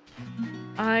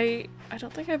 I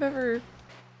don't think I've ever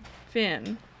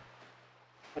been.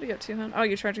 What do you got, 200? Oh,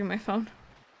 you're charging my phone.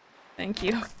 Thank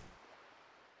you.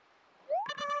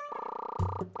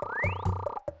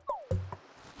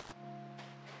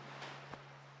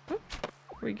 Oh, here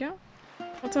we go.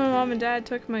 One time my mom and dad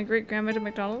took my great grandma to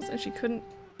McDonald's and she couldn't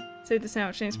say the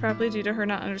sandwich names properly due to her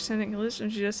not understanding English,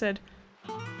 and she just said,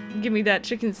 "Give me that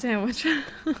chicken sandwich."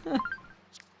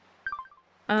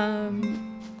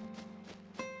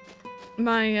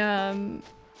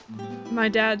 My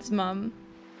dad's mom,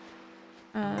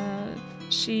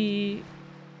 she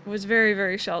was very,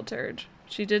 very sheltered.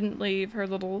 She didn't leave her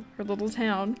little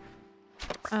town,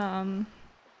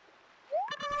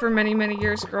 for many, many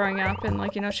years growing up, and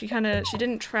like, you know, she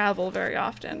didn't travel very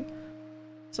often.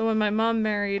 So when my mom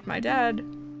married my dad,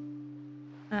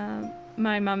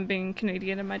 my mom being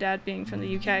Canadian and my dad being from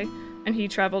the UK, and he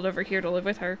traveled over here to live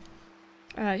with her,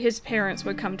 his parents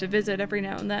would come to visit every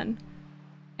now and then.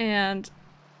 And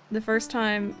the first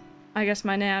time, I guess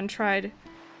my nan tried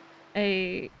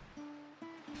a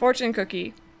fortune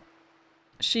cookie,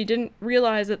 she didn't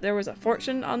realize that there was a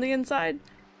fortune on the inside,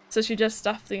 so she just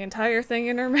stuffed the entire thing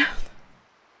in her mouth.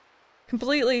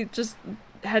 Completely just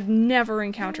had never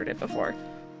encountered it before.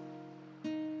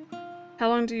 How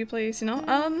long do you play ACNL?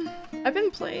 I've been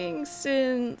playing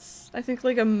since, I think,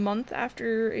 like a month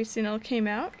after ACNL came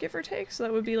out, give or take, so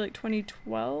that would be like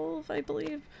 2012, I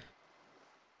believe.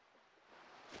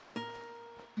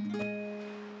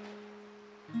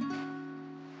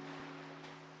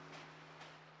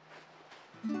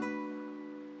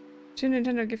 Two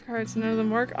Nintendo gift cards, none of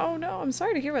them work. Oh no, I'm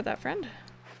sorry to hear about that, friend.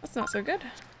 That's not so good.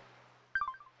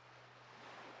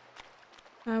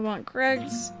 I want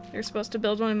Greg's. They're supposed to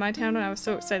build one in my town and I was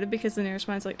so excited because the nearest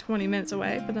one's like 20 minutes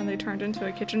away, but then they turned into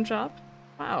a kitchen shop.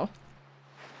 Wow.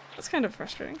 That's kind of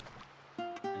frustrating.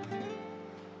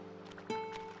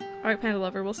 Alright, Panda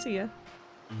Lover, we'll see ya.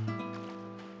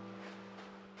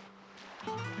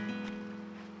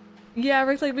 Yeah,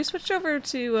 Rick, like, we switched over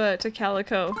to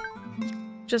Calico.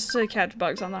 Just to catch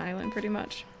bugs on the island, pretty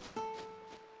much.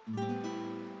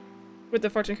 With the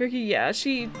fortune cookie, yeah,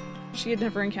 she had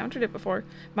never encountered it before.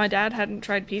 My dad hadn't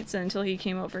tried pizza until he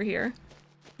came over here.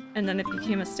 And then it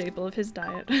became a staple of his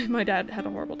diet. My dad had a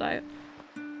horrible diet.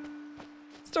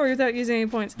 Story without using any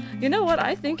points. You know what?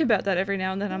 I think about that every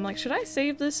now and then. I'm like, should I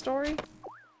save this story?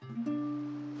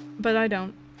 But I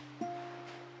don't.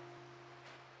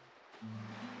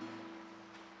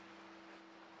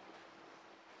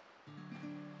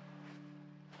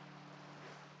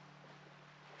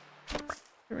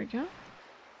 Here we go.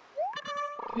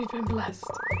 We've been blessed.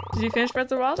 Did you finish Breath of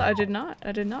the Wild? I did not.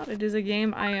 I did not. It is a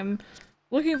game I am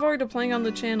looking forward to playing on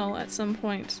the channel at some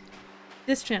point.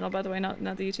 This channel, by the way, not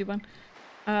the YouTube one.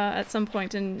 At some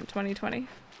point in 2020.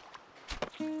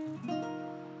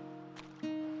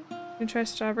 You try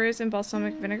strawberries and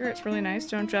balsamic vinegar. It's really nice.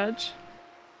 Don't judge.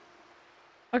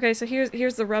 Okay, so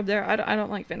here's the rub there. I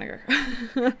don't like vinegar.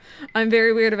 I'm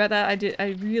very weird about that.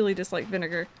 I really dislike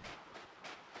vinegar.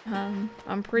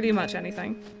 On pretty much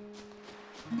anything.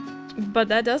 But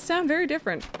that does sound very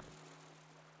different.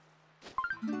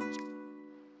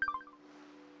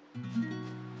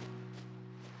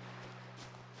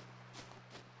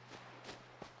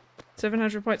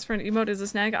 700 points for an emote is a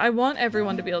snag. I want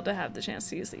everyone to be able to have the chance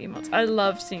to use the emotes. I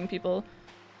love seeing people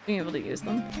being able to use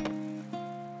them.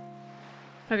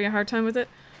 Having a hard time with it?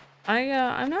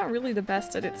 I'm not really the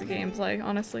best at its gameplay,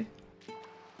 honestly.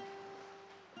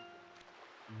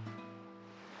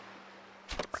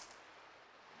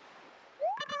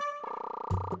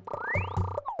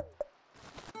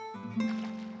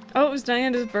 Oh, it was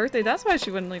Diana's birthday. That's why she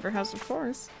wouldn't leave her house, of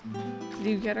course. Did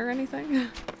you get her anything?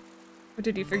 Or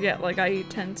did you forget like I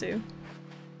tend to?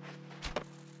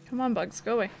 Come on, bugs,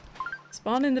 go away.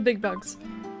 Spawn in the big bugs.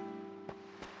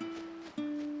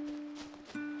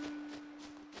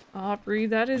 Aubrey,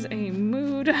 that is a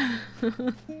mood.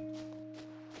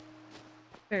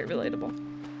 Very relatable.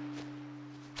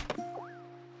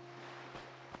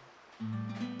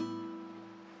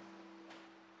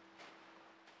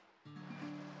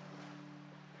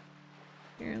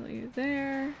 Nearly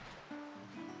there.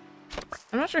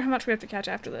 I'm not sure how much we have to catch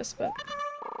after this, but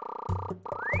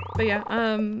yeah,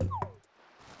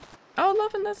 oh,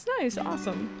 Lovin', that's nice,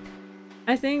 awesome.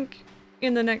 I think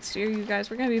in the next year, you guys,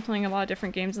 we're gonna be playing a lot of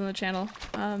different games on the channel.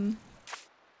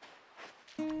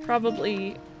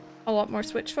 Probably a lot more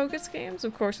Switch-focused games,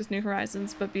 of course, with New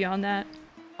Horizons, but beyond that,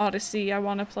 Odyssey I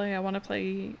want to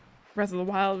play Breath of the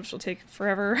Wild, which will take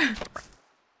forever.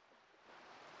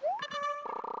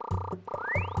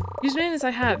 Username is I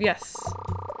have, yes.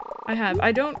 I have.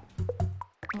 I don't...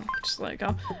 Oh, just let it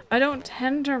go. I don't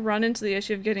tend to run into the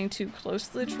issue of getting too close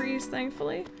to the trees,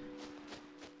 thankfully.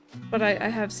 But I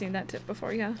have seen that tip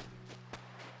before, yeah.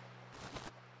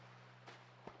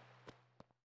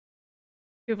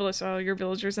 People list all your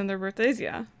villagers and their birthdays,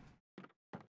 yeah.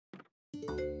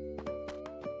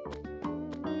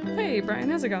 Hey,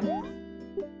 Brian, how's it going?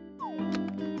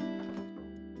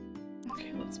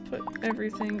 Okay, let's put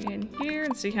everything in here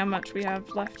and see how much we have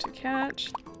left to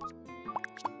catch.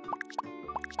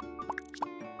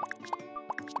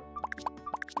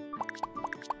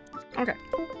 Okay,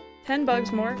 10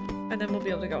 bugs more, and then we'll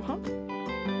be able to go home.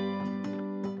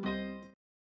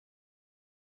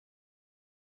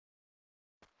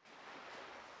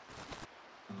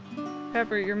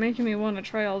 Pepper, you're making me want to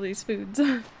try all these foods.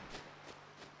 Fire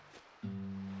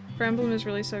Emblem is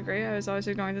really so great. I was always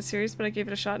ignoring the series, but I gave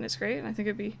it a shot and it's great, and I think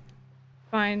it'd be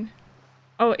fine.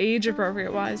 Oh, age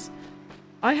appropriate wise.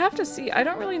 I have to see. I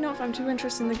don't really know if I'm too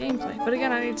interested in the gameplay, but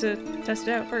again, I need to test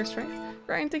it out first, right?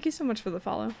 Brian, thank you so much for the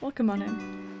follow. Welcome on in.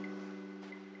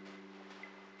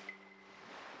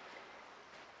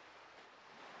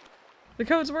 The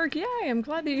codes work! Yay! I'm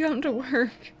glad that you got them to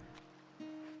work.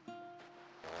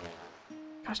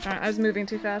 Gosh darn it, I was moving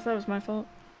too fast. That was my fault.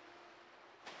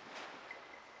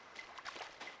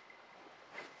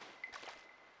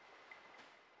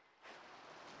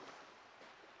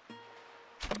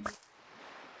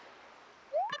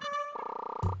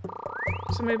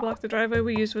 Somebody blocked the driveway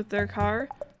we used with their car,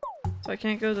 so I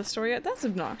can't go to the store yet. That's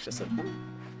obnoxious of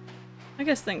them. I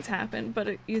guess things happen,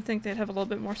 but you'd think they'd have a little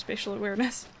bit more spatial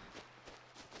awareness.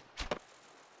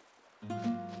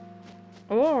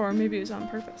 Or maybe it was on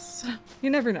purpose. You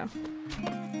never know.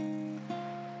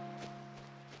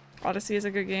 Odyssey is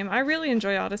a good game. I really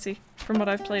enjoy Odyssey, from what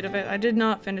I've played of it. I did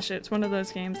not finish it. It's one of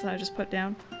those games that I just put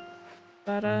down.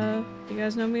 But, you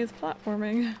guys know me with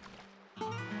platforming.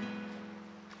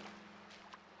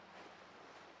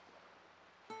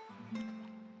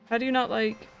 How do you not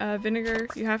like vinegar?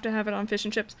 You have to have it on fish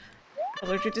and chips.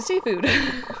 Allergic to seafood.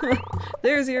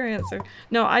 There's your answer.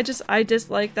 No, I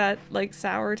dislike that like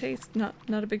sour taste. Not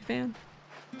a big fan.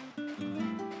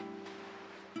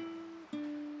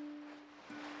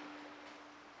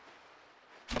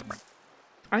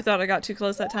 I thought I got too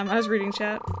close that time. I was reading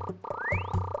chat.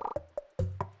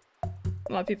 A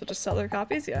lot of people just sell their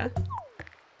copies, yeah.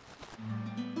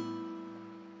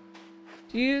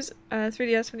 Do you use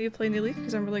 3DS when you play New Leaf?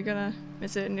 Because I'm really gonna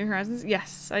miss it in New Horizons.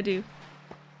 Yes, I do.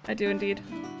 I do indeed.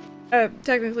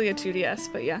 Technically a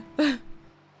 2DS, but yeah.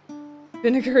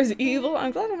 Vinegar is evil?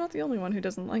 I'm glad I'm not the only one who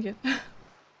doesn't like it.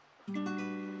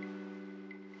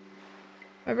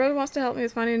 My brother wants to help me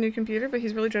with finding a new computer, but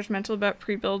he's really judgmental about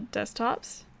pre-built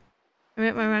desktops. I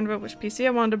made up my mind about which PC I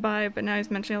wanted to buy, but now he's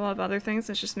mentioning a lot of other things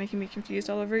that's just making me confused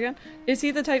all over again. Is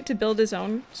he the type to build his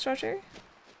own structure?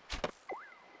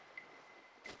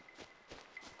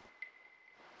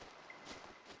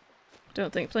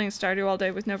 Don't think playing Stardew all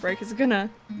day with no break is gonna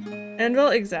end well.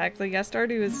 Exactly. Yeah,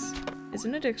 Stardew is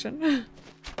an addiction.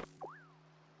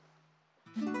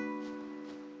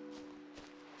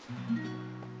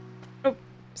 Oh,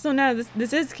 so now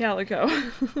this is Calico.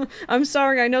 I'm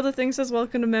sorry, I know the thing says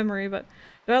welcome to memory, but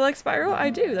do I like Spyro? I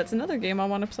do. That's another game I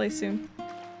want to play soon.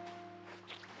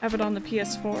 Have it on the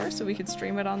PS4 so we could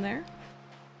stream it on there.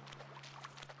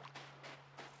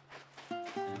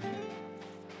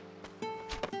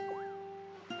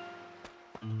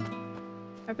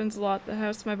 Happens a lot. The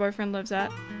house my boyfriend lives at,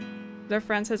 their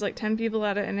friends has like 10 people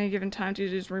at it at any given time due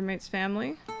to his roommate's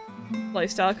family.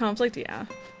 Lifestyle conflict, yeah.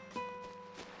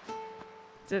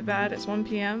 Is it bad? It's 1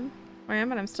 PM where I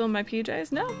am and I'm still in my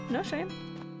PJs? No, no shame.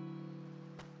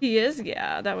 He is?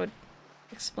 Yeah, that would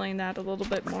explain that a little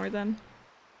bit more then.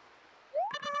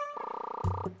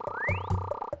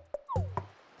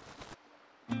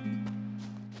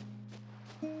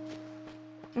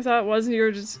 I thought it wasn't you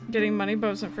were just getting money, but I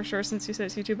wasn't for sure since you said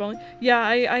it's YouTube only. Yeah,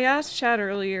 I asked chat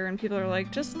earlier and people are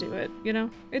like, just do it, you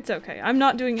know? It's okay. I'm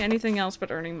not doing anything else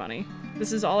but earning money.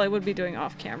 This is all I would be doing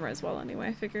off camera as well anyway,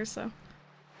 I figure so.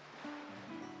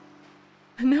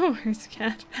 No worries,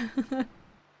 cat.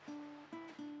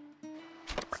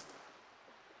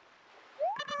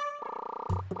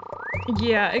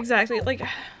 Yeah, exactly. Like,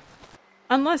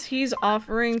 unless he's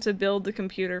offering to build the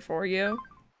computer for you,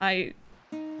 I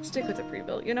stick with the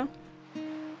pre-built, you know?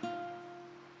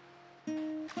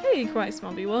 Hey, Quiet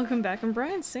Smallbee, welcome back. And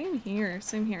Brian, same here,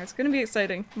 same here. It's gonna be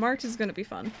exciting. March is gonna be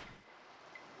fun.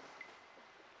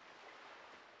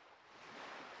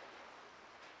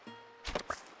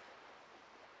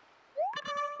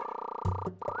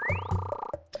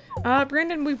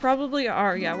 Brandon, we probably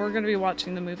are. Yeah, we're gonna be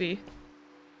watching the movie.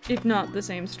 If not the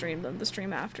same stream, then the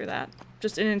stream after that.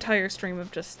 Just an entire stream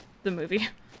of just the movie.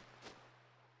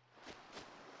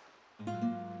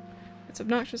 It's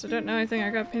obnoxious, I don't know anything, I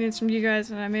got opinions from you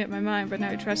guys and I made up my mind, but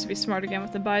now he tries to be smart again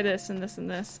with the buy this and this and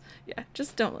this. Yeah,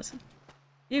 just don't listen.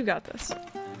 You got this.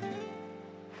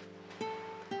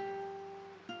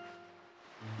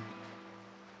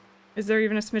 Is there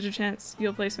even a smidge of chance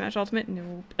you'll play Smash Ultimate?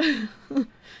 Nope.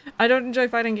 I don't enjoy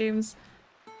fighting games.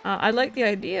 I like the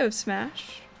idea of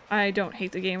Smash. I don't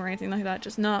hate the game or anything like that,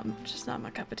 just not my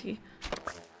cup of tea.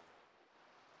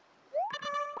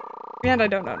 And I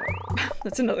don't know.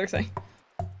 That's another thing.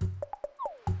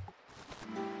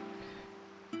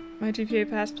 My GPA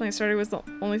pass playing Stardew was the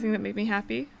only thing that made me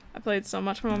happy. I played so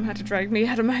much my mom had to drag me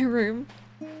out of my room.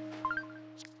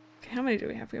 Okay, how many do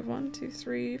we have? We have 1, 2,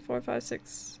 3, 4, 5,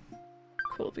 6.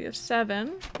 Cool, we have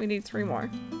 7. We need 3 more.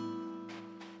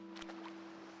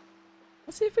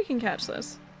 Let's see if we can catch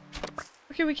this.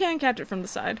 Okay, we can catch it from the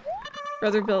side.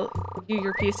 Brother built you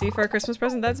your PC for a Christmas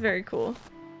present? That's very cool.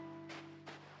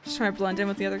 Just trying to blend in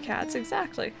with the other cats.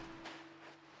 Exactly.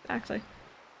 Exactly.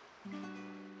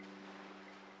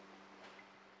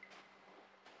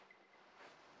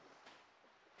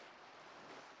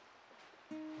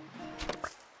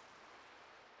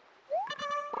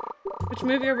 Which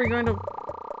movie are we going to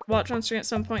watch on stream at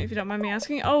some point, if you don't mind me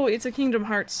asking? Oh, it's a Kingdom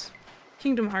Hearts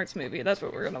movie. That's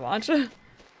what we're gonna watch.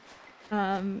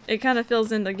 It kind of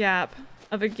fills in the gap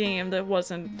of a game that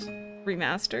wasn't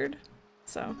remastered,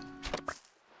 so.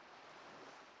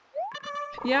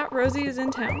 Yeah, Rosie is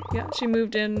in town. Yeah, she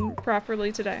moved in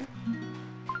properly today.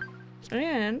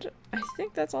 And I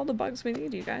think that's all the bugs we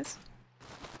need, you guys.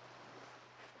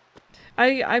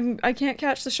 I can't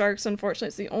catch the sharks, unfortunately.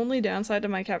 It's the only downside to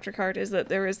my capture card is that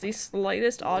there is the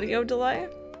slightest audio delay.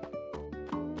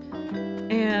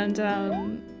 And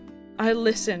I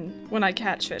listen when I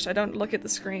catch fish. I don't look at the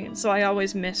screen, so I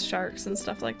always miss sharks and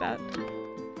stuff like that.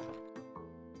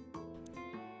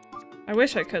 I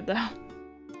wish I could, though.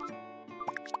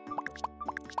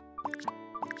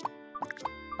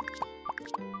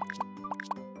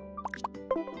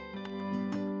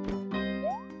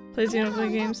 Plays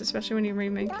Xenoblade games, especially when you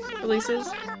remake releases.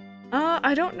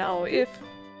 I don't know if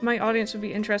my audience would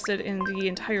be interested in the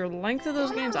entire length of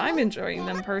those games. I'm enjoying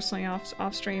them personally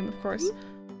off stream, of course.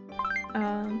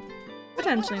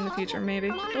 Potentially in the future,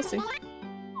 maybe. We'll see.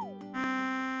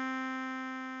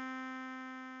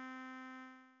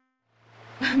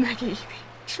 Maggie,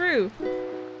 true.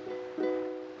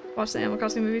 Watch the Animal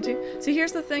Crossing movie too. See,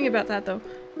 here's the thing about that though.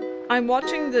 I'm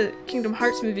watching the Kingdom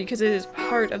Hearts movie because it is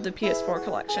part of the PS4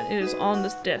 collection. It is on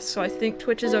this disc, so I think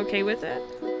Twitch is okay with it.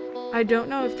 I don't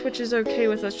know if Twitch is okay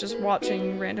with us just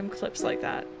watching random clips like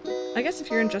that. I guess if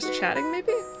you're in just chatting,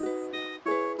 maybe?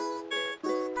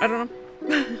 I don't know.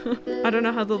 I don't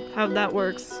know how that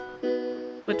works.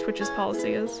 What Twitch's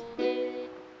policy is.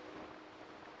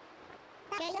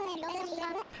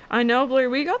 I know, Blair,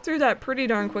 we got through that pretty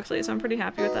darn quickly, so I'm pretty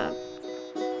happy with that.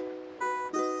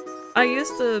 I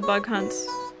used to bug hunt,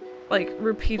 like,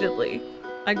 repeatedly.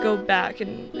 I'd go back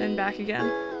and back again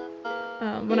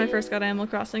when I first got Animal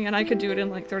Crossing, and I could do it in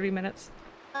like 30 minutes.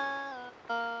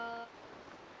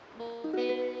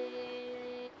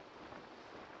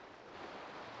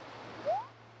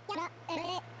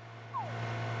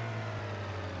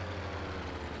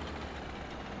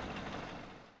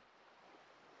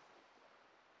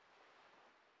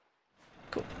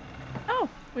 Cool. Oh,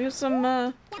 we have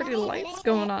some pretty lights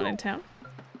going on in town.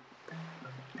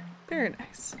 Very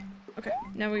nice. Okay,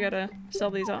 now we gotta sell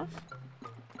these off.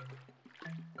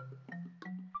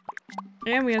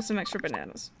 And we have some extra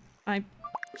bananas. I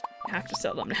have to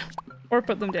sell them now. Or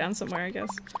put them down somewhere, I guess.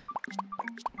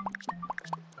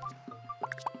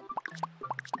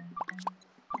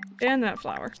 And that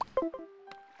flower.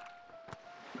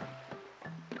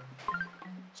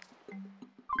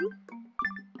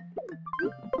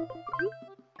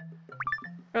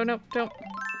 Oh no, don't.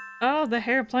 Oh, the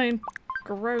airplane.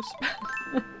 Gross.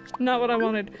 Not what I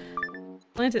wanted.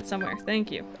 Plant it somewhere,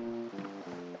 thank you.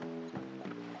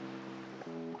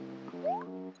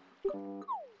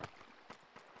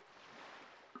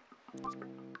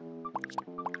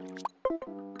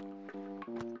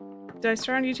 Did I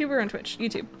start on YouTube or on Twitch?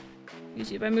 YouTube.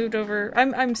 YouTube. I moved over.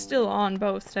 I'm still on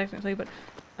both technically, but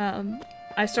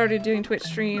I started doing Twitch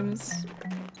streams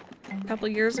a couple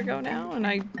of years ago now, and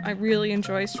I really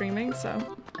enjoy streaming,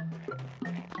 so.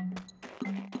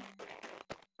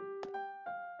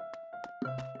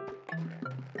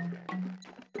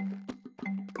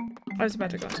 I was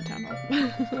about to go into town hall.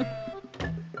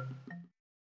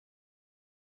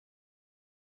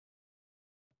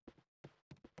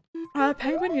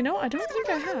 Penguin, you know, I don't think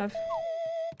I have.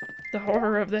 The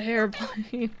horror of the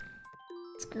airplane.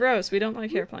 It's gross, we don't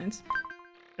like airplanes.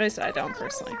 But I said I don't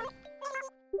personally.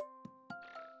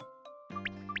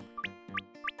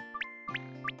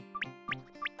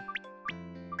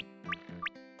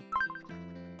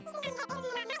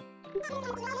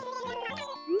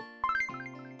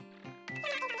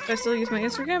 Do I still use my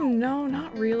Instagram? No,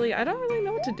 not really. I don't really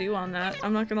know what to do on that,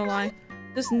 I'm not gonna lie.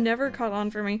 This never caught on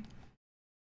for me.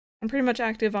 I'm pretty much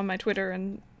active on my Twitter,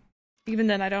 and even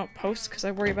then I don't post because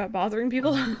I worry about bothering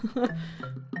people.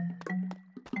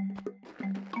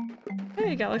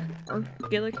 Hey, Gallic. Or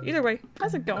Gaelic. Either way,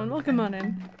 how's it going? Welcome on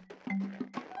in.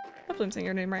 Hopefully I'm saying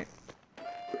your name right.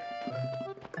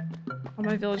 All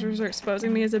my villagers are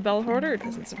exposing me as a bell hoarder. It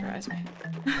doesn't surprise me.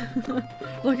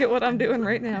 Look at what I'm doing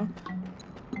right now.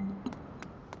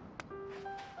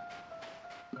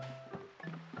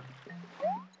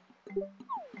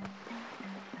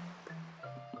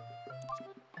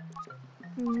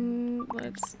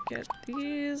 Let's get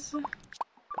these.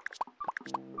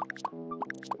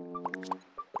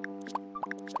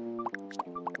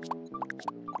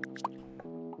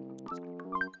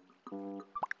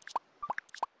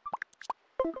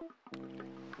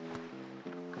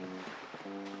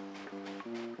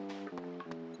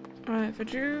 If I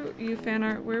drew you fan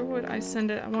art, where would I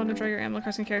send it? I want to draw your Animal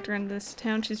Crossing character in this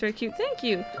town. She's very cute. Thank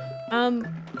you!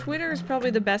 Twitter is probably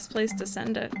the best place to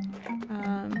send it.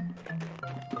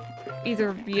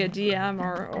 Either via DM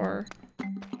or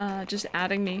just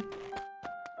adding me.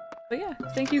 But yeah,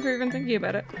 thank you for even thinking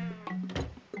about it.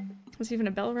 There's even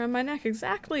a bell around my neck.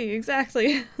 Exactly,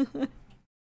 exactly.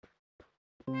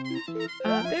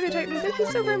 Baby Titan, thank you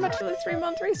so very much for the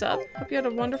 3-month resub. Hope you had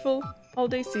a wonderful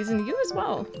holiday season. You as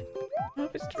well. I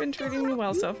hope it's been treating you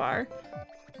well so far.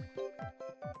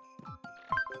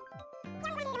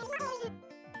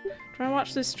 Trying to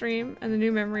watch this stream and the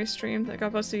new memory stream that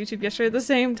got posted to YouTube yesterday at the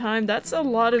same time. That's a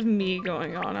lot of me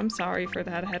going on. I'm sorry for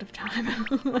that ahead of time.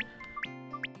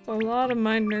 It's a lot of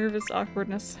my nervous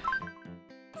awkwardness.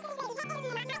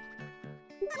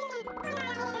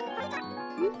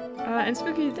 And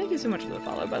Spooky, thank you so much for the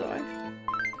follow, by the way.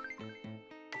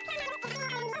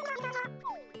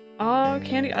 Oh,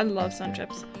 candy. I love sun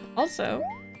chips. Also,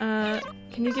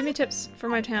 can you give me tips for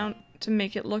my town to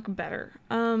make it look better?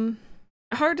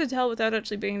 Hard to tell without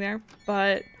actually being there,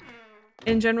 but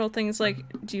in general things like,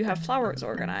 do you have flowers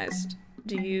organized?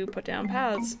 Do you put down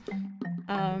paths?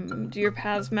 Do your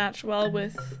paths match well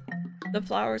with the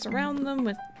flowers around them,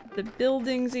 with the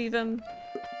buildings even?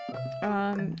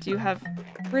 Do you have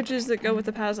bridges that go with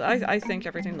the paths? I think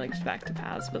everything links back to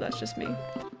paths, but that's just me.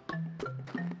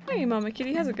 Hey Mama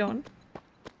Kitty, how's it going?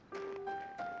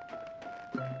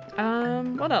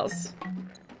 What else?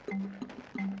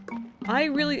 I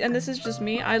really, and this is just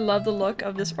me, I love the look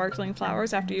of the sparkling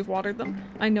flowers after you've watered them.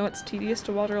 I know it's tedious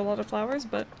to water a lot of flowers,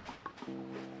 but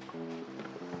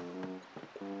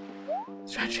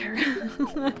Stretch hair.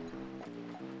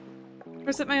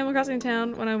 Reset my Animal Crossing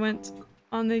town when I went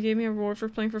on. They gave me a reward for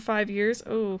playing for 5 years.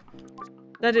 Oh,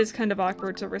 that is kind of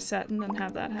awkward to reset and then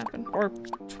have that happen. Or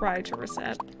try to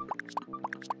reset.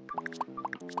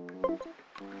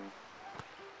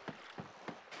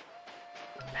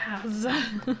 Paths.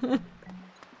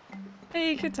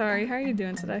 Hey Katari, how are you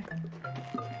doing today?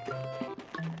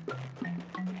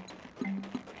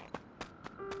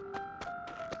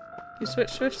 You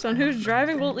switch swifts on who's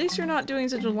driving? Well, at least you're not doing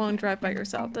such a long drive by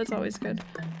yourself. That's always good.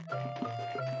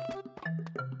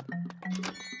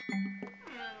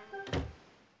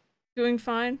 Doing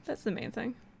fine? That's the main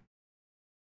thing.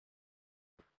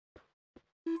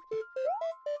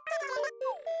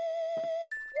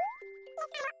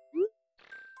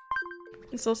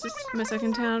 It's also my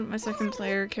second town. My second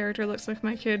player character looks like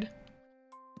my kid.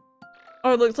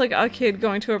 Oh, it looks like a kid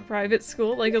going to a private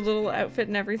school, like a little outfit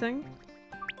and everything.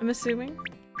 I'm assuming.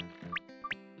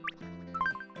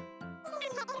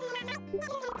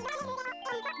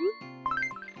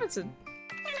 That's a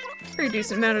pretty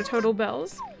decent amount of total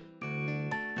bells.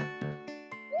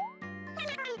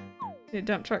 A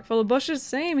dump truck full of bushes?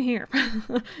 Same here.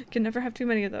 Can never have too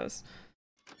many of those.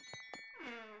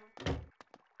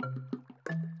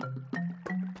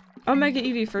 Omega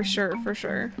Eevee for sure, for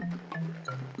sure.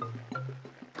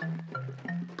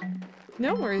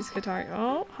 No worries, Katari.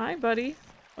 Oh, hi, buddy.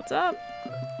 What's up?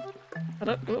 Hold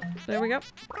up. Oh, there we go.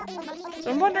 So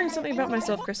I'm wondering something about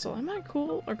myself, Crystal. Am I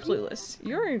cool or clueless?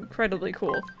 You're incredibly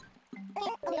cool.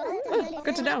 Oh,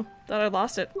 good to know. Thought I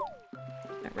lost it.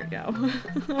 There we go.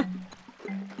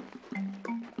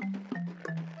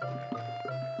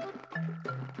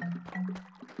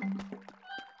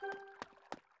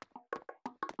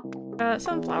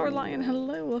 Sunflower Lion,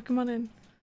 hello, welcome on in.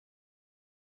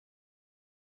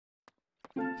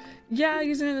 Yeah,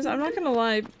 using this, I'm not gonna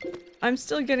lie, I'm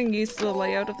still getting used to the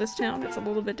layout of this town. It's a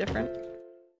little bit different.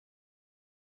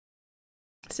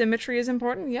 Symmetry is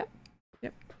important, yep.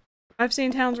 Yep. I've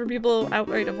seen towns where people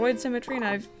outright avoid symmetry, and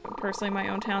I've, personally, my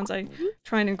own towns, I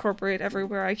try and incorporate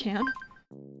everywhere I can.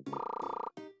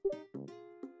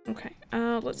 Okay,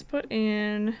 let's put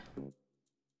in...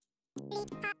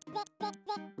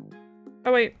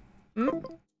 Oh wait,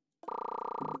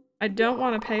 I don't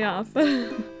want to pay off.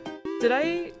 Did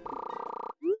I?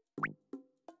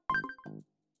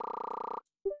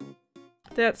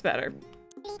 That's better.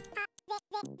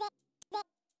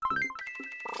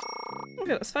 Look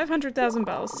at this, 500,000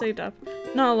 bells saved up.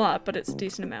 Not a lot, but it's a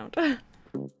decent amount. Did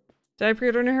I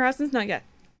pre-order New Horizons? Not yet.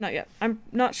 Not yet. I'm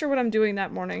not sure what I'm doing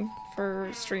that morning for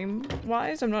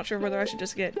stream-wise. I'm not sure whether I should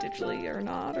just get digitally or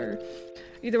not, or...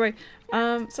 Either way,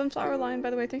 Sunflower Line,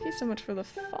 by the way, thank you so much for the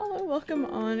follow. Welcome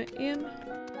on in.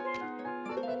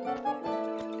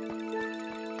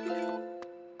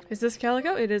 Is this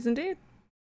Calico? It is indeed.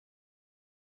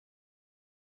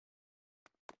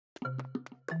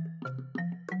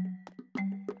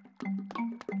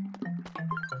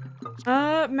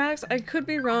 Max, I could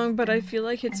be wrong, but I feel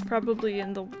like it's probably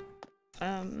in the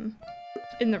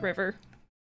river.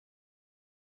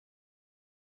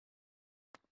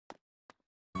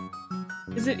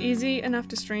 Is it easy enough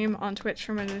to stream on Twitch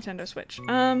from a Nintendo Switch?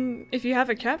 If you have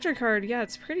a capture card, yeah,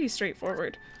 it's pretty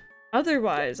straightforward.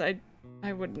 Otherwise, I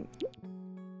wouldn't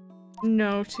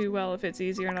know too well if it's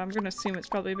easier, and I'm gonna assume it's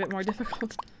probably a bit more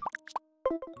difficult.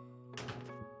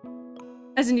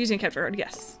 As in using a capture card,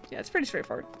 yes. Yeah, it's pretty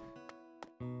straightforward.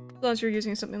 As long as you're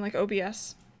using something like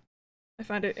OBS. I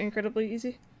find it incredibly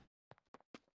easy.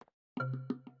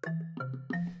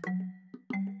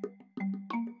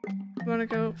 You wanna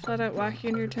go flat out wacky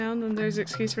in your town, then there's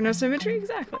excuse for no symmetry?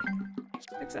 Exactly.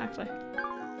 Exactly.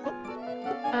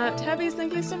 Oh. Tabbies,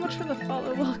 thank you so much for the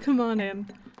follow. Welcome on in.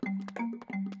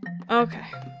 Okay.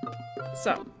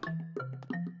 So.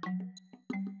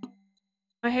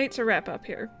 I hate to wrap up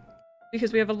here,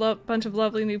 because we have a bunch of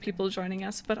lovely new people joining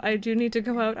us, but I do need to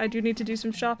go out. I do need to do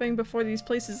some shopping before these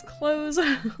places close.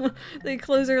 They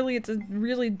close early. It's a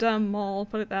really dumb mall,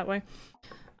 put it that way.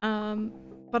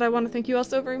 But I want to thank you all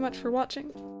so very much for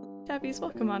watching. Tabbies,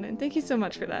 welcome on in. Thank you so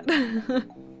much for that.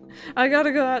 I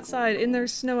gotta go outside, and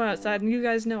there's snow outside, and you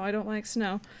guys know I don't like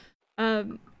snow.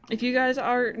 If you guys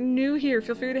are new here,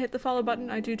 feel free to hit the follow button.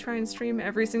 I do try and stream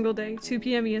every single day, 2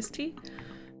 PM EST.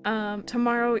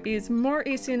 Tomorrow is more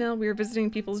ACNL. We are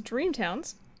visiting people's dream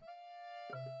towns.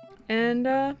 And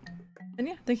yeah,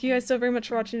 thank you guys so very much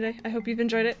for watching today. I hope you've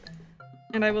enjoyed it,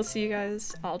 and I will see you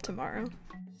guys all tomorrow.